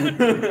in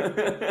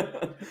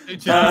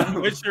this.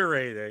 John, what's your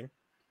rating?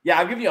 Yeah,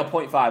 I'm giving you a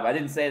 0.5. I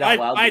didn't say it out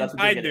loud.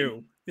 I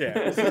knew.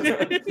 Yeah.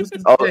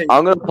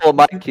 I'm gonna pull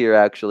Mike here.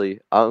 Actually,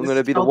 I'm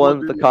gonna be the one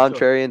with the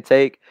contrarian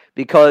take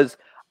because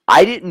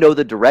I didn't know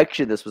the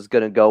direction this was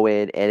gonna go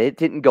in, and it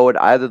didn't go in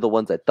either of the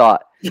ones I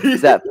thought.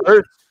 At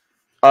first,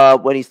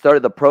 when he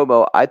started the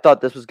promo, I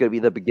thought this was gonna be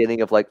the beginning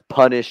of like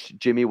Punish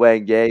Jimmy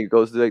Wang Yang, who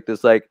goes through like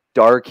this like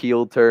dark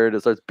heel turn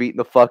and starts beating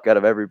the fuck out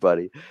of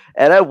everybody,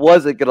 and I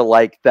wasn't gonna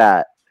like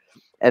that.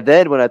 And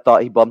then when I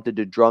thought he bumped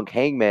into Drunk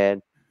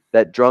Hangman,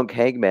 that Drunk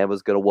Hangman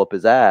was gonna whoop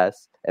his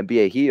ass and be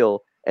a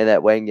heel. And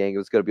that Wang Yang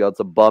was going to be on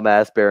some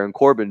bum-ass Baron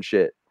Corbin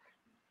shit.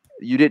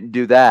 You didn't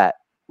do that,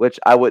 which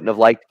I wouldn't have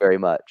liked very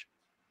much.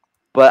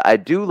 But I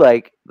do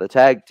like the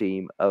tag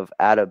team of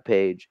Adam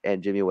Page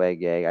and Jimmy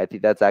Wang Yang. I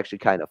think that's actually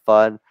kind of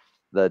fun.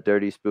 The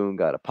Dirty Spoon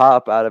got a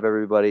pop out of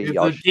everybody. If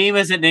the team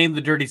isn't named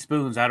the Dirty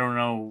Spoons, I don't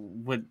know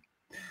what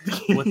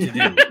to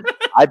do.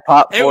 I'd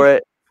pop for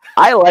it.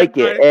 I like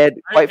it,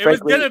 and quite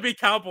frankly, it was gonna be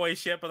Cowboy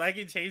Shit, but I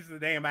can change the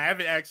name. I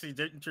haven't actually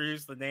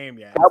introduced the name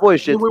yet. Cowboy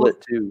Shit's lit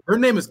too. Her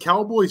name is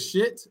Cowboy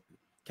Shit.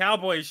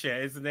 Cowboy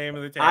Shit is the name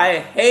of the tag. I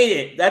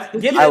hate it.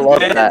 I love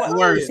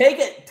that. Take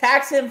it.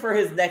 Tax him for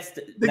his next.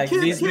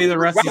 Needs to be the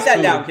rest. Write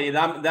that down, Kenny.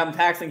 I'm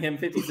taxing him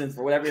 50 cents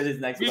for whatever it is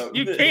next.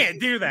 You can't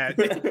do that.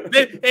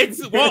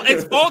 It's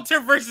Walter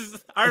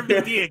versus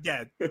RVD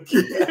again.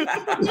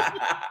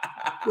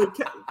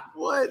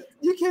 What?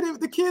 You can't even.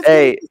 The kids.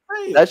 Hey,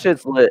 that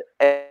shit's lit.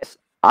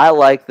 I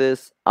like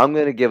this. I'm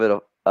gonna give it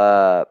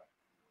a.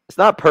 It's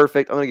not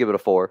perfect. I'm gonna give it a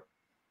 4.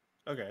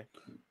 Okay.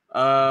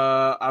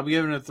 I'm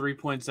giving it a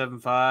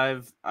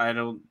 3.75. I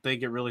don't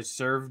think it really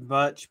served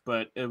much,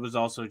 but it was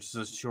also just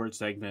a short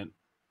segment.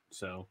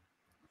 So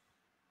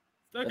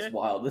that's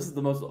wild. This is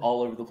the most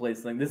all over the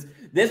place thing.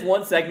 This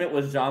one segment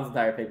was John's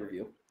entire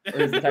pay-per-view. Or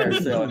his entire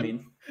show, I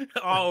mean.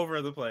 All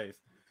over the place.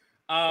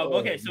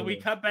 Okay, so we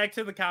cut back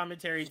to the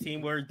commentary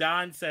team where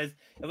Don says,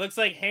 it looks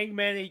like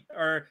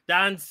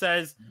Don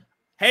says,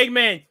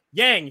 Hangman,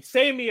 Yang,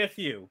 save me a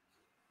few.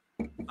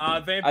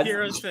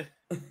 Vampiro says,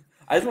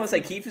 I just want to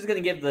say Keith is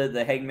going to give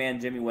the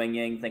Hangman Jimmy Wang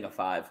Yang thing a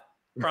 5.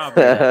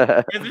 Probably.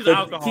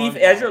 So Keith,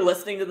 as you're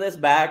listening to this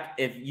back,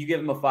 if you give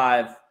him a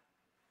 5,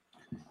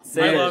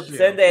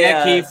 send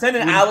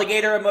an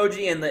alligator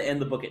emoji in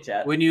the book it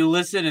chat. When you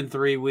listen in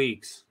 3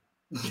 weeks.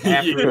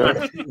 After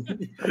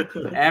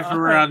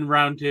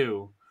round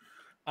 2.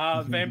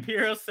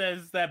 Vampiro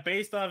says that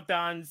based off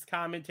Don's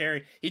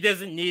commentary, he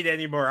doesn't need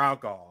any more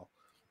alcohol.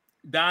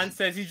 Don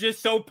says he's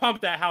just so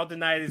pumped at how the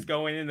night is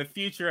going in the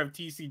future of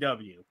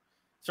TCW.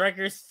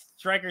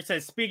 Striker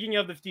says, speaking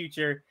of the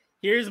future,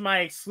 here's my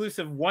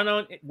exclusive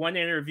one-on-one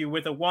interview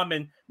with a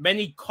woman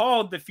many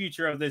called the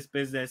future of this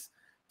business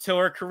till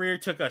her career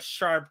took a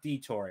sharp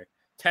detour.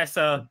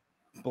 Tessa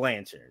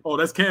Blanchard. Oh,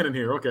 that's canon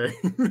here. Okay.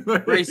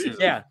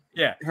 Racism.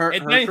 Yeah. Her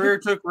career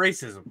took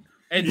racism.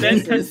 And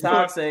then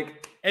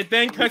toxic. It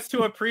then cuts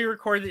to a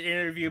pre-recorded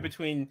interview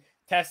between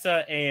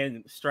Tessa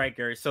and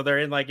Striker. So they're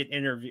in like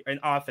an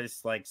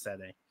office like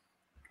setting.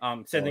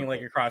 Sitting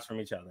like across from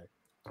each other.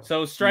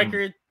 So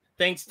Striker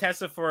thanks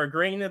Tessa for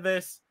agreeing to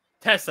this.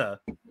 Tessa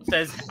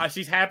says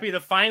she's happy to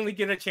finally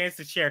get a chance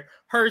to share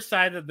her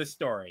side of the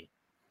story.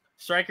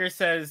 Striker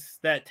says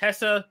that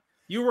Tessa,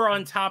 you were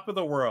on top of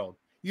the world.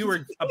 You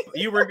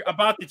were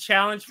about to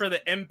challenge for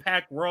the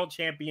Impact World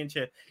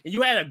Championship, and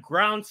you had a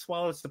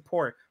groundswell of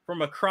support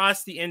from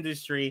across the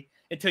industry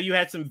until you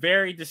had some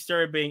very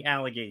disturbing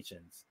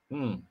allegations.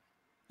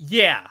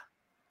 Yeah,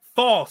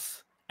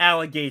 false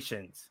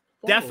allegations,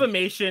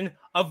 defamation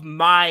of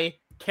my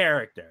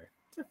character.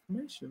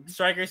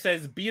 Striker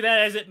says, be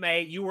that as it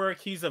may, you were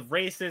accused of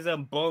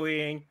racism,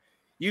 bullying.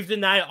 You've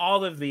denied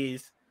all of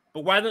these,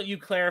 but why don't you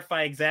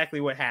clarify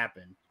exactly what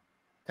happened?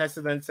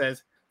 Tessa then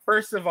says,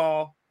 first of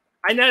all,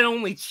 I not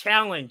only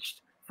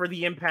challenged for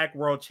the Impact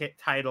World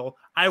title,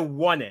 I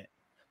won it.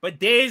 But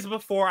days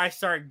before I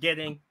start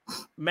getting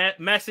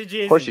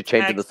messages. Of course, you're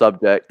changing the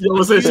subject.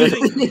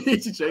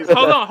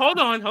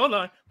 Hold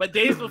on. But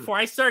days before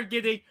I start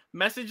getting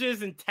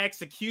messages and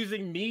texts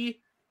accusing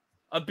me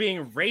of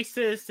being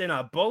racist and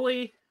a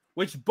bully,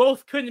 which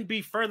both couldn't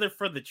be further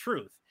from the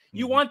truth.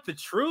 You want the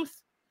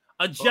truth?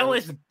 A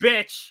jealous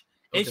bitch,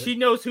 and she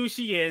knows who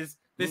she is,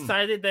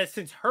 decided that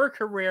since her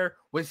career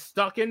was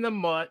stuck in the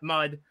mud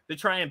to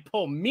try and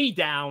pull me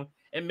down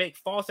and make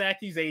false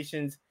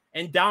accusations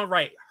and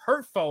downright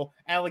hurtful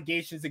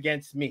allegations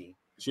against me.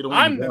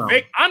 I'm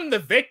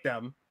the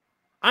victim.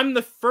 I'm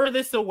the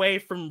furthest away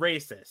from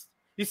racist.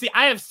 You see,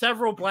 I have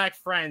several black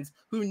friends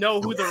who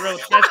know who the real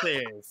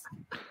Tessa is.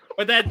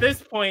 But at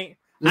this point,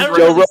 I don't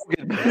Joe really,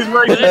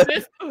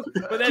 Rogan.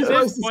 but at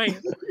this point,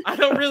 I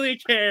don't really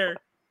care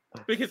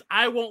because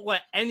I won't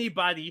let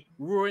anybody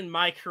ruin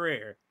my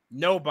career.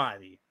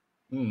 Nobody.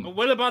 But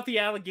what about the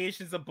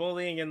allegations of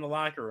bullying in the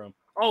locker room?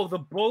 Oh, the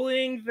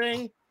bullying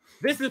thing?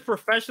 This is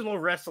professional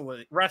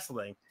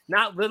wrestling,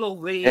 not little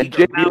league. And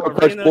Jimmy will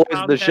touch boys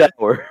in the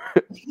shower.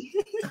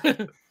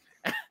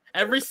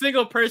 Every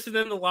single person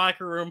in the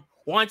locker room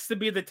wants to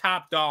be the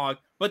top dog,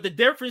 but the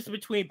difference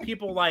between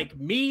people like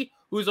me,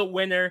 who's a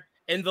winner,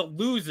 and the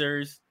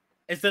losers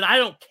is that I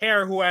don't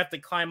care who I have to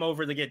climb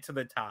over to get to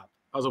the top.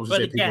 I was going to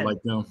say people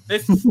like them.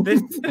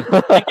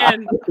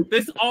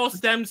 This all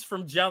stems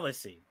from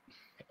jealousy.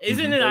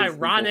 Isn't it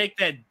ironic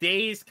that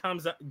days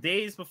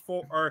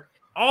before, or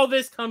all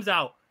this comes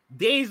out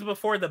days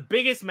before the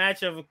biggest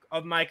match of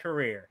my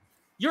career?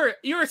 You're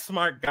a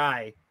smart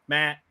guy,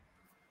 Matt.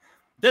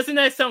 Doesn't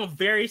that sound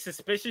very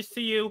suspicious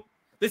to you?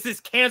 This is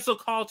cancel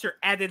culture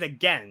at it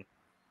again.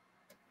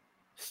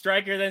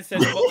 Stryker then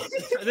says, well,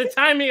 the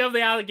timing of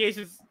the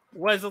allegations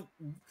was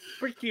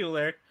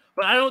peculiar,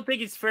 but I don't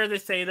think it's fair to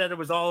say that it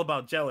was all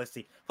about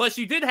jealousy. Plus,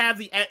 you did have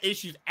the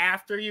issues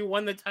after you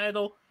won the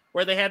title,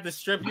 where they had to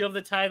strip you of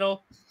the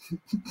title.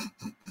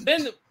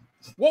 Then,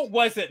 what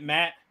was it,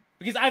 Matt?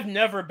 Because I've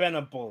never been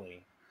a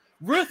bully.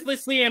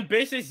 Ruthlessly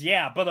ambitious,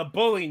 yeah, but a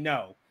bully,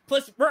 no.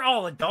 Plus, we're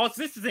all adults.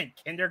 This isn't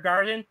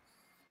kindergarten.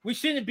 We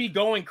shouldn't be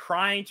going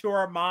crying to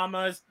our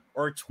mamas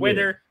or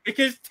Twitter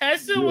because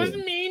Tessa was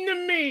mean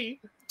to me.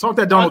 Talk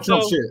that Donald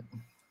Trump shit.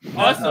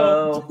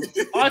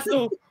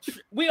 Also,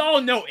 we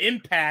all know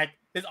Impact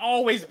has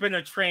always been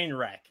a train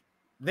wreck.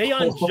 They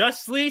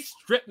unjustly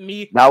stripped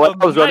me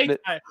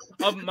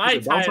of my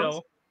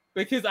title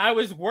because I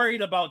was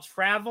worried about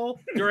travel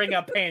during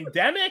a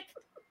pandemic.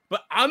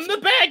 But I'm the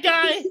bad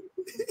guy.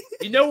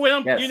 You know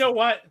what? You know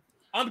what?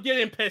 I'm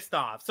getting pissed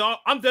off. So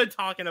I'm done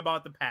talking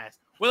about the past.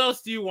 What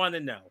else do you want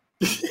to know?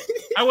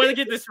 I want to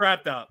get this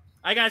wrapped up.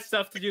 I got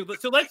stuff to do.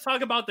 So let's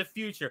talk about the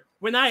future.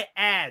 When I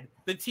add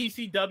the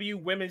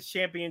TCW Women's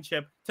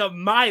Championship to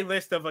my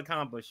list of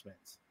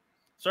accomplishments.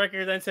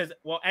 Stryker then says,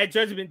 well, at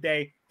Judgment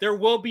Day, there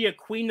will be a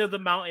Queen of the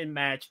Mountain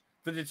match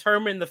to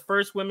determine the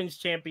first women's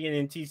champion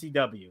in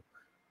TCW.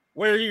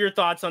 What are your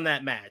thoughts on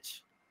that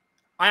match?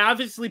 I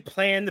obviously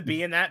plan to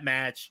be in that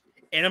match,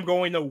 and I'm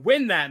going to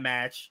win that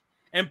match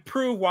and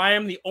prove why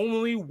I'm the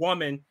only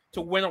woman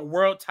to win a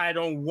world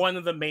title in one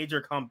of the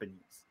major companies.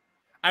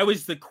 I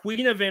was the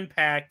queen of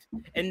Impact,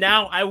 and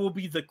now I will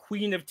be the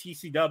queen of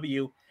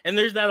TCW, and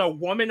there's not a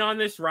woman on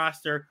this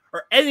roster,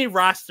 or any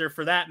roster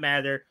for that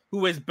matter,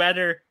 who is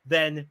better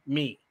than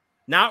me.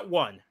 Not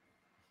one.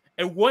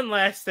 And one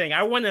last thing.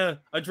 I want to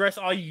address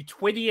all you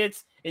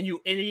twidiots and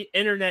you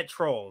internet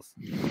trolls.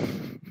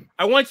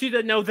 I want you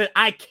to know that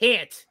I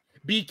can't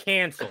be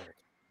canceled.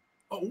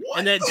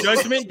 And at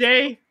Judgment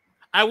Day,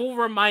 I will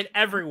remind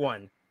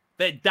everyone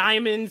that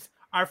diamonds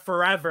are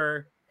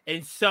forever,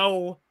 and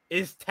so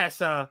is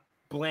Tessa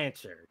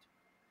Blanchard.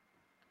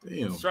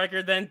 Damn.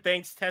 Stryker then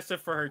thanks Tessa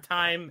for her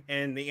time,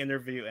 and the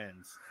interview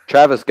ends.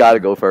 Travis got to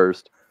go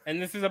first. And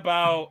this is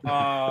about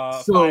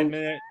 5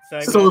 minutes.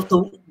 So if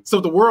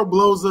the world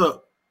blows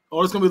up,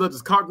 all it's gonna be left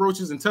is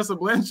cockroaches and Tessa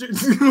Blanchard. And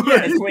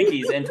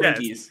Twinkies.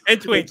 Yes,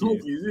 and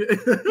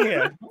Twinkies.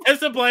 Yeah.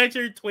 Tessa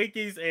Blanchard,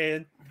 Twinkies,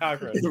 and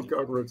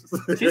cockroaches.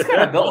 She's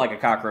kind of built like a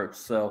cockroach,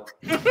 so.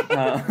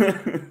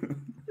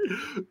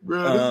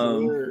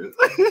 Bro,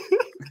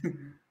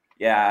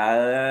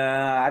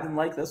 yeah, I didn't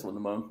like this one,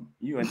 Damone.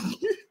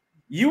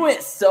 You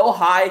went so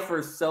high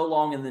for so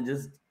long and then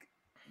just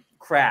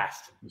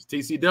crashed. it's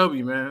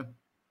TCW, man.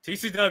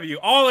 TCW,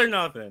 all or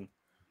nothing.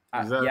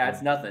 Exactly. Yeah,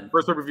 it's nothing.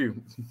 First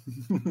review.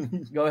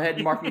 Go ahead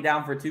and mark me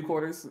down for 2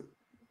 quarters.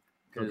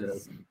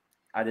 Because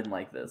I didn't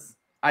like this.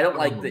 I don't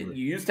like that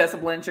you use Tessa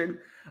Blanchard.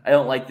 I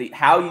don't like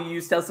how you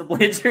use Tessa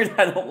Blanchard.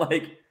 I don't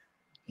like.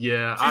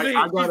 Yeah,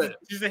 I gotta.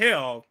 She's a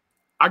heel.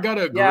 I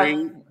gotta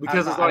agree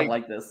because it's I don't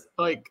like this.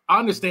 Like I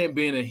understand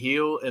being a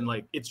heel and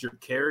like it's your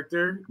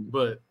character,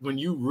 but when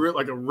you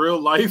like a real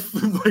life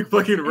like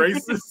fucking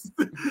racist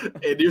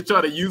and you're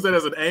trying to use that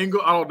as an angle,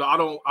 I don't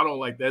know. I don't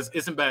like that.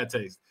 It's in bad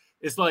taste.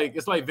 It's like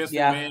Vince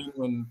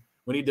McMahon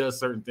when he does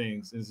certain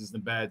things. It's just in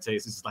bad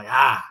taste. It's just like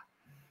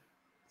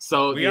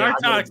So we are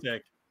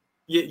toxic.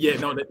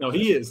 No,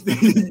 he is.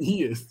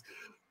 He is.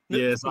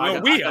 Yeah, so I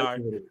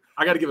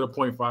got to give it a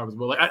 0.5 as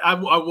well. Like I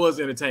was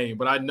entertained,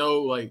 but I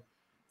know like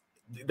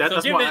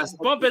that's why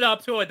bump it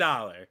up to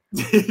 $1.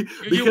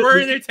 You were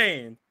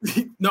entertained.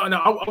 No,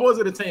 I was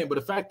entertained, but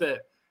the fact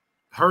that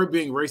her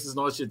being racist and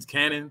all that shit's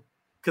canon,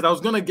 because I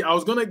was gonna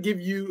give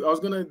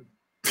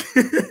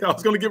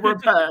her a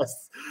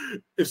pass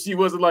if she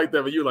wasn't like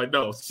that, but you're like,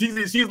 no,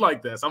 she's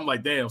like this. I'm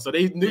like, damn. So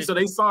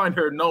they signed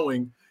her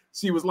knowing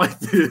she was like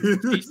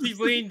this. She's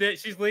leaning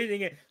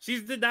it.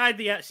 She's denying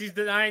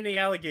the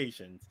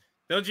allegations.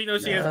 Don't you know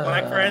she has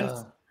black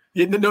friends?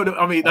 Yeah, no.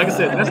 I mean, like I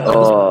said, it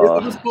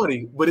was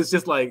funny, but it's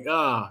just like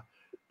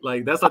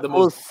that's like the most. I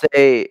will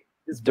say,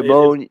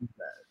 Damone,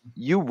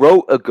 you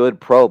wrote a good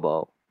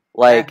promo.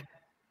 Like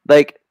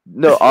Like,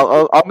 no,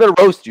 I'm gonna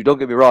roast you. Don't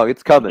get me wrong,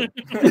 it's coming.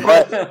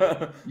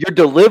 But your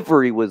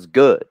delivery was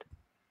good.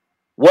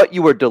 What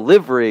you were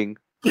delivering.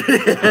 With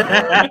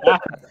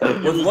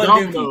was one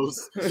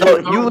Domino's. So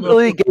you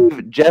literally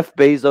gave Jeff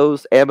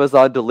Bezos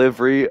Amazon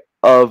delivery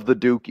of the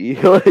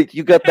Dookie. Like,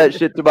 you got that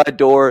shit to my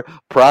door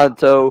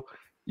pronto.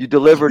 You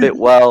delivered it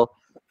well.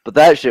 But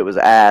that shit was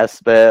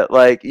ass, man.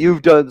 Like,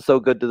 you've done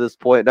so good to this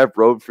point, and I've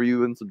rode for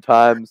you in some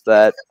times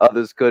that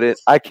others couldn't.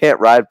 I can't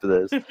ride for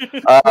this.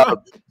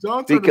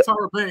 John turned to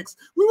Tyra Banks.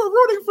 We were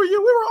rooting for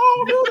you. We were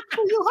all rooting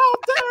for you. How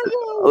dare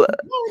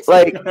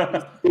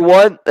you?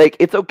 One, like,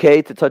 it's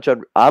okay to touch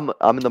on. I'm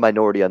in the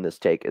minority on this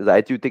take. Is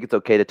I do think it's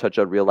okay to touch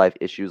on real life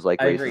issues like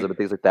I racism agree. and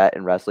things like that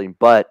in wrestling,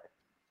 but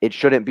it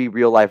shouldn't be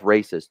real life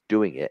racists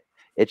doing it.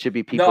 It should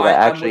be people that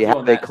I'm actually with you have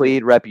on a that, too.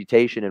 clean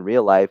reputation in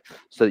real life,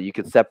 so that you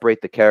can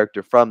separate the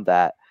character from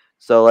that.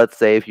 So let's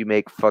say if you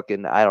make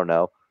fucking, I don't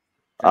know,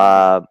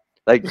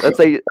 like let's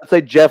say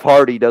Jeff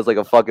Hardy does like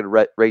a fucking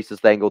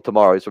racist angle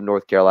tomorrow. He's from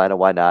North Carolina.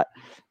 Why not?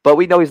 But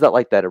we know he's not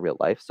like that in real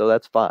life, so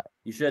that's fine.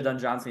 You should have done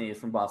John Cena. He's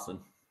from Boston.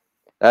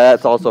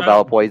 That's also a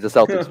valid point. He's a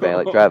Celtics fan,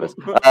 like Travis.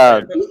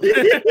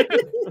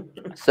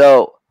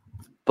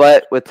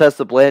 But with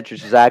Tessa Blanchard,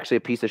 she's actually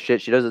a piece of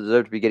shit. She doesn't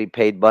deserve to be getting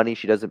paid money.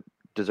 She doesn't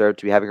deserve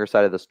to be having her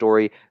side of the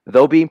story.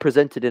 Though being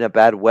presented in a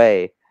bad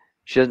way,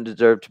 she doesn't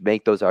deserve to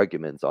make those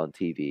arguments on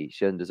TV.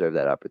 She doesn't deserve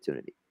that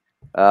opportunity.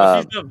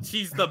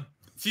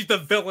 She's the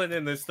villain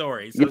in the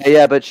story. So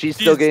But she's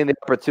still getting the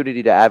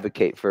opportunity to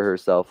advocate for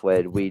herself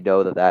when we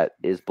know that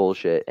is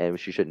bullshit and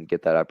she shouldn't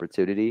get that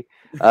opportunity.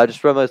 Just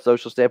from a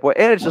social standpoint,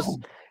 and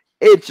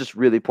it's just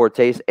really poor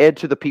taste. And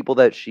to the people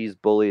that she's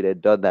bullied and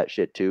done that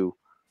shit to,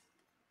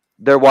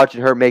 they're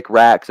watching her make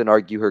racks and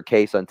argue her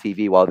case on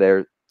TV while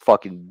they're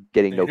fucking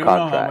getting no You don't know how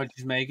contract. much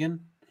he's making.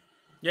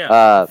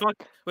 Yeah.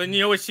 When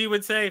you know what she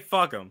would say?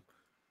 Fuck him.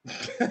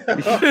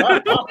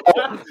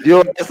 You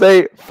want to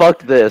say,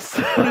 fuck this.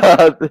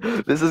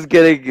 This is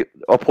getting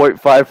a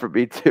 0.5 for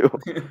me too.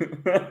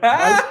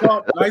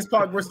 Nice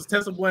Pac versus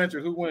Tessa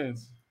Blanchard. Who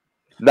wins?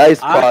 Nice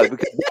Pac,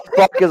 because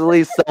Pac is at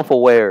least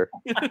self-aware.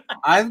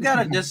 I've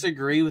got to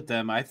disagree with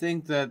them. I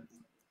think that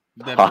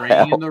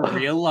bringing in the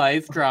real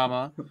life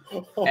drama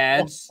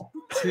adds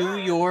to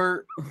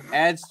your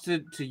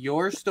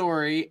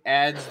story,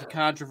 adds the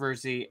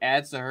controversy,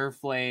 adds to her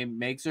flame,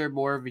 makes her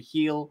more of a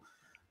heel.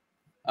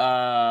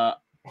 I'm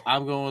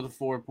going with a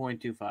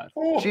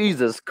 4.25.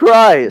 Jesus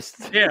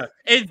Christ. Yeah.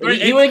 He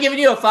would have given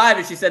you a 5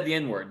 if she said the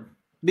N-word.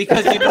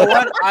 Because you know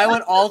what? I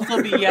would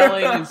also be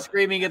yelling and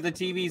screaming at the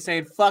TV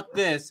saying, fuck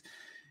this.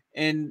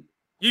 And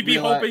you'd be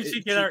hoping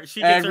she gets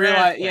her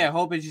ass. Yeah,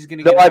 hoping she's going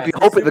to No, get I'd be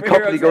hoping the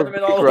company goes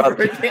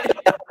corrupt.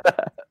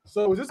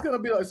 So is this going to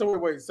be like,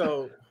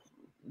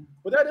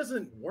 but that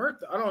doesn't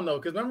work. I don't know.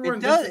 Because remember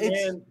when Vince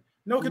McMahon,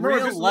 because remember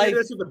Vince McMahon did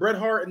this with the Bret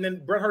Hart, and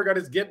then Bret Hart got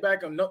his get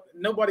back, and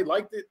nobody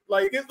liked it.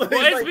 Like,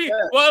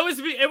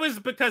 it was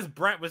because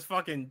Bret was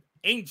fucking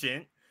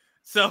ancient.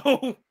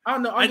 So I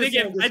don't know. I think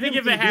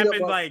if it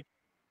happened like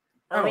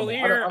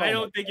earlier, I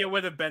don't think it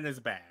would have been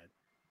as bad.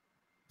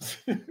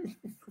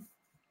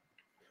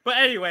 But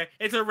anyway,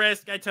 it's a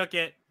risk. I took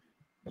it.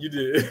 You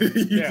did.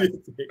 You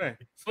did.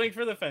 Swing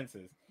for the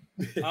fences.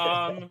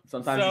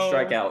 Sometimes you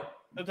strike out.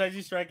 Sometimes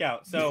you strike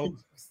out. So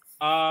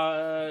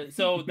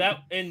that,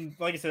 and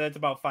like I said, that's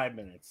about 5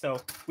 minutes.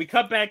 So we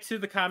cut back to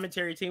the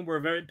commentary team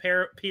where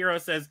Piero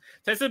says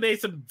Tessa made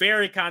some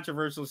very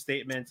controversial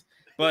statements,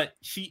 but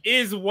she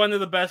is one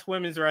of the best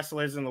women's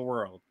wrestlers in the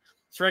world.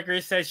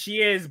 Striker says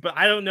she is, but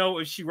I don't know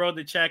if she wrote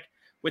the check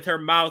with her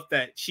mouth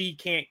that she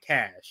can't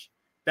cash.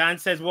 Don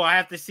says, well, I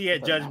have to see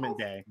it Judgment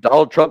Day.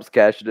 Donald Trump's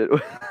cashing it.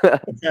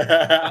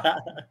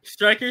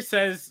 Striker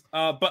says,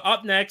 but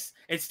up next,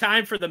 it's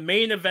time for the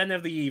main event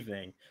of the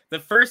evening. The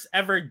first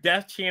ever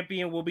Death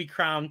Champion will be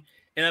crowned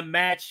in a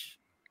match,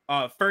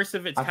 first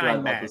of its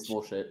kind match. This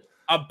bullshit.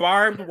 A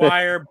barbed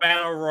wire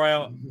battle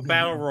royal.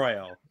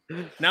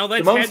 Now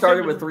let's Simone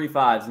started with 3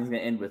 5s, and he's going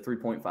to end with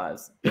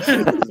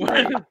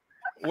 3.5s.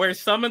 Where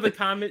some of the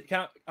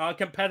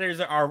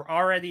competitors are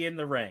already in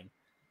the ring.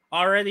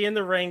 Already in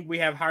the ring, we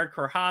have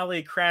Hardcore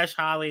Holly, Crash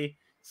Holly,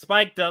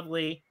 Spike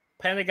Dudley,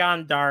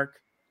 Pentagon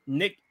Dark,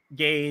 Nick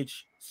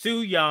Gage,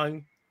 Sue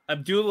Young,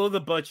 Abdullah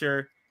the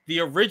Butcher, the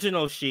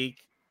original Sheik,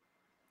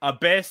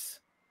 Abyss,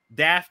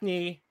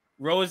 Daphne,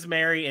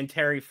 Rosemary, and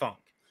Terry Funk.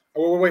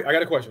 Oh, wait. I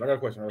got a question.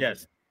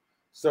 Yes.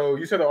 So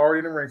you said they're already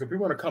in the ring. So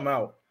people want to come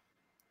out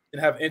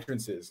and have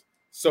entrances.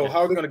 So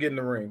how are they going to get in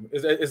the ring?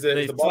 Is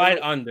they the slide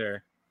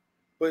under?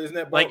 But isn't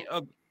that like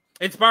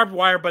it's barbed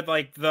wire? But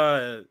like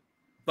there's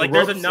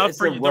enough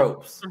for you.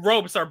 Ropes. The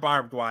ropes are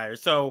barbed wire,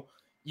 so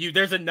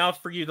there's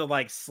enough for you to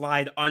like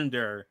slide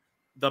under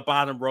the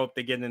bottom rope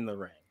to get in the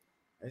ring.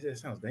 It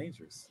sounds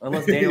dangerous.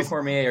 Unless Daniel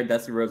Cormier or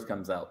Dusty Rhodes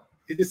comes out.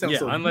 It just sounds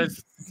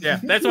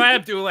that's why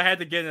Abdullah had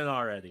to get in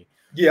already.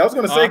 Yeah, I was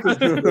gonna say because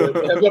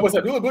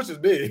Abdullah Bush is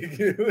big.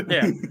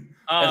 Yeah,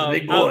 that's a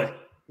big boy.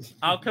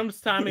 Out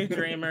comes Tommy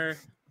Dreamer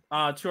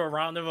to a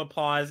round of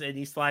applause, and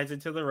he slides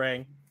into the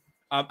ring.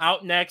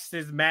 Out next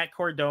is Matt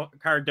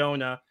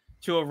Cardona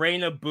to a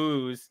rain of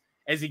boos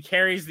as he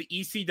carries the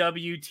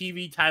ECW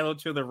TV title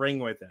to the ring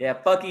with him. Yeah,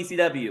 fuck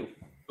ECW.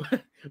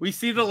 We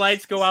see the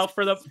lights go out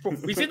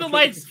we see the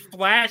lights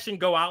flash and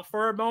go out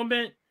for a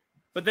moment,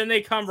 but then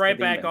they come right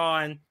back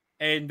on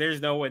and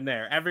there's no one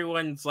there.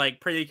 Everyone's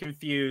like pretty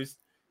confused.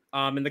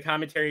 And the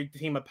commentary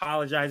team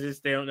apologizes.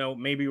 They don't know.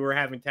 Maybe we're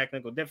having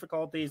technical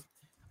difficulties.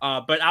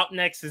 But out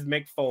next is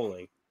Mick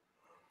Foley.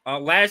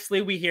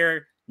 Lastly, we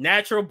hear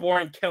Natural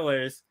Born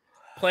Killers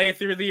play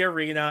through the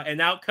arena, and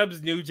out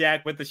comes New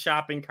Jack with the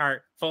shopping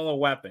cart full of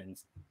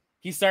weapons.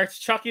 He starts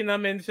chucking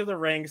them into the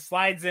ring,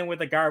 slides in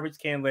with a garbage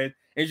can lid,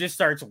 and just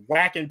starts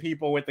whacking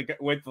people with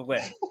the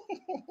lid.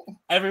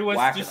 Everyone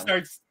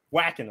starts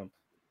whacking them.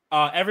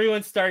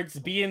 Everyone starts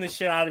beating the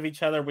shit out of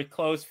each other with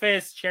closed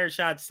fists, chair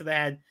shots to the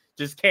head.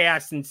 Just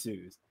chaos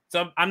ensues.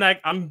 So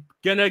I'm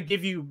gonna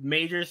give you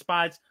major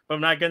spots, but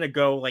I'm not gonna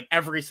go like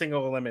every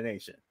single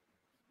elimination.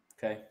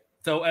 Okay.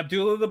 So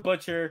Abdullah the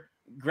Butcher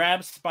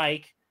grabs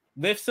Spike,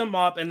 lifts him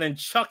up, and then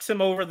chucks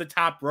him over the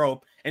top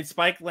rope, and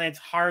Spike lands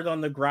hard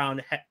on the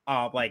ground,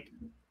 like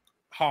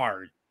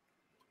hard.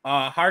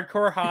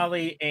 Hardcore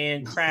Holly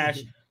and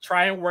Crash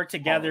try and work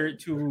together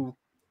to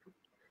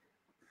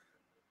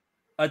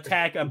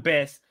attack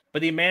Abyss,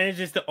 but he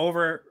manages to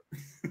overpower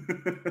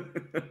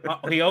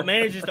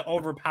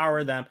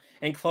them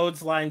and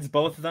clotheslines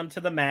both of them to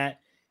the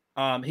mat.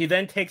 He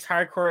then takes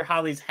Hardcore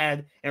Holly's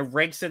head and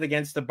rakes it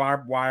against the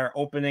barbed wire,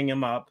 opening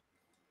him up.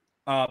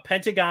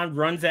 Pentagon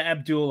runs at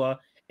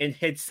Abdullah and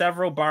hits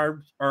several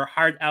barbed or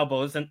hard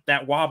elbows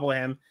that wobble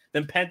him.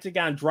 Then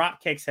Pentagon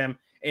drop kicks him,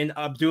 and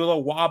Abdullah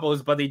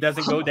wobbles, but he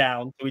doesn't go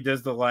down. So he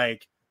does the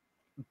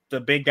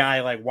big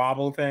guy like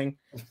wobble thing.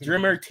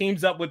 Dreamer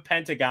teams up with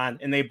Pentagon,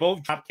 and they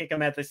both drop kick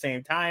him at the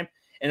same time.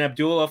 And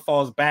Abdullah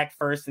falls back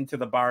first into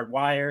the barbed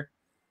wire.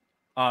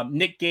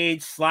 Nick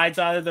Gage slides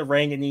out of the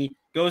ring, and he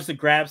goes to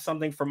grab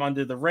something from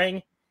under the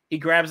ring. He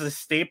grabs a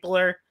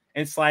stapler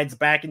and slides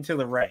back into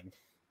the ring.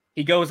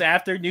 He goes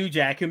after New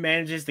Jack, who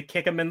manages to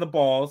kick him in the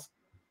balls.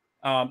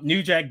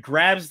 New Jack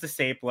grabs the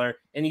stapler,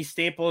 and he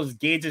staples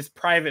Gage's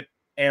private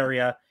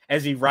area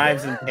as he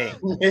writhes in pain.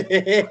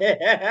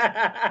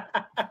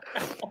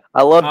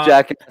 I love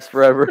Jackass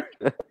forever.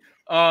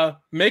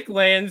 Mick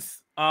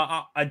lands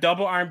a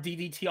double arm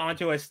DDT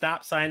onto a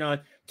stop sign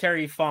on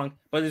Terry Funk,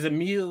 but is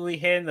immediately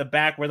hit in the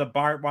back with a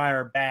barbed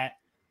wire bat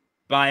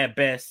by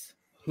Abyss,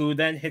 who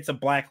then hits a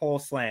black hole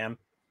slam.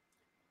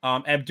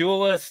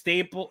 Abdullah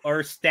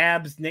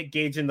stabs Nick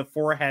Gage in the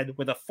forehead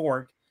with a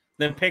fork,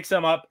 then picks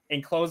him up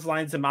and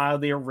clotheslines him out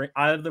of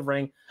the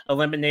ring,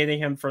 eliminating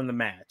him from the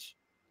match.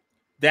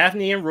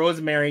 Daphne and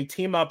Rosemary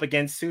team up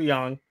against Su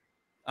Yung.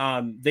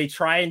 They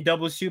try and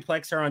double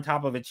suplex her on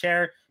top of a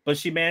chair, but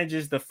she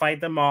manages to fight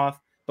them off,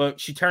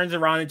 but she turns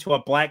around into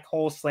a black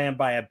hole slam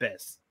by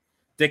Abyss.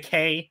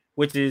 Decay,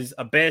 which is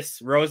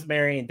Abyss,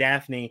 Rosemary, and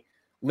Daphne,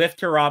 lift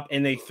her up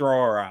and they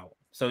throw her out.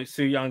 So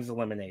Su Young's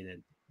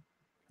eliminated.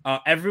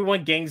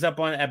 Everyone gangs up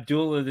on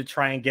Abdullah to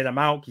try and get him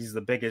out. He's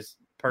the biggest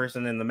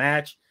person in the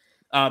match.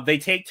 They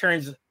take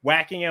turns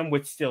whacking him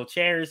with steel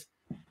chairs.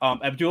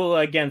 Abdullah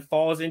again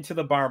falls into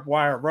the barbed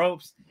wire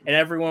ropes, and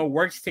everyone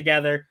works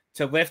together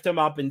to lift him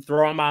up and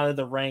throw him out of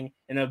the ring,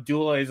 and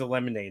Abdullah is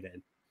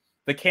eliminated.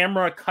 The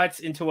camera cuts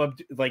into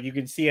you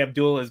can see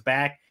Abdullah's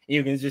back, and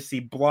you can just see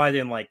blood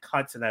and like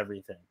cuts and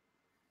everything.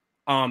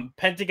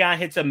 Pentagon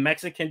hits a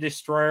Mexican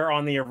destroyer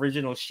on the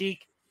original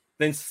Sheik,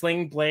 then a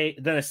sling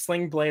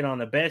blade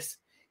on Abyss.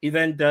 He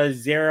then does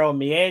Zero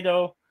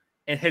Miedo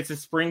and hits a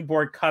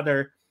springboard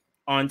cutter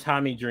on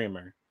Tommy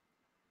Dreamer.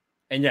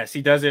 And yes,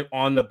 he does it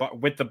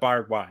with the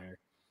barbed wire.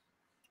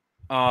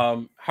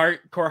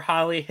 Hardcore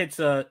Holly hits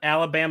a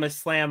Alabama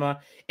slammer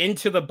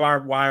into the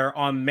barbed wire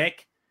on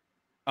Mick.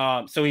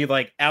 So he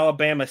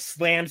Alabama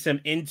slams him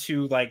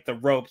into the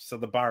ropes of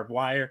the barbed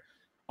wire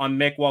on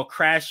Mick, while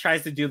Crash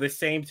tries to do the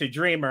same to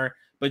Dreamer,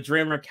 but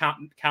Dreamer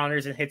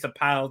counters and hits a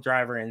pile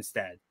driver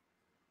instead.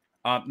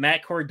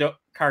 Matt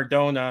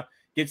Cardona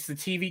gets the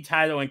TV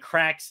title and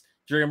cracks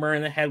Dreamer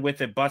in the head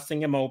with it,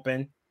 busting him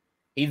open.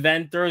 He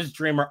then throws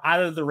Dreamer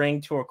out of the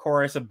ring to a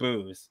chorus of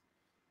boos.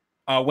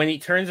 When he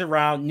turns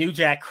around, New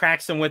Jack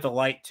cracks him with a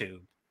light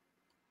tube.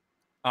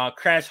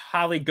 Crash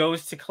Holly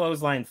goes to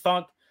clothesline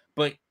Funk,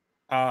 but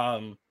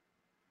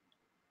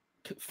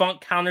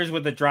Funk counters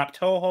with a drop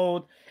toe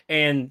hold,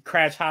 and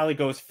Crash Holly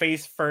goes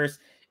face first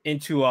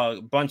into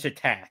a bunch of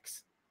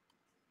tacks.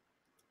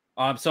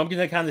 So I'm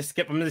going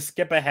to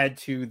skip ahead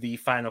to the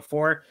final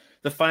four.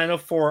 The final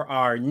four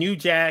are New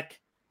Jack,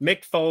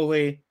 Mick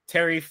Foley,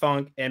 Terry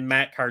Funk, and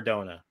Matt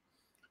Cardona.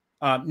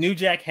 New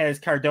Jack has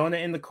Cardona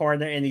in the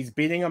corner, and he's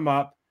beating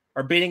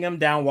him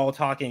down while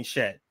talking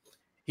shit.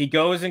 He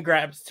goes and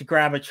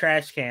grab a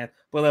trash can,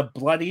 but a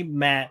bloody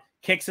Matt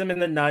kicks him in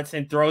the nuts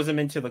and throws him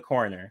into the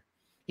corner.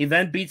 He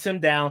then beats him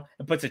down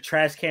and puts a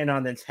trash can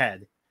on his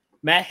head.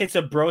 Matt hits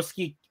a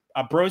broski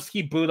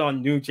boot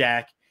on New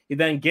Jack. He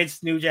then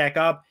gets New Jack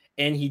up,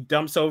 and he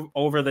dumps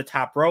over the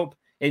top rope,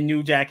 and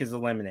New Jack is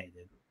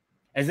eliminated.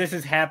 As this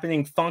is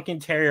happening, Funk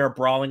and Terry are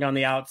brawling on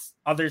the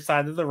other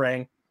side of the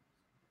ring.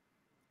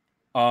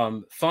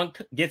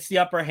 Funk gets the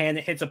upper hand,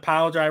 hits a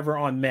pile driver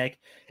on Mick,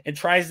 and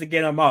tries to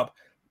get him up,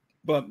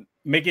 but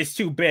Mick is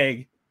too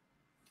big.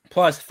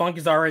 Plus, Funk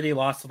has already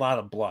lost a lot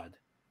of blood.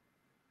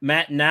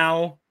 Matt,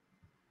 now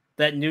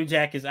that New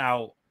Jack is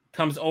out,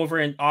 comes over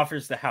and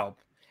offers to help.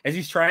 As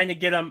he's trying to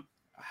get him,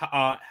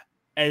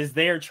 as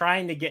they are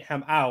trying to get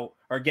him out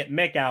or get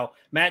Mick out,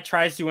 Matt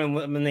tries to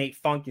eliminate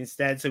Funk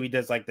instead. So he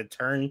does like the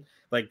turn,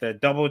 like the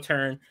double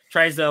turn,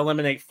 tries to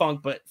eliminate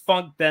Funk, but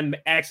Funk then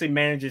actually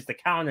manages to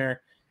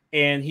counter,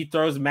 and he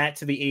throws Matt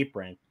to the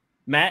apron.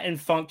 Matt and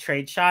Funk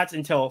trade shots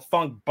until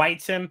Funk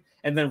bites him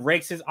and then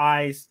rakes his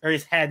eyes or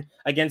his head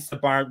against the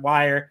barbed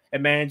wire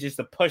and manages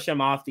to push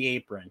him off the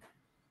apron.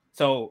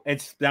 So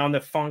it's down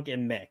to Funk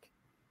and Mick.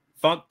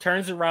 Funk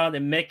turns around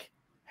and Mick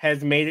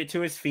has made it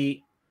to his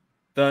feet.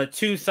 The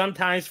two,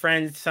 sometimes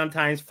friends,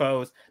 sometimes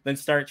foes, then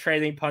start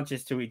trading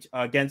punches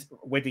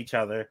with each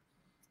other.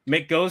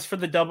 Mick goes for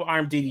the double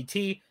arm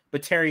DDT,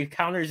 but Terry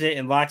counters it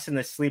and locks in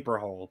the sleeper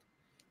hold.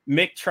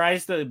 Mick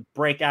tries to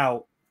break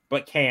out,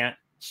 but can't.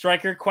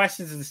 Striker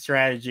questions the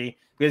strategy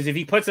because if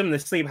he puts him to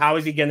sleep, how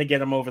is he going to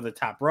get him over the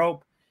top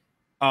rope?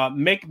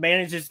 Mick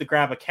manages to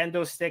grab a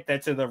kendo stick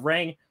that's in the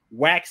ring,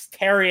 whacks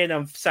Terry and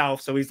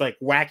himself, so he's like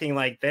whacking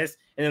like this,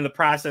 and in the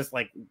process,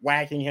 like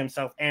whacking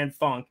himself and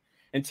Funk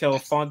until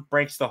Funk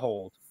breaks the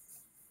hold.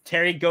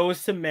 Terry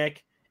goes to Mick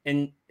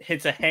and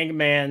hits a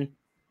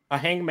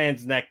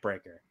hangman's neck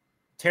breaker.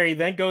 Terry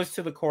then goes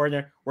to the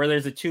corner where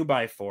there's a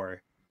 2x4.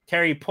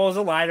 Terry pulls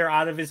a lighter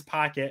out of his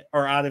pocket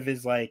or out of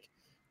his like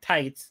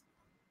tights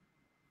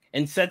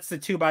and sets the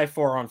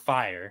 2x4 on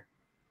fire.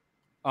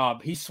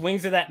 He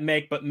swings it at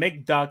Mick, but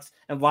Mick ducks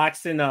and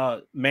locks in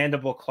a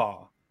mandible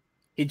claw.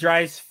 He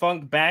drives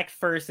Funk back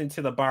first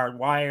into the barbed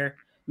wire.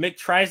 Mick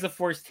tries to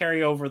force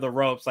Terry over the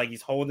ropes, like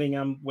he's holding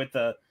him with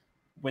the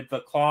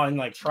claw and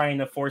like trying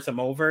to force him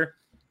over.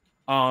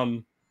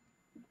 But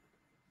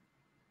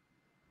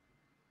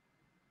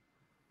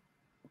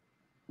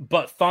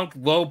Funk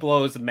low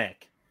blows Mick.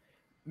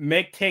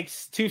 Mick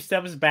takes 2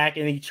 steps back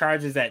and he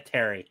charges at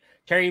Terry.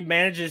 Terry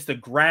manages to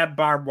grab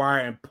barbed wire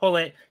and pull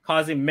it,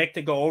 causing Mick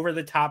to go over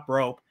the top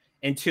rope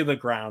and to the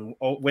ground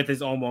with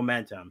his own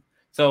momentum.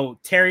 So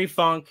Terry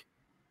Funk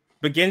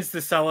begins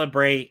to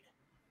celebrate,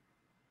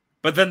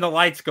 but then the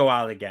lights go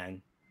out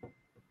again.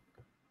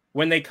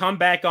 When they come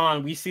back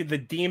on, we see the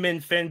Demon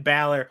Finn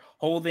Balor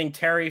holding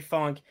Terry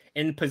Funk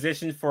in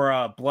position for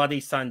a Bloody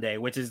Sunday,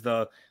 which is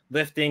the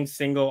lifting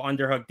single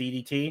underhook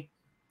DDT.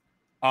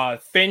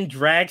 Finn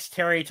drags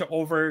Terry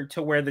over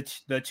to where the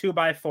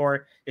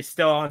 2x4 is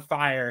still on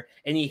fire,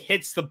 and he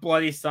hits the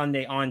Bloody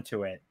Sunday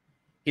onto it.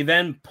 He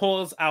then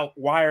pulls out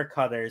wire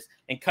cutters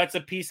and cuts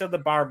a piece of the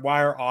barbed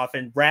wire off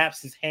and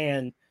wraps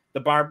the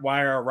barbed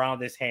wire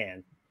around his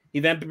hand. He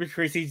then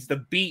proceeds to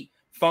beat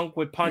Funk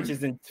with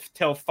punches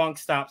until Funk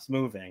stops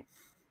moving.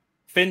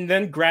 Finn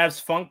then grabs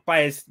Funk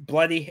by his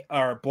bloody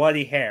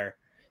hair.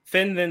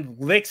 Finn then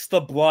licks the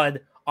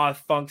blood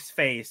off Funk's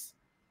face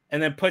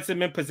and then puts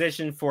him in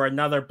position for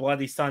another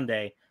Bloody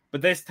Sunday.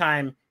 But this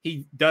time,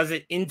 he does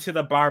it into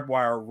the barbed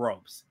wire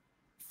ropes.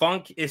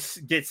 Funk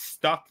gets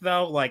stuck,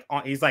 though. Like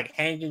he's like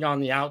hanging on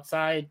the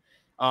outside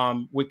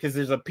because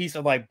there's a piece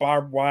of like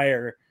barbed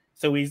wire.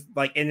 So he's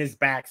like in his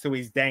back, so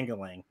he's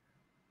dangling.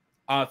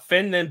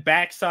 Finn then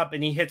backs up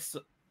and he gets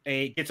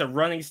a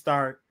running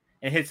start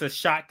and hits a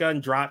shotgun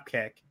drop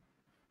kick,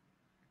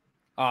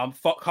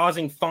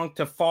 causing Funk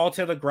to fall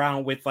to the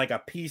ground with like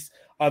a piece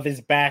of his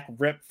back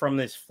ripped from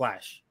his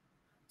flesh.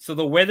 So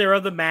the winner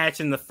of the match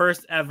and the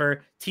first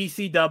ever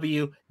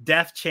TCW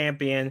Death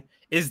Champion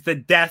is the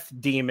Death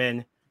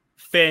Demon,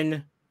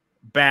 Finn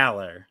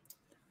Balor.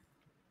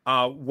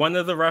 One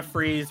of the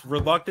referees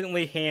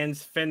reluctantly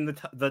hands Finn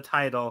the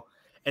title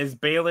as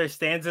Balor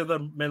stands in the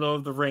middle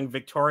of the ring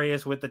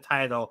victorious with the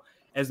title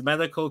as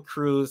medical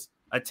crews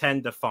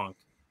attend to Funk.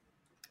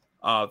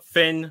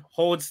 Finn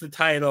holds the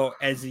title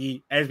as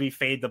we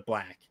fade to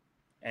black.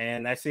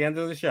 And that's the end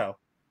of the show.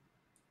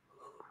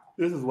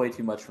 This is way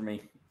too much for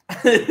me.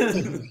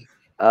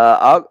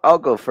 I'll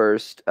go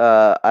first.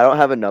 I don't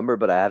have a number,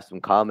 but I have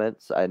some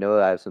comments. I know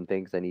I have some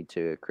things I need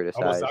to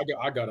criticize.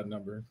 I got a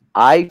number.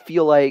 I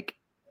feel like,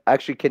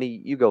 actually,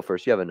 Kenny, you go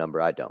first. You have a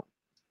number. I don't.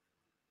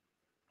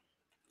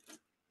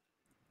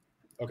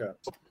 Okay.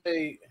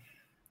 I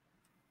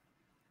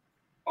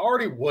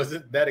already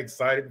wasn't that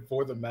excited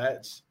for the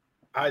match.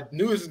 I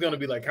knew this was going to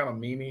be like kind of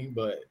memey,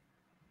 but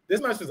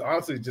this match was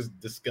honestly just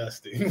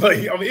disgusting.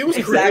 Like, I mean, it was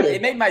creative.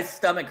 It made my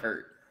stomach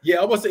hurt. Yeah,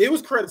 I was. It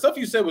was creative. Stuff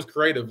you said was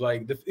creative.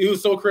 Like it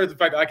was so creative. The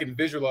fact that I can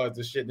visualize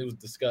this shit, and it was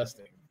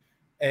disgusting.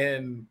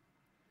 And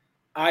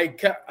I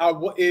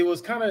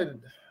was kind of.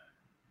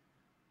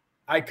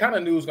 I kind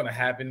of knew it was going to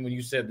happen when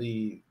you said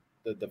the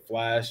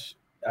Flash.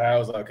 I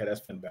was like, okay, that's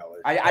Finn Balor.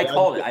 I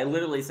called it. I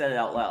literally said it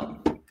out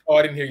loud. Oh,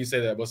 I didn't hear you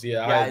say that. But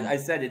yeah, I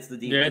said it's the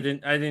demon. Yeah,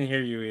 I didn't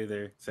hear you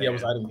either. I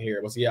didn't hear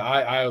it. But yeah,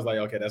 I was like,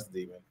 okay, that's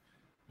the demon.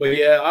 But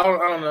yeah, I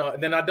don't know.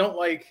 And then I don't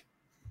like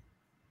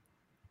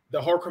the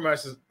hardcore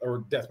matches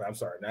or death match. I'm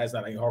sorry, that's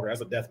not even hardcore.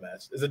 That's a death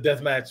match. It's a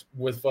death match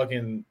with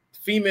fucking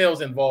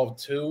females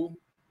involved too.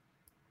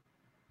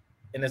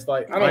 And it's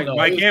like I don't know.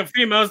 Why can't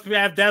females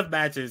have death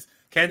matches?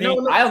 Can he?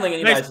 I don't think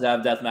anybody Next- should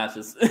have death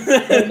matches.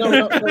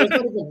 No, it's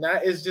not even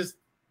that. It's just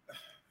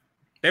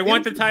They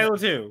want the title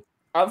too.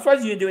 I'm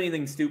surprised you didn't do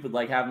anything stupid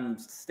like have them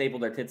staple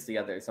their tits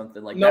together or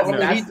something like no.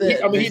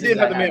 that. I mean, he did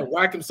have the man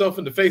whack himself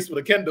in the face with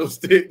a kendo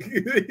stick.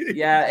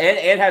 Yeah,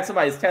 and had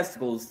somebody's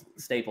testicles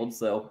stapled.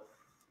 So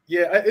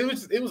yeah, it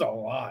was a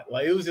lot.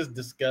 Like it was just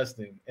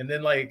disgusting. And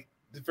then like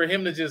for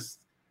him to just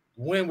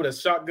win with a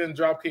shotgun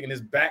drop kick and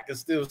his back is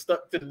still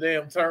stuck to the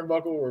damn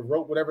turnbuckle or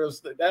rope, whatever.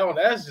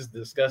 That's just a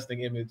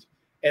disgusting image.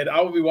 And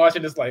I would be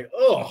watching this like,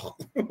 oh,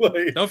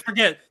 like, Don't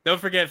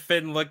forget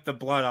Finn licked the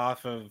blood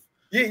off of.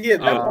 yeah,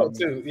 that part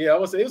too. Yeah, I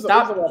would say it was.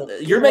 stop.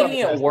 You're making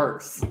it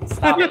worse.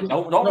 Stop it.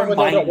 Don't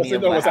remind me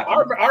of what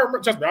happened. I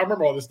remember. Trust me, I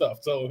remember all this stuff.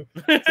 So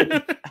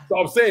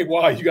I'm saying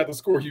why you got the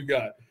score you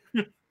got.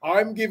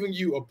 I'm giving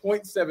you a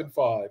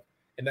 0.75,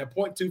 and that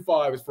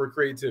 0.25 is for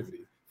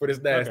creativity for this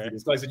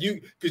nastiness. Like so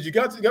because you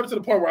got to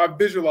the point where I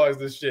visualized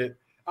this shit.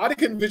 I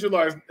couldn't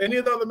visualize any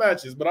of the other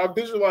matches, but I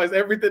visualized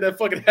everything that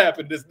fucking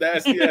happened this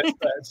nasty ass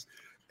match.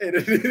 And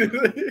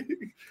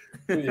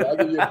yeah, I'll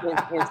give you a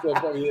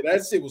 0.75. Yeah,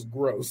 that shit was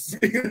gross.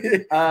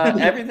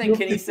 Everything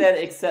Kenny said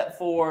except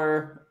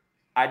for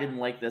I didn't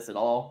like this at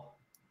all.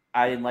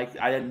 You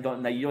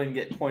don't even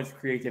get points for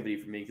creativity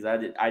from me because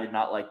I did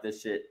not like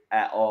this shit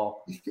at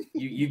all.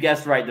 You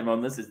guessed right,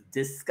 Damone. This is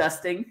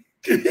disgusting.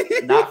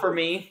 Not for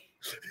me.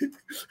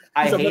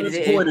 I hated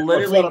it. It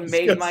literally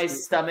made my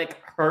stomach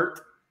hurt.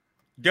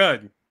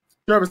 Good.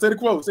 Trevor, say the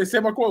quote. Say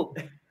my quote.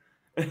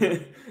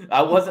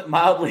 I wasn't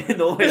mildly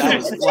annoyed. I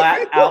was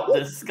flat out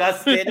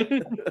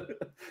disgusted.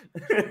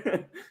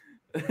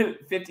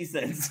 50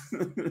 cents.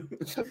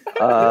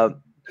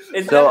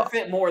 It's never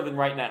fit more than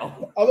right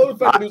now. I love the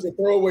fact that it was a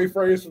throwaway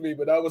phrase for me,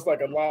 but that was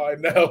like a line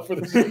now for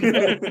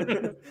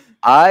the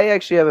I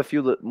actually have a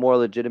few more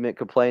legitimate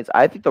complaints.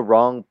 I think the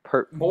wrong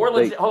more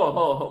legit.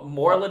 Hold on.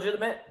 More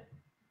legitimate.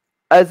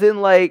 As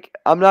in, like,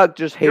 I'm not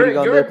just hating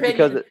on this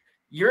because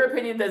your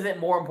opinion isn't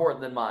more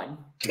important than mine.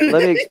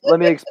 let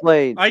me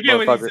explain. I get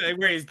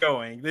where he's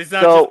going. It's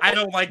not just, I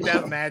don't like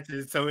death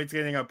matches, so it's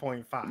getting a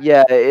 0.5.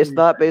 Yeah, it's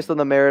not based on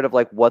the merit of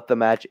like what the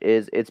match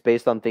is. It's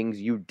based on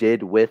things you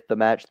did with the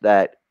match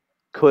that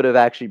could have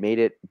actually made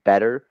it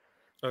better.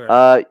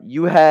 Okay.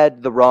 You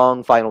had the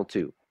wrong final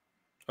two.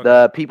 Okay.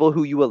 The people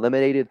who you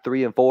eliminated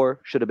 3 and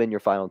 4 should have been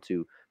your final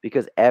two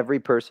because every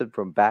person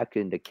from back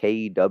into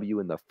KEW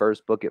in the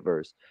first Book It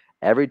verse.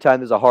 Every time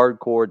there's a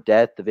hardcore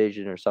death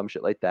division or some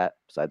shit like that,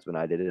 besides when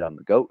I did it on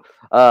the GOAT,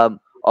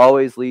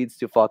 always leads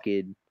to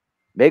fucking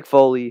Mick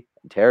Foley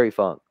and Terry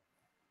Funk.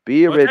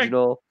 Be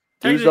original.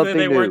 Do something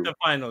they new. Weren't the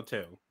final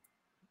two.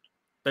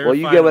 Well,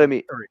 you get what I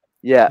mean. 3.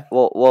 Yeah.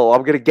 Well,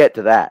 I'm gonna get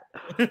to that,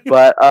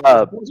 but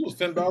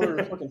Finn Balor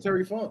and fucking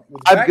Terry Funk.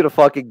 I'm gonna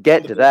fucking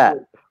get to that.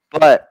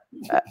 But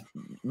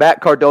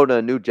Matt Cardona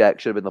and New Jack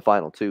should have been the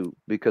final two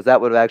because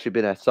that would have actually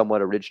been a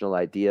somewhat original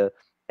idea,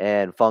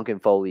 and Funk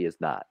and Foley is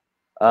not.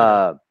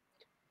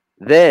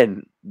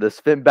 Then the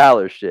Finn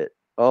Balor shit.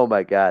 Oh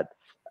my god.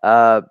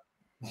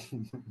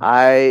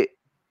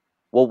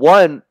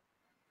 One,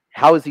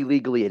 how is he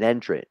legally an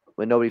entrant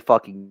when nobody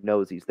fucking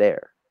knows he's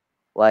there?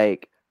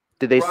 Like,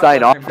 did they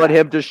sign off on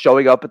him just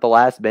showing up at the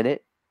last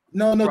minute?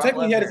 No,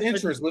 technically he had his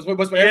entrance. But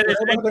every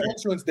other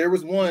entrance, there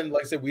was one.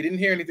 Like I said, we didn't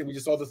hear anything. We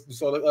just saw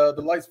the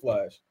lights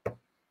flash.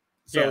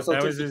 That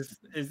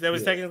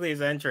was technically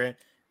his entrance.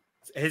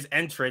 His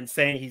entrance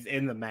saying he's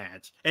in the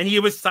match, and he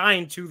was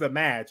signed to the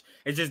match.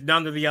 It's just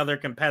none of the other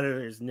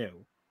competitors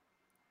knew.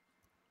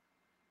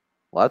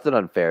 Well, that's an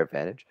unfair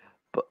advantage.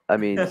 But I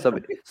mean, so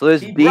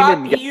there's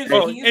Demon. He used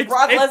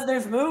Brock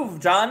Lesnar's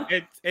move, John.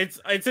 It's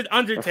an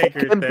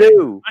Undertaker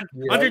thing.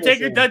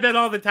 Undertaker did that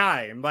all the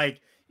time. Like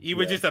he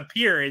would just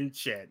appear and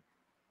shit.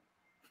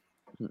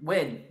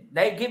 When?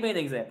 Give me an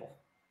example.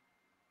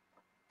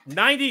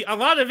 A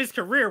lot of his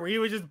career where he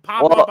would just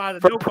pop up out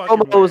of no fucking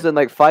promos and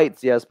like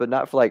fights, yes, but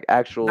not for like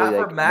actually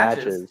like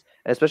matches.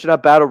 And especially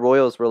not battle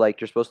royals where like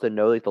you're supposed to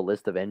know like the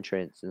list of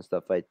entrants and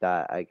stuff like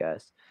that, I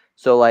guess.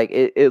 So like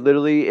it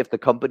literally, if the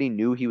company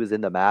knew he was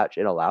in the match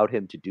and allowed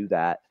him to do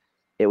that,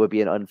 it would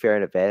be an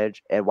unfair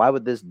advantage. And why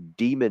would this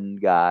demon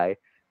guy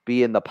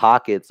be in the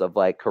pockets of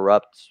like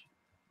corrupt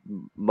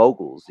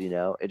moguls? You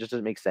know, it just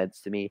doesn't make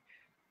sense to me.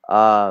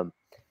 And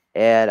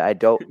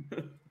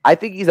I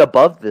think he's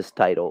above this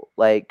title,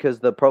 like, because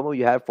the promo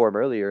you had for him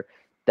earlier,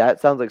 that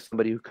sounds like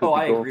somebody who could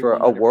be going for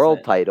 100%. A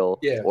world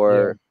title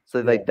or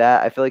something like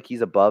that. I feel like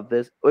he's above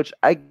this, which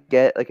I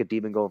get, like a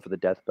demon going for the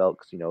death belt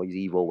because, you know, he's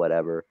evil,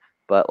 whatever.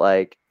 But,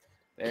 like,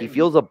 he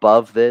feels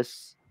above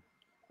this.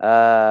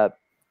 And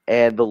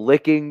the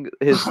licking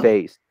his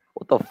face.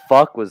 What the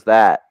fuck was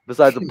that?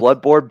 Besides the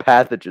bloodborne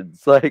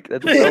pathogens. Like,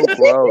 that's so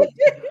gross.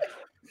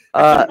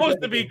 It's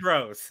supposed to be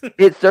gross.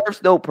 It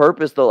serves no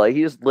purpose though. Like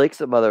he just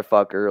licks a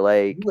motherfucker.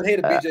 Like you would hate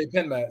a BJ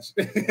Penn match.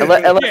 It's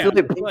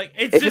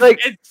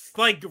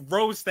like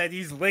gross that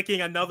he's licking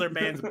another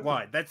man's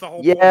blood. That's the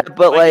whole. Yeah, point.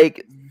 but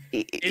like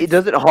it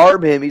doesn't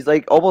harm him. He's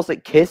like almost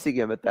like kissing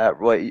him at that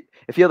point.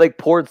 If he had like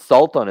poured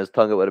salt on his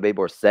tongue, it would have made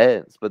more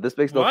sense. But this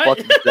makes no What?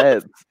 fucking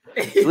sense.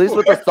 At least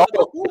with the salt,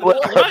 it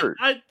would hurt.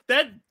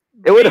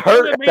 It would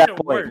hurt at that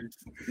point. Worse.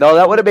 No,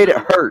 that would have made it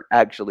hurt.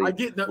 Actually, I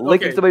get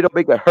licking somebody don't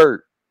make that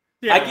hurt.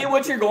 Yeah. I get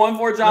what you're going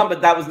for, John,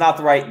 but that was not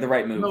the right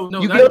move. No,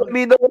 You get what I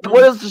mean? What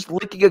does just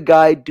licking a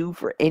guy do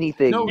for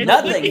anything? No,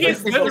 Nothing.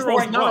 It's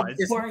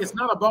It's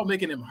not about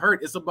making him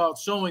hurt. It's about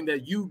showing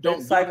that you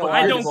don't. I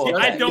Psychological.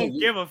 don't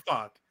give a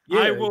fuck.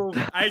 Yeah.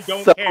 I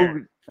don't So,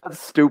 care. That's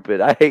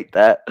stupid. I hate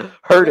that.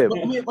 Hurt him.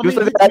 Do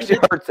something that actually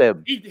hurts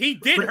him. He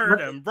did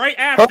hurt him right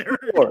after.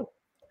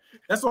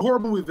 That's a horror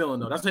movie villain,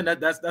 though. That's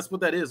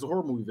what that is, a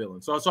horror movie villain.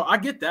 So I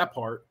get that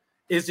part.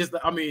 It's just,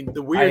 I mean,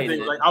 the weird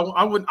thing, like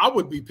I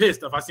would be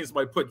pissed if I seen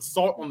somebody put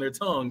salt on their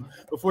tongue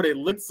before they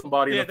licked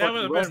somebody. Yeah, in a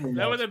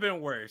that would have been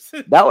worse.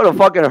 That would have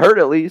fucking hurt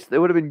at least. It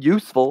would have been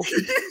useful.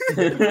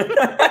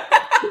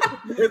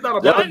 It's not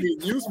about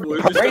being useful.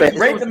 It's just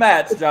Rate the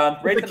match, John.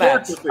 Rate the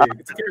match. It's a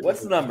character What's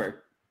the thing.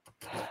 number?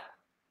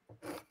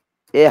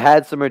 It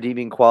had some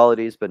redeeming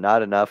qualities, but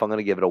not enough. I'm going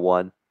to give it a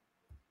 1.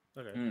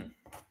 Okay.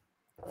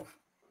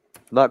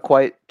 Not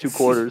quite 2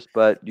 quarters,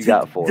 but you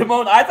got 4.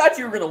 Damone, I thought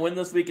you were going to win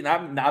this week, and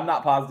I'm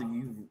not positive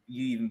you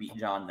even beat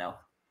John now.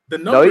 The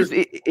No, numbers,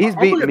 he's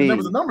beating me.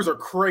 The numbers are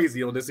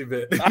crazy on this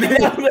event. I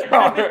know they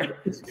are.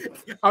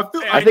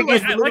 I think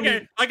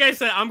it's like I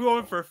said, I'm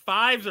going for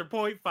 5s or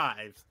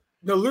 0.5s.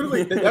 no,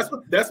 literally that's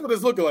what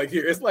it's looking like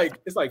here. It's like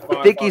 5.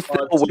 I think he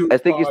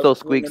still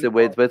squeaks and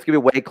wins, but it's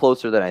gonna be way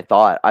closer than I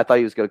thought. I thought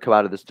he was gonna come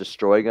out of this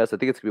destroying us. I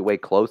think it's gonna be way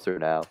closer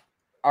now.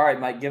 All right,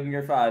 Mike, give him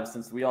your 5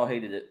 since we all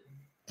hated it.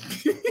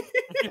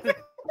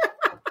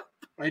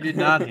 I did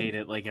not hate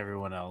it like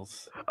everyone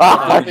else.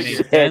 Oh, It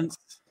made sense.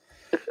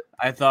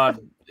 I thought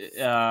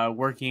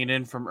working it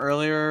in from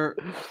earlier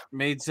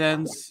made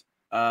sense.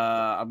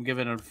 I'm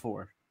giving it a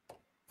 4.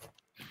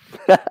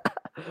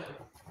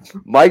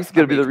 Mike's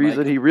gonna be beat the reason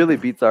Mike. he really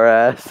beats our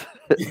ass.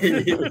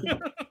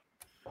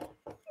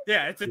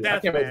 Yeah, it's a Yeah, I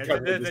death can't wait to match.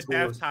 calculate the It's a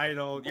death scores.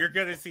 title. You're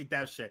gonna see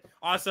death shit.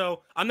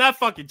 Also, I'm not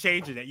fucking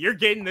changing it. You're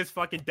getting this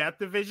fucking death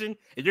division,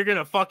 and you're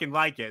gonna fucking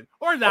like it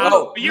or not.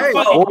 Oh, but you're hey,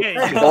 fucking oh, getting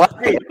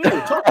Hey, it. hey,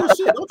 talk your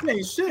shit. Don't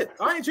change shit.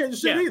 I ain't changing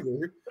shit Yeah.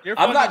 either. You're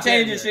I'm not fucking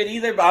getting changing it. shit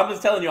either, but I'm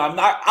just telling you, I'm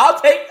not.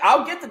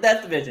 I'll get the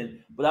Death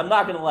Division, but I'm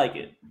not gonna like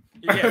it.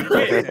 Yeah, you're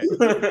getting it.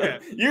 Yeah.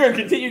 You're gonna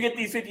continue to get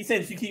these 50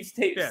 cents. You keep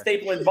Yeah.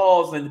 stapling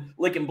balls and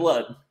licking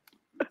blood.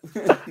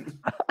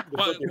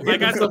 But Hit I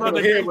got himself some on the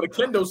other. head with a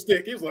kendo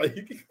stick. He was like,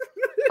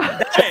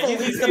 That's the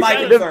least of my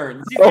gotta-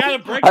 concerns. He's got to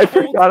break I the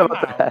whole forgot thing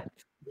about out. that.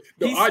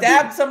 No, He I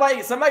stabbed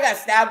somebody. Somebody got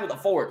stabbed with a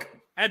fork.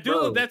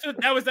 Abdullah, Bro.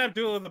 that was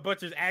Abdullah the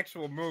Butcher's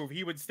actual move.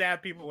 He would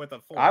stab people with a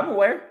fork. I'm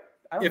aware.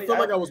 It felt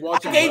like I was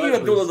watching. I gave you Brazzers.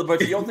 Abdullah the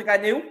Butcher. You don't think I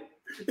knew?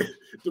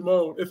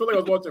 Damone, it felt like I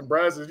was watching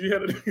Brazzers. You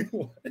had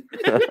to.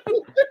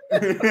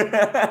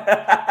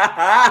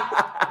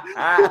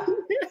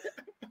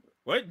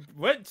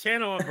 What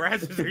channel on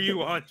Brazzers are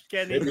you on,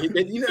 Kenny?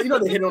 You know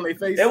they hit on their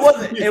face. It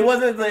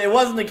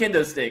wasn't the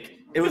kendo stick.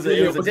 It was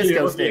a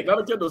disco stick. Not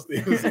a kendo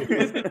stick.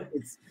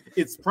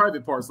 It's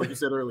private parts, like you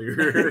said earlier.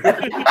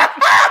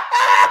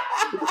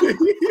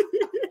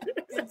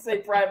 Didn't say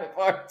private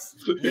parts.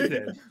 You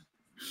did.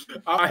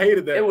 I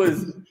hated that. It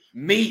was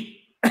meat.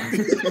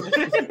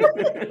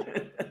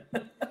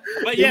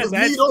 But yeah, it was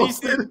that's meat,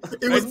 Austin.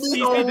 It was that's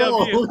meat all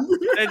TCW.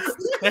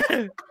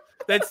 along.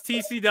 That's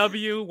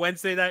TCW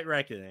Wednesday Night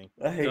Reckoning.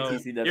 I hate So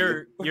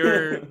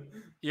TCW.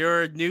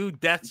 Your new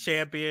death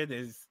champion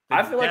is.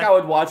 I feel like I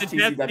would watch the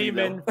Death TCW.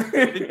 Demon. though.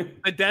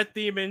 The Death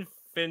Demon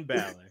Finn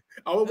Balor.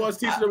 I would watch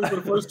TCW for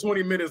the first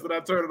 20 minutes, then I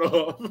turn it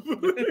off.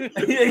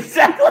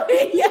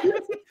 Exactly. Yes.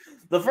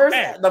 The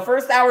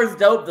first hour is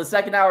dope. The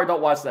second hour,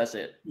 don't watch that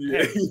shit.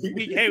 Yeah.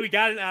 We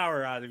got an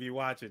hour out of you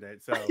watching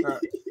it. So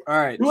All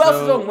right. Who else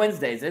is on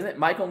Wednesdays? Isn't it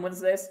Mike on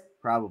Wednesdays?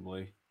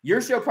 Probably. Your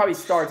show probably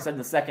starts in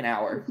the second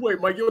hour. Wait,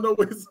 Mike, you don't know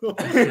what it's on?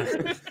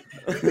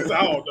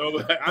 I don't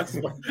know.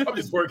 I'm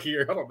just work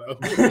here. I don't know.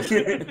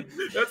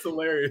 That's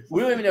hilarious.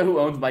 We don't even know who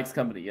owns Mike's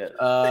company yet. you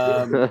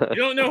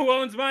don't know who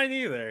owns mine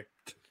either.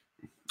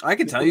 I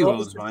can tell you who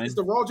owns mine. It's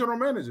the Raw general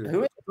manager.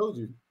 Who? I told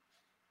you.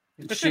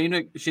 Shane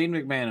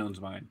McMahon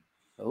owns mine.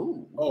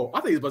 Oh. Oh,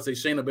 I think he was about to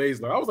say Shayna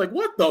Baszler. I was like,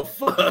 what the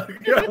fuck? I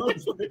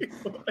was like,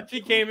 what?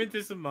 She came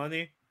into some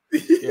money.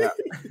 Yeah.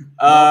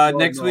 No,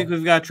 Next no. week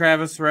we've got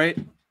Travis, right?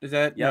 Is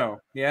that Yep.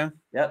 no? Yeah.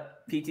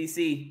 Yep.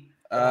 PTC.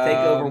 Take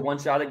over Um, One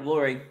Shot at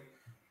Glory.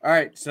 All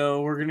right,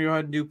 so we're gonna go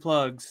ahead and do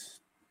plugs.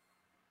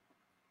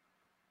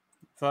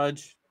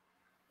 Fudge.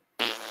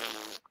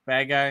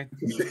 Bad guy.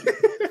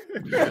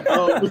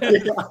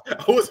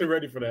 I wasn't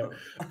ready for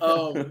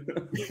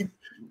that.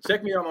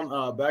 Check me out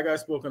on Bad Guy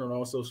Spoken on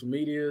all social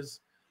medias.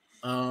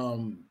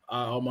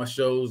 All my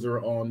shows are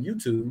on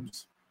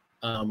YouTube's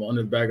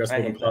under the Bad Guy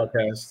Spoken hate that.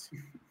 podcast.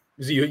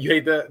 You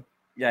hate that?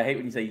 Yeah, I hate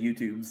when you say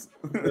YouTubes.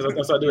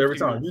 That's what I do every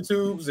time.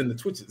 YouTube's and the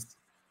Twitches.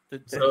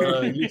 So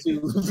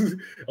YouTube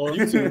on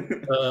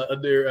YouTube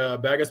under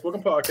Bad Guy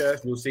Spoken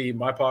podcast, you'll see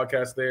my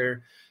podcast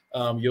there.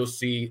 You'll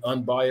see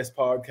Unbiased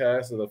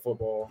podcast of the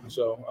football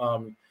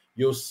show.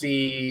 You'll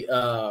see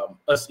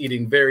us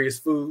eating various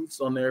foods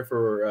on there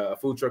for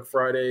Food Truck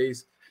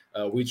Fridays.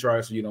 We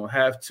try so you don't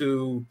have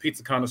to.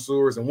 Pizza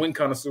connoisseurs and wing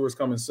connoisseurs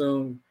coming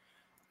soon.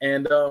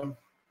 And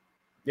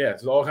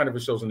there's all kind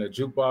of shows on there.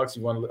 Jukebox,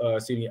 you want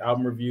to see any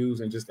album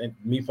reviews and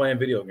me playing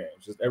video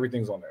games. Just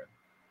everything's on there.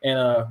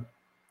 And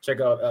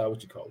check out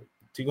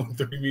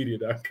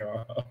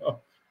T13media.com.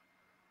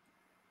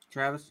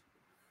 Travis?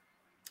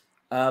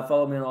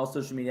 Follow me on all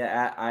social media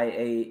at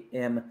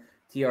IAMTRAVVYT.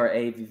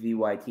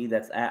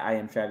 That's at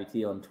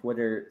IamTravyT on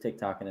Twitter,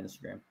 TikTok, and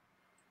Instagram.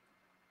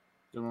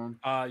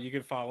 You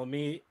can follow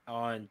me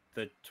on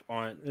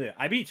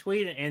I be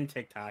tweeting and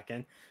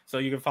TikToking, so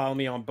you can follow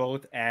me on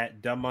both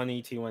at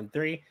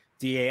DumbMoneyT13,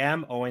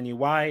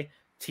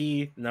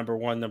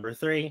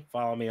 DAMONEYT1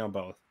 Follow me on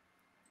both.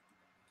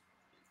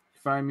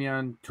 Find me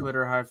on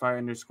Twitter,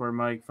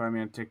 hi-fi_Mike. Find me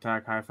on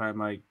TikTok, hi-fi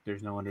Mike.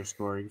 There's no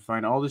underscore. You can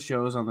find all the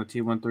shows on the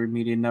T13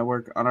 Media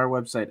Network on our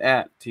website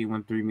at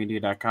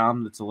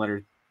T13media.com. That's the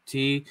letter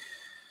T.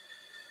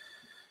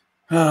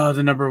 Oh,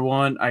 the number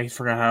one. I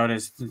forgot how it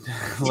is.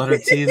 Letter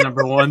T,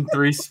 number 1,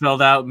 3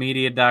 spelled out,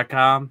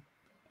 media.com.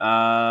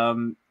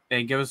 And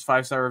give us a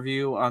 5-star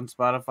review on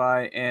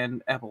Spotify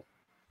and Apple.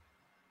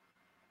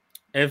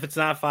 If it's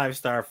not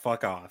 5-star,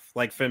 fuck off.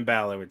 Like Finn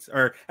Balor would say,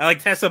 or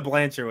like Tessa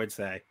Blanchard would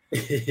say.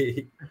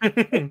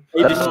 Tessa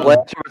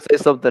Blanchard would say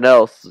something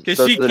else.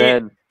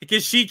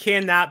 Because she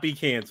cannot be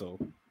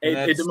canceled.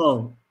 Hey,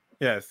 Damone.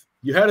 Yes.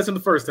 You had us in the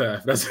first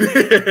half. That's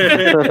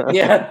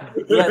yeah,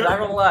 not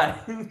gonna lie.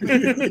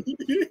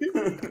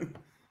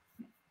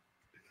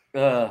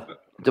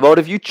 Damone,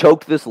 if you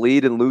choke this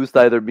lead and lose to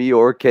either me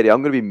or Kitty,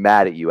 I'm gonna be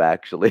mad at you.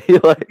 Actually,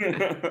 why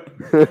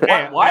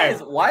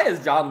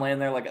is John laying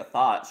there like a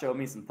thought? Show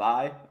me some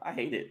thigh. I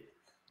hate it.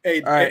 Hey,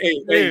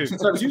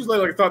 sometimes you just lay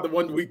like a thought the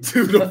 1 week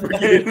too. Don't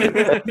forget.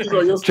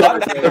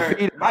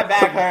 My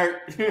back hurt.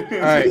 All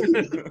right,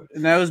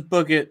 and that was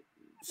Book It.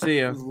 See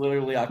ya. It was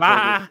literally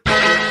October. Bye.